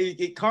 right?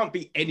 It can't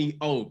be any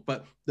old,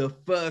 but the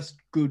first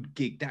good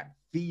gig, that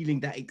feeling,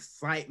 that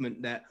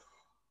excitement, that,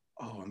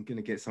 oh, I'm going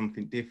to get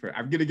something different.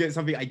 I'm going to get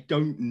something I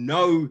don't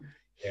know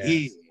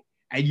here.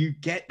 And you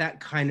get that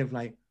kind of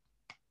like,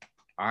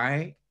 all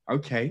right,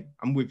 okay,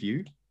 I'm with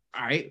you.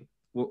 All right,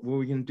 what are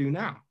we going to do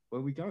now?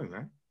 Where are we going,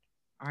 man?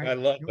 Right, I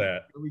love that. Where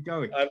are we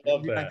going? I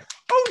love that. Like,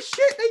 oh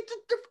shit! They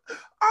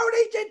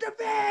did the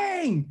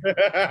thing.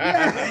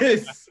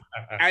 Yes,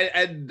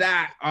 and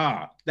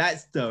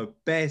that's the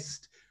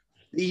best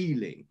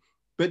feeling.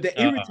 But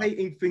the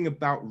irritating thing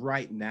about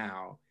right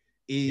now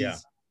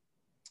is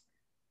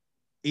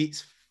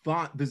it's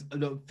fun.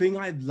 The thing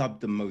I love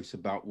the most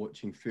about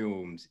watching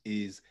films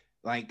is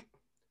like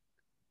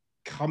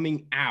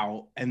coming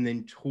out and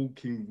then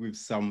talking with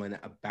someone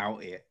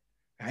about it.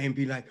 And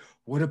be like,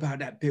 what about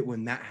that bit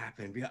when that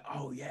happened? Be like,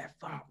 oh yeah,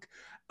 fuck.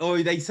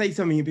 Or they say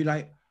something and be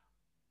like,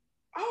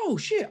 oh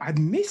shit, I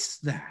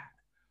missed that.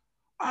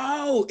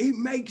 Oh, it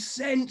makes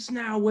sense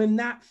now when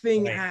that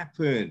thing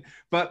happened.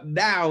 But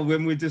now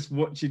when we're just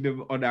watching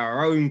them on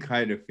our own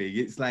kind of thing,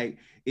 it's like,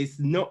 it's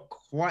not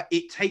quite,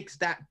 it takes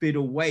that bit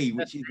away,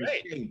 which is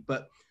a shame,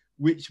 but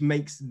which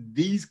makes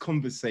these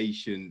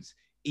conversations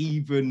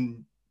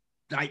even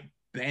like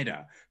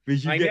better.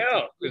 Because I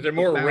know, because they're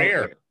more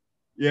rare.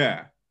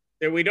 Yeah.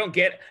 That we don't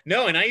get.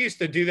 No, and I used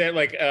to do that,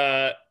 like,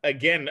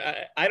 again,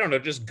 I don't know,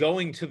 just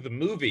going to the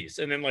movies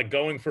and then like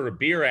going for a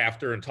beer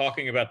after and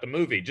talking about the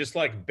movie, just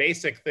like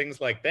basic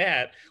things like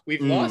that. We've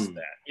lost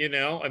that, you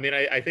know? I mean,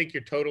 I think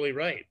you're totally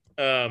right.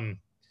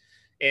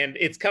 And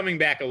it's coming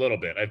back a little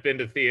bit. I've been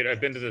to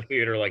the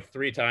theater like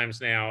 3 times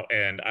now,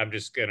 and I'm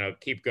just gonna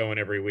keep going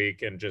every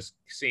week and just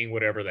seeing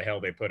whatever the hell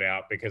they put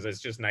out, because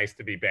it's just nice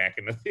to be back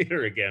in the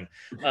theater again.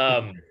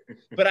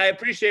 But I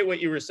appreciate what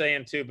you were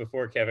saying too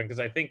before, Kevin,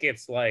 because I think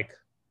it's like,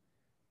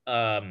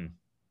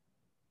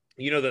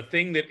 you know, the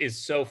thing that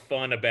is so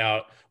fun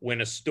about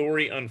when a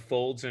story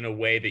unfolds in a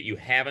way that you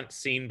haven't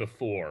seen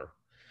before.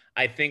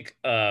 I think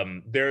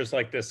there's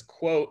like this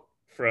quote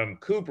from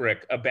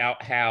Kubrick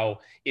about how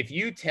if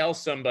you tell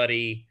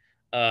somebody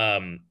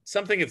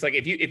something, it's like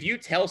if you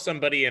tell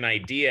somebody an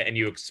idea and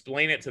you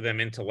explain it to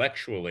them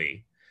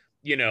intellectually,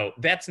 you know,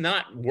 that's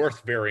not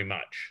worth very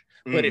much.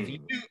 But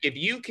if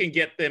you can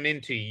get them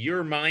into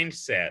your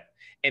mindset,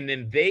 and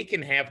then they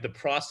can have the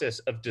process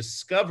of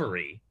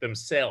discovery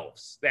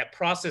themselves, that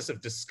process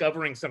of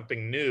discovering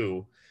something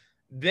new,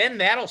 then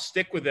that'll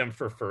stick with them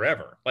for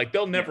forever. Like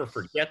they'll never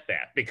forget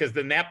that, because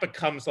then that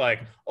becomes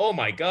like, oh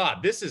my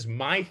God, this is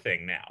my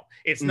thing now.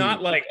 It's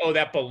not like, oh,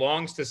 that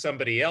belongs to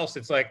somebody else.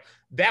 It's like,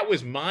 that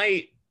was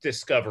my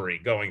discovery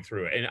going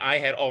through it, and I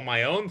had all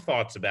my own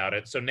thoughts about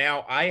it. So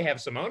now I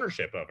have some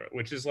ownership of it,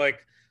 which is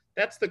like,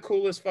 that's the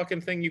coolest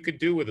fucking thing you could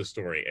do with a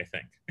story, I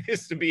think,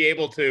 is to be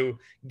able to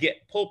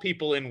pull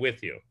people in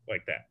with you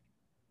like that.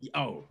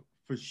 Oh,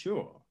 for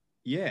sure.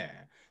 Yeah.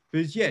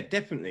 Because yeah,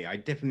 definitely. I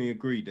definitely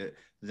agree that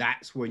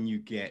that's when you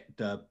get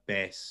the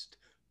best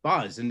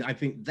buzz. And I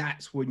think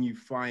that's when you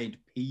find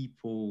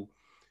people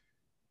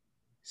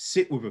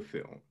sit with a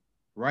film,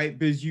 right?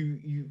 Because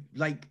you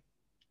like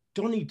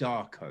Donnie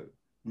Darko,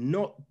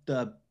 not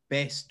the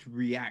best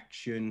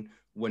reaction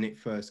when it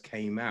first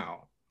came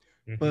out.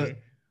 But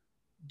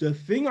the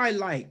thing I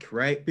like,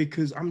 right?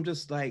 Because I'm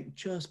just like,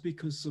 just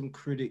because some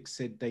critics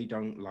said they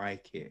don't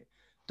like it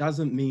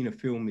doesn't mean a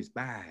film is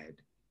bad.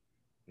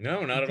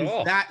 No, not at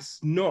all.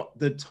 That's not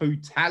the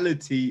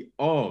totality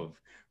of,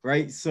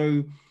 right?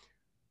 So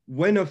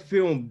when a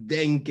film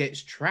then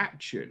gets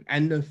traction,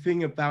 and the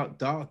thing about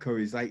Darko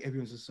is like,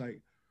 everyone's just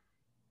like,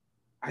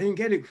 I didn't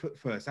get it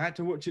first. I had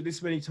to watch it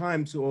this many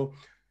times. Or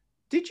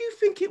did you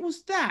think it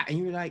was that? And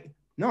you're like,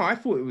 no, I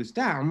thought it was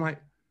that. I'm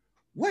like,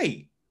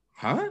 wait,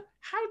 huh?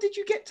 How did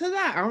you get to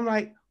that? I'm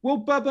like, well,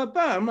 blah, blah,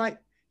 blah. I'm like,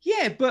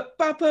 yeah, but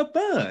blah, blah,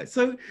 blah.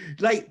 So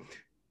like,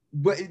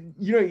 but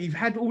you know, you've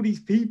had all these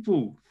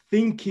people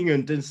thinking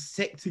and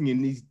dissecting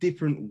in these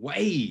different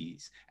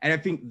ways. And I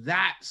think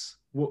that's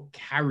what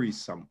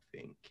carries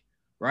something,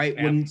 right?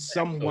 When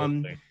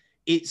someone,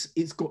 it's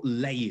got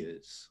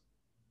layers.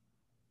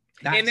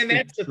 And then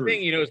that's the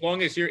thing, you know, as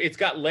long as it's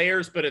got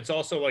layers, but it's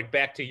also like,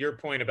 back to your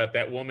point about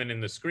that woman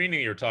in the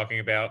screening you're talking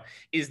about,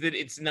 is that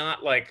it's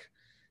not like,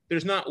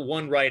 there's not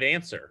one right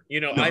answer. You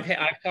know,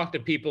 I've talked to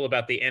people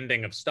about the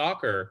ending of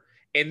Stalker,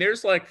 And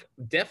there's like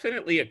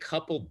definitely a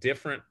couple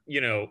different,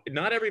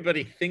 not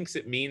everybody thinks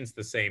it means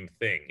the same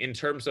thing in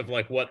terms of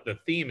like what the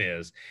theme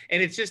is.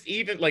 And it's just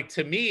even like,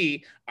 to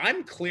me,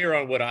 I'm clear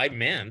on what I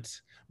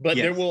meant, but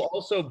there Yes. will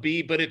also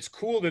be, but it's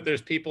cool that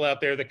there's people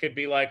out there that could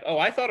be like, oh,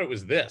 I thought it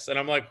was this. And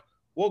I'm like,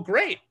 well,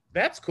 great.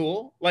 That's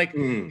cool. Like,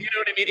 you know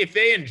what I mean? If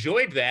they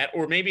enjoyed that,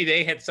 or maybe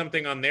they had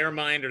something on their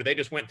mind, or they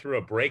just went through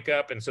a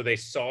breakup and so they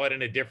saw it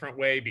in a different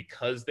way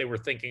because they were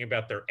thinking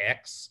about their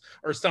ex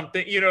or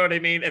something, you know what I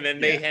mean? And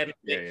then they had,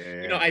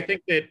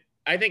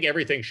 I think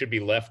everything should be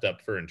left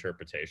up for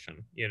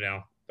interpretation,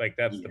 like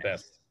that's the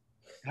best.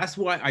 That's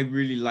why I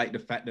really like the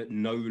fact that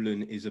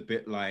Nolan is a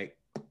bit like,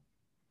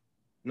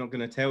 not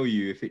going to tell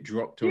you if it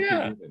dropped or if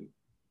it didn't,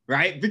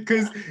 right?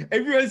 Because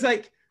everyone's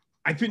like,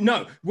 I think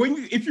no.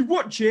 If you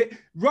watch it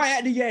right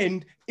at the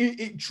end,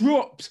 it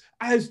drops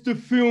as the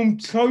film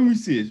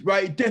closes,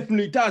 right? It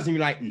definitely does, and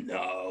you're like,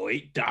 no,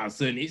 it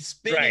doesn't. It's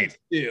spinning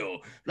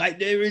still. Like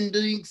they're in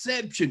the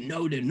Inception.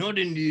 No, they're not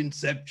in the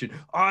Inception.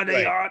 Are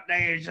they? Aren't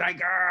they? It's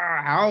like,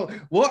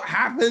 what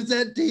happens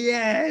at the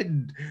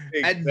end?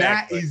 Exactly. And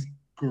that is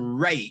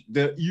great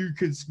that you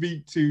can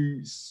speak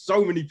to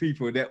so many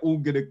people, and they're all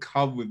gonna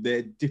come with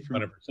their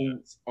different 100%.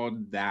 Thoughts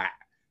on that,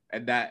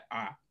 and that,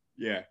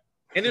 yeah.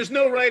 And there's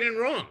no right and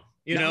wrong,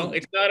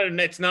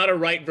 it's not a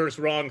right versus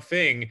wrong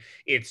thing.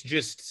 It's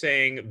just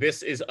saying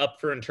this is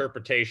up for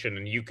interpretation,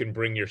 and you can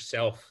bring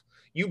yourself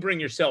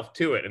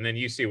to it, and then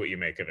you see what you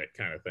make of it,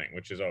 kind of thing,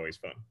 which is always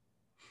fun.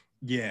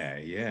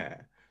 Yeah.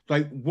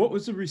 Like, what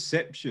was the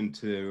reception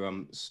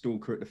to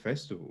Stalker at the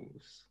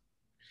festivals?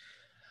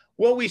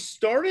 Well, we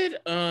started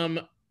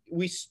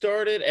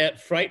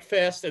at Fright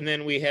Fest, and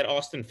then we had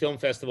Austin Film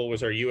Festival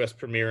was our US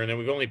premiere, and then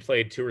we've only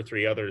played 2 or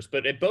 3 others.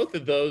 But at both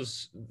of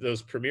those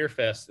premiere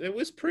fests, it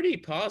was pretty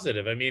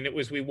positive. I mean,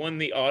 we won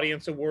the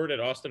audience award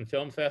at Austin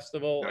Film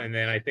Festival, and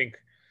then I think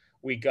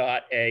we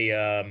got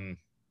I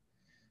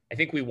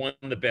think we won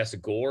the best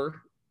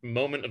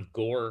moment of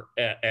gore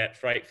at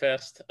Fright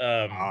Fest.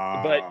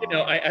 But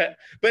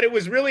but it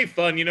was really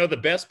fun. The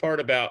best part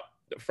about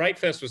Fright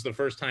Fest was the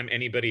first time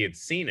anybody had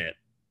seen it.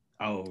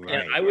 Oh,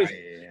 right.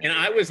 And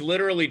I was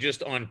literally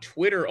just on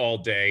Twitter all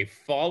day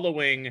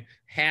following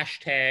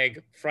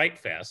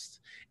 #FrightFest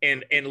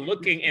and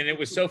looking, and it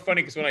was so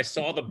funny because when I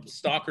saw the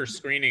Stalker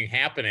screening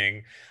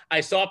happening,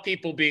 I saw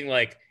people being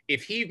like,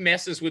 if he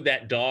messes with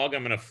that dog,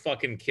 I'm gonna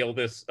fucking kill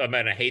this. I'm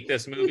gonna hate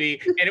this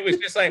movie. And it was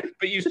just like,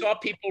 but you saw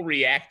people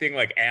reacting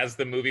like as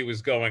the movie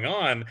was going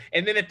on,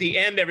 and then at the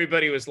end,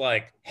 everybody was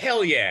like,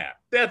 "Hell yeah,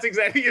 that's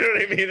exactly," you know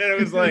what I mean? And it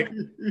was like,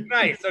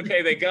 nice,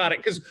 okay, they got it,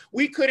 because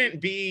we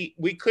couldn't be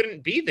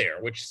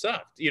there, which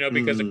sucked,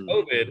 because of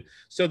COVID.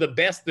 So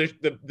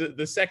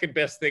the second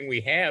best thing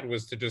we had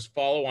was to just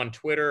follow on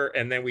Twitter,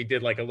 and then we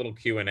did like a little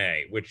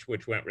Q&A, which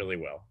went really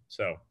well.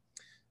 So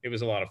it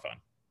was a lot of fun.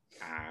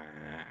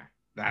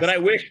 But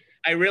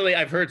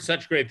I've heard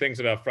such great things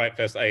about Fright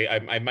Fest.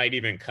 I might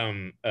even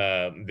come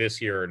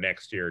this year or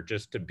next year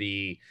just to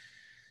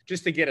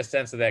get a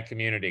sense of that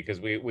community, because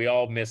we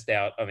all missed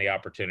out on the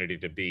opportunity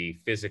to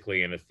be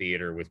physically in a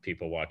theater with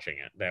people watching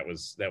it. That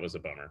was a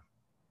bummer.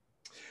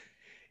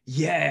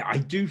 Yeah, I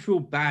do feel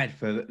bad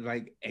for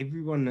like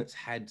everyone that's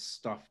had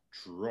stuff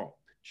drop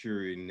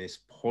during this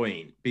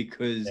point,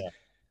 because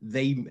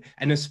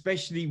and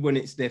especially when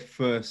it's their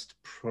first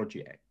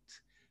project.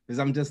 Because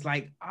I'm just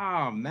like,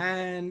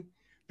 man.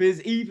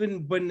 Because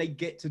even when they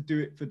get to do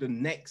it for the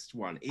next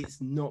one,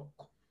 it's not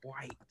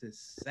quite the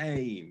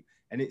same.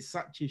 And it's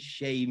such a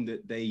shame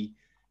that they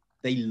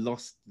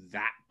lost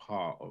that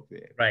part of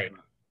it. Right.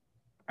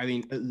 I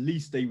mean, at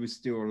least they were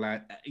still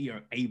allowed,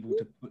 able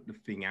to put the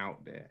thing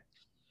out there.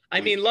 I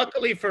mean,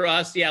 luckily for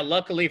us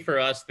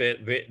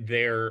that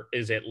there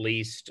is at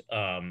least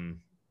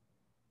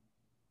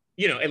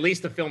at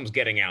least the film's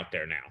getting out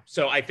there now.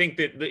 So I think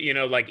that,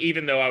 like,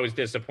 even though I was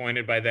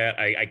disappointed by that,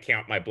 I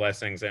count my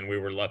blessings, and we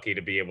were lucky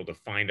to be able to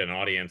find an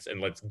audience,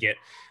 and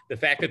the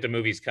fact that the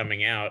movie's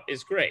coming out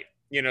is great.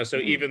 So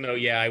even though,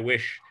 I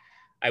wish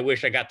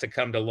I got to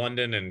come to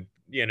London and,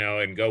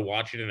 and go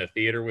watch it in a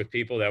theater with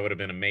people, that would have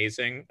been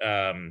amazing.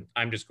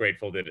 I'm just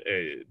grateful that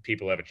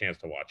people have a chance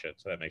to watch it.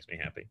 So that makes me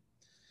happy.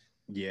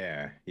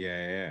 Yeah.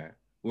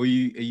 Are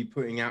you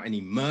putting out any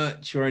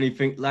merch or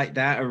anything like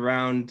that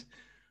around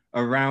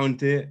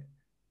it?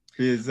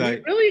 Because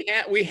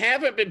we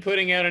haven't been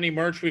putting out any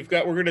merch. We're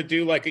going to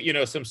do like,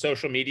 some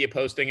social media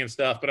posting and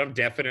stuff, but I'm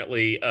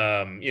definitely,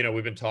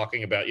 we've been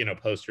talking about,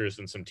 posters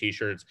and some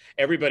t-shirts.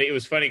 It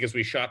was funny because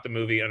we shot the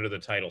movie under the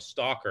title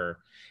Stalker.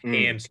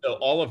 And so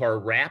all of our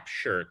rap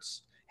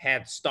shirts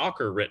had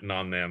Stalker written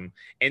on them.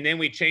 And then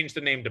we changed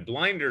the name to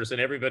Blinders, and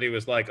everybody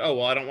was like, oh,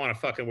 well, I don't want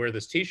to fucking wear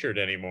this t-shirt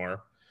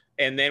anymore.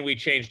 And then we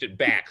changed it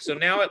back. So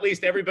now at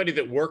least everybody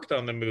that worked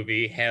on the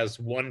movie has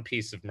one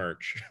piece of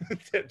merch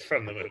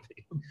from the movie.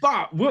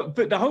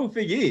 But the whole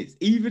thing is,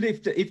 even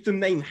if the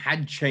name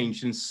had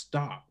changed and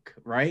stuck,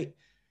 right?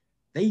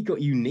 They got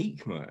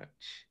unique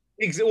merch.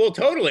 Well,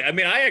 totally. I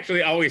mean, I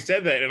actually always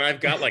said that, and I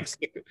got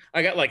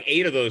like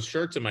 8 of those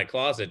shirts in my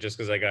closet just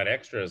because I got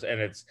extras, and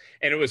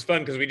it was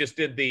fun because we just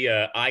did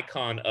the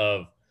icon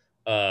of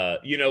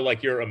you know,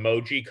 like your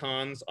emoji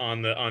cons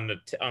on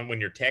when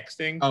you're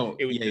texting. Oh,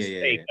 It was yeah, just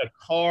yeah, yeah. a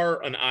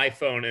car, an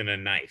iPhone, and a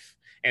knife,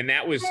 and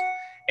that was,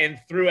 and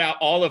throughout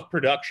all of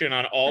production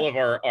on all of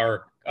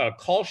our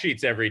call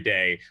sheets every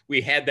day, we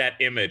had that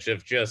image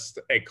of just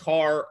a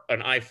car,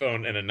 an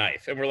iPhone, and a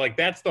knife, and we're like,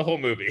 that's the whole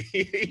movie,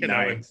 you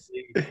know. Nice.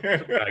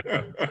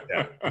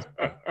 Yeah.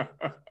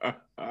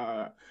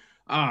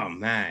 Oh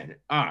man.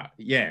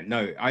 Yeah,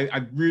 no,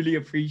 I really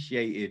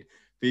appreciated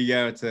being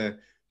able to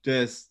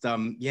just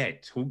yeah,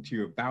 talk to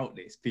you about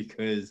this,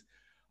 because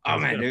oh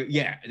man,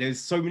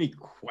 there's so many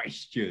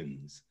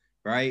questions,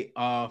 right?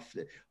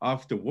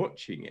 After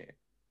watching it.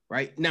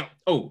 Right now,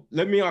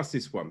 let me ask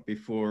this one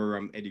before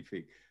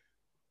anything.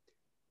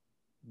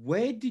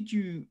 Where did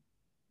you,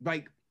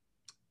 like,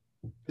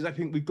 because I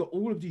think we've got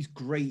all of these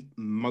great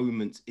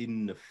moments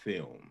in the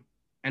film,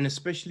 and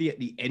especially at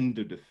the end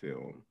of the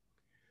film.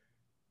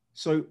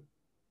 So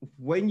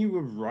when you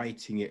were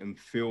writing it and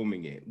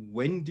filming it,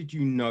 when did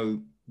you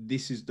know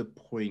this is the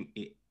point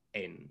it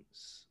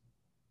ends?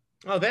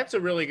 Oh, that's a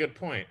really good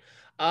point.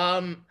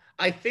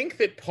 I think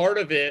that part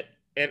of it,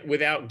 and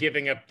without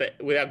giving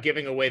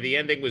away the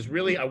ending, was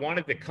really, I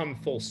wanted to come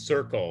full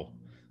circle,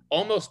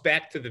 almost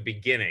back to the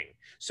beginning.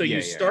 So you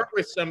start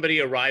with somebody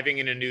arriving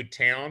in a new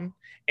town,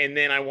 and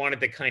then I wanted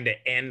to kind of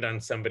end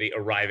on somebody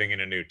arriving in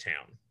a new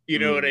town. You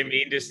know what I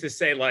mean? Just to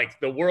say, like,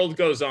 the world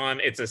goes on.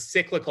 It's a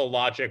cyclical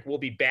logic. We'll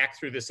be back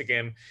through this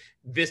again.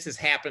 This has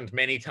happened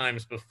many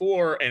times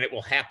before, and it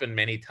will happen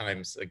many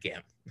times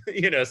again.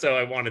 You know, so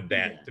I wanted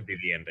that to be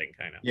the ending,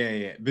 kind of.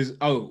 Yeah. Because,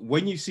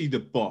 when you see the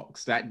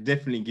box, that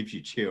definitely gives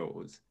you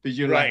chills. Because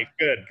you're right,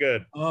 like,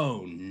 good.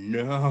 Oh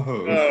no.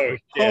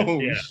 Oh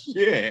shit.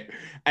 Shit.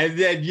 And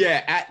then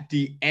at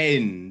the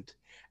end,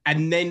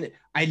 and then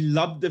I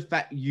love the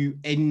fact you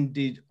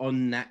ended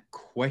on that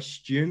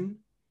question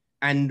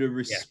and the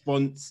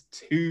response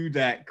to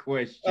that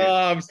question.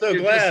 Oh, I'm so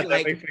glad.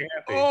 Like, that makes me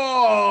happy.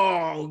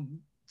 Oh,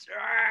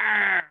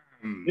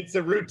 damn. It's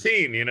a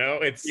routine, you know?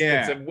 It's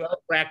a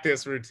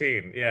well-practiced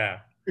routine. Yeah.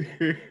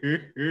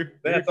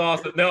 That's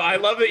awesome. No, I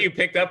love that you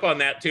picked up on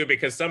that too,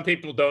 because some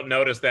people don't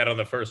notice that on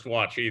the first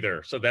watch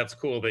either. So that's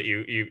cool that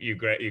you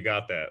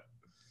got that.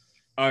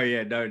 Oh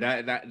yeah, no,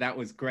 that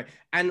was great.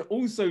 And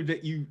also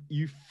that you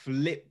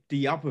flipped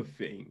the other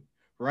thing,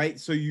 right?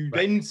 So you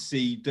then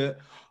see that,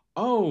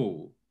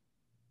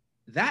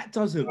 that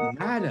doesn't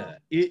matter.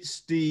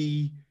 It's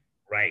the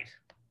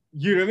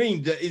you know what I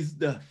mean? That is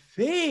the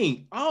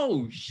thing.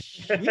 Oh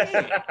shit.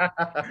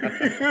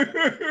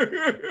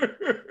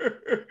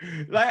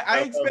 Like,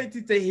 I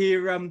expected to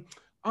hear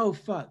oh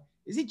fuck,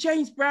 is it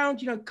James Brown?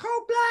 You know,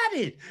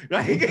 Cold-Blooded,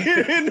 like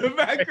in the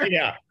background.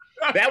 Yeah.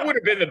 That would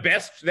have been the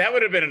best. That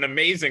would have been an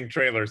amazing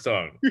trailer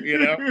song, you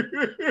know?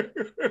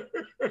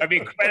 I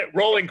mean,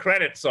 rolling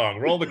credit song.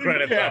 Roll the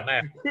credits on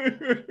that. That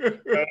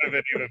would have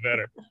been even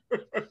better.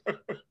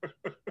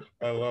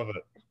 I love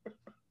it.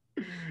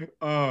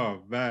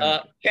 Oh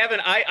man,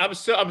 Kevin, I'm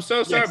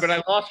so sorry, but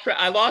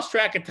I lost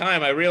track of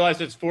time. I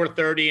realized it's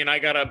 4:30, and I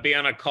gotta be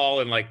on a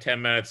call in like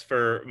 10 minutes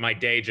for my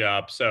day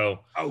job. So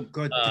oh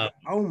god,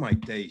 oh my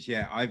days,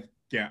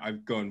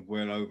 I've gone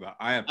well over.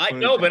 I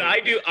know, but I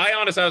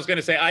was going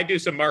to say, I do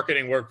some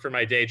marketing work for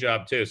my day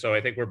job too. So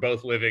I think we're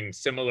both living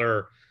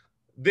similar.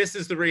 This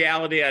is the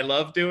reality I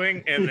love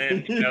doing. And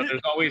then, you know,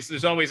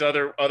 there's always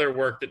other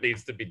work that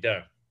needs to be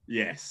done.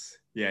 Yes.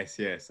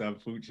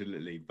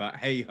 Unfortunately, but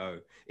hey ho,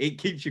 it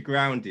keeps you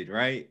grounded,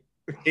 right?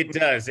 It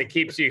does. It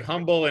keeps you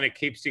humble and it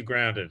keeps you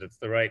grounded. It's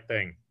the right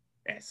thing.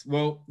 Yes.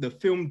 Well, the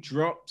film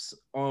drops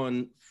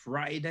on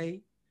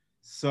Friday.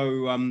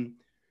 So,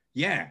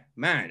 yeah,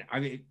 man.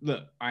 I mean,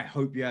 look, I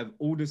hope you have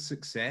all the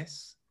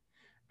success.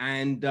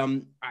 And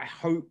I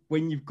hope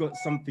when you've got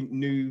something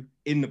new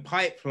in the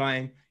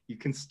pipeline, you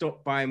can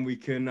stop by and we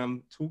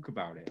can talk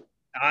about it.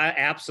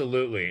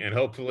 Absolutely. And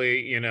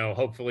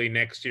hopefully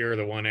next year,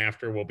 the one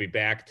after, we'll be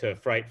back to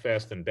Fright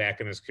Fest and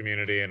back in this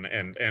community.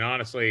 And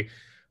honestly,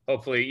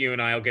 hopefully you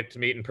and I will get to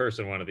meet in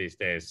person one of these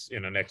days, you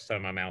know, next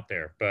time I'm out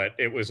there. But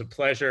it was a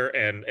pleasure.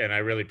 And I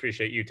really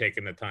appreciate you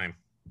taking the time.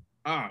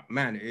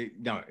 Man, it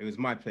was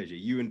my pleasure.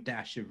 You and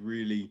Dash have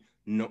really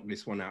knocked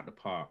this one out of the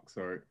park.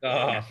 So,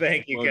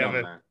 thank you,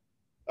 Kevin. Done,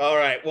 all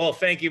right. Well,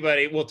 thank you,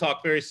 buddy. We'll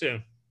talk very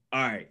soon.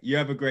 All right. You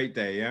have a great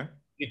day. Yeah.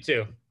 You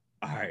too.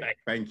 All right. Bye.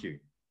 Thank you.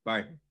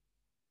 Bye.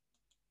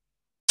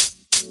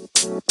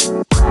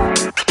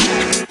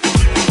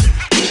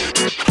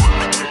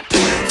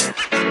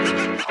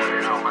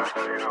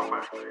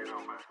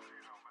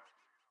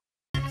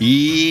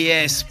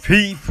 Yes,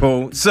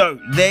 people. So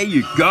there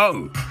you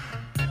go.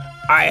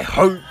 I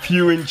hope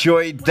you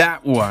enjoyed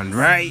that one,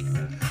 right?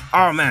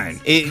 Oh man,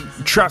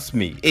 trust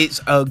me, it's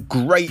a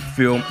great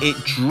film. It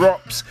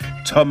drops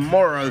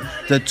tomorrow,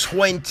 the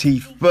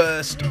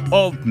 21st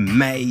of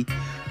May.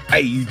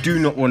 Hey, you do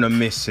not want to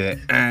miss it.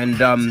 And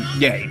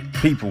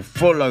people,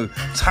 follow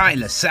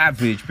Tyler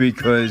Savage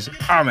because,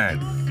 oh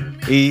man,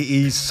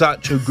 he's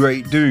such a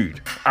great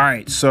dude. All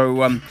right,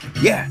 so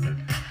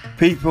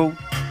people,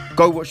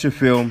 go watch the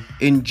film,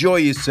 enjoy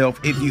yourself.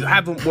 If you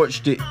haven't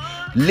watched it,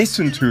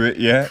 listen to it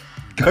yet.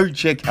 go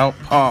check out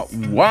part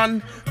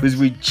 1 because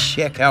we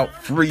check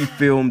out 3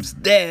 films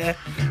there.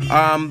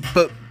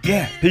 But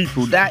yeah,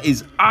 people, that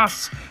is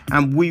us,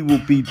 and we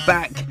will be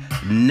back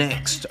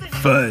next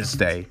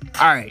Thursday.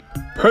 All right,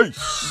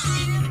 peace.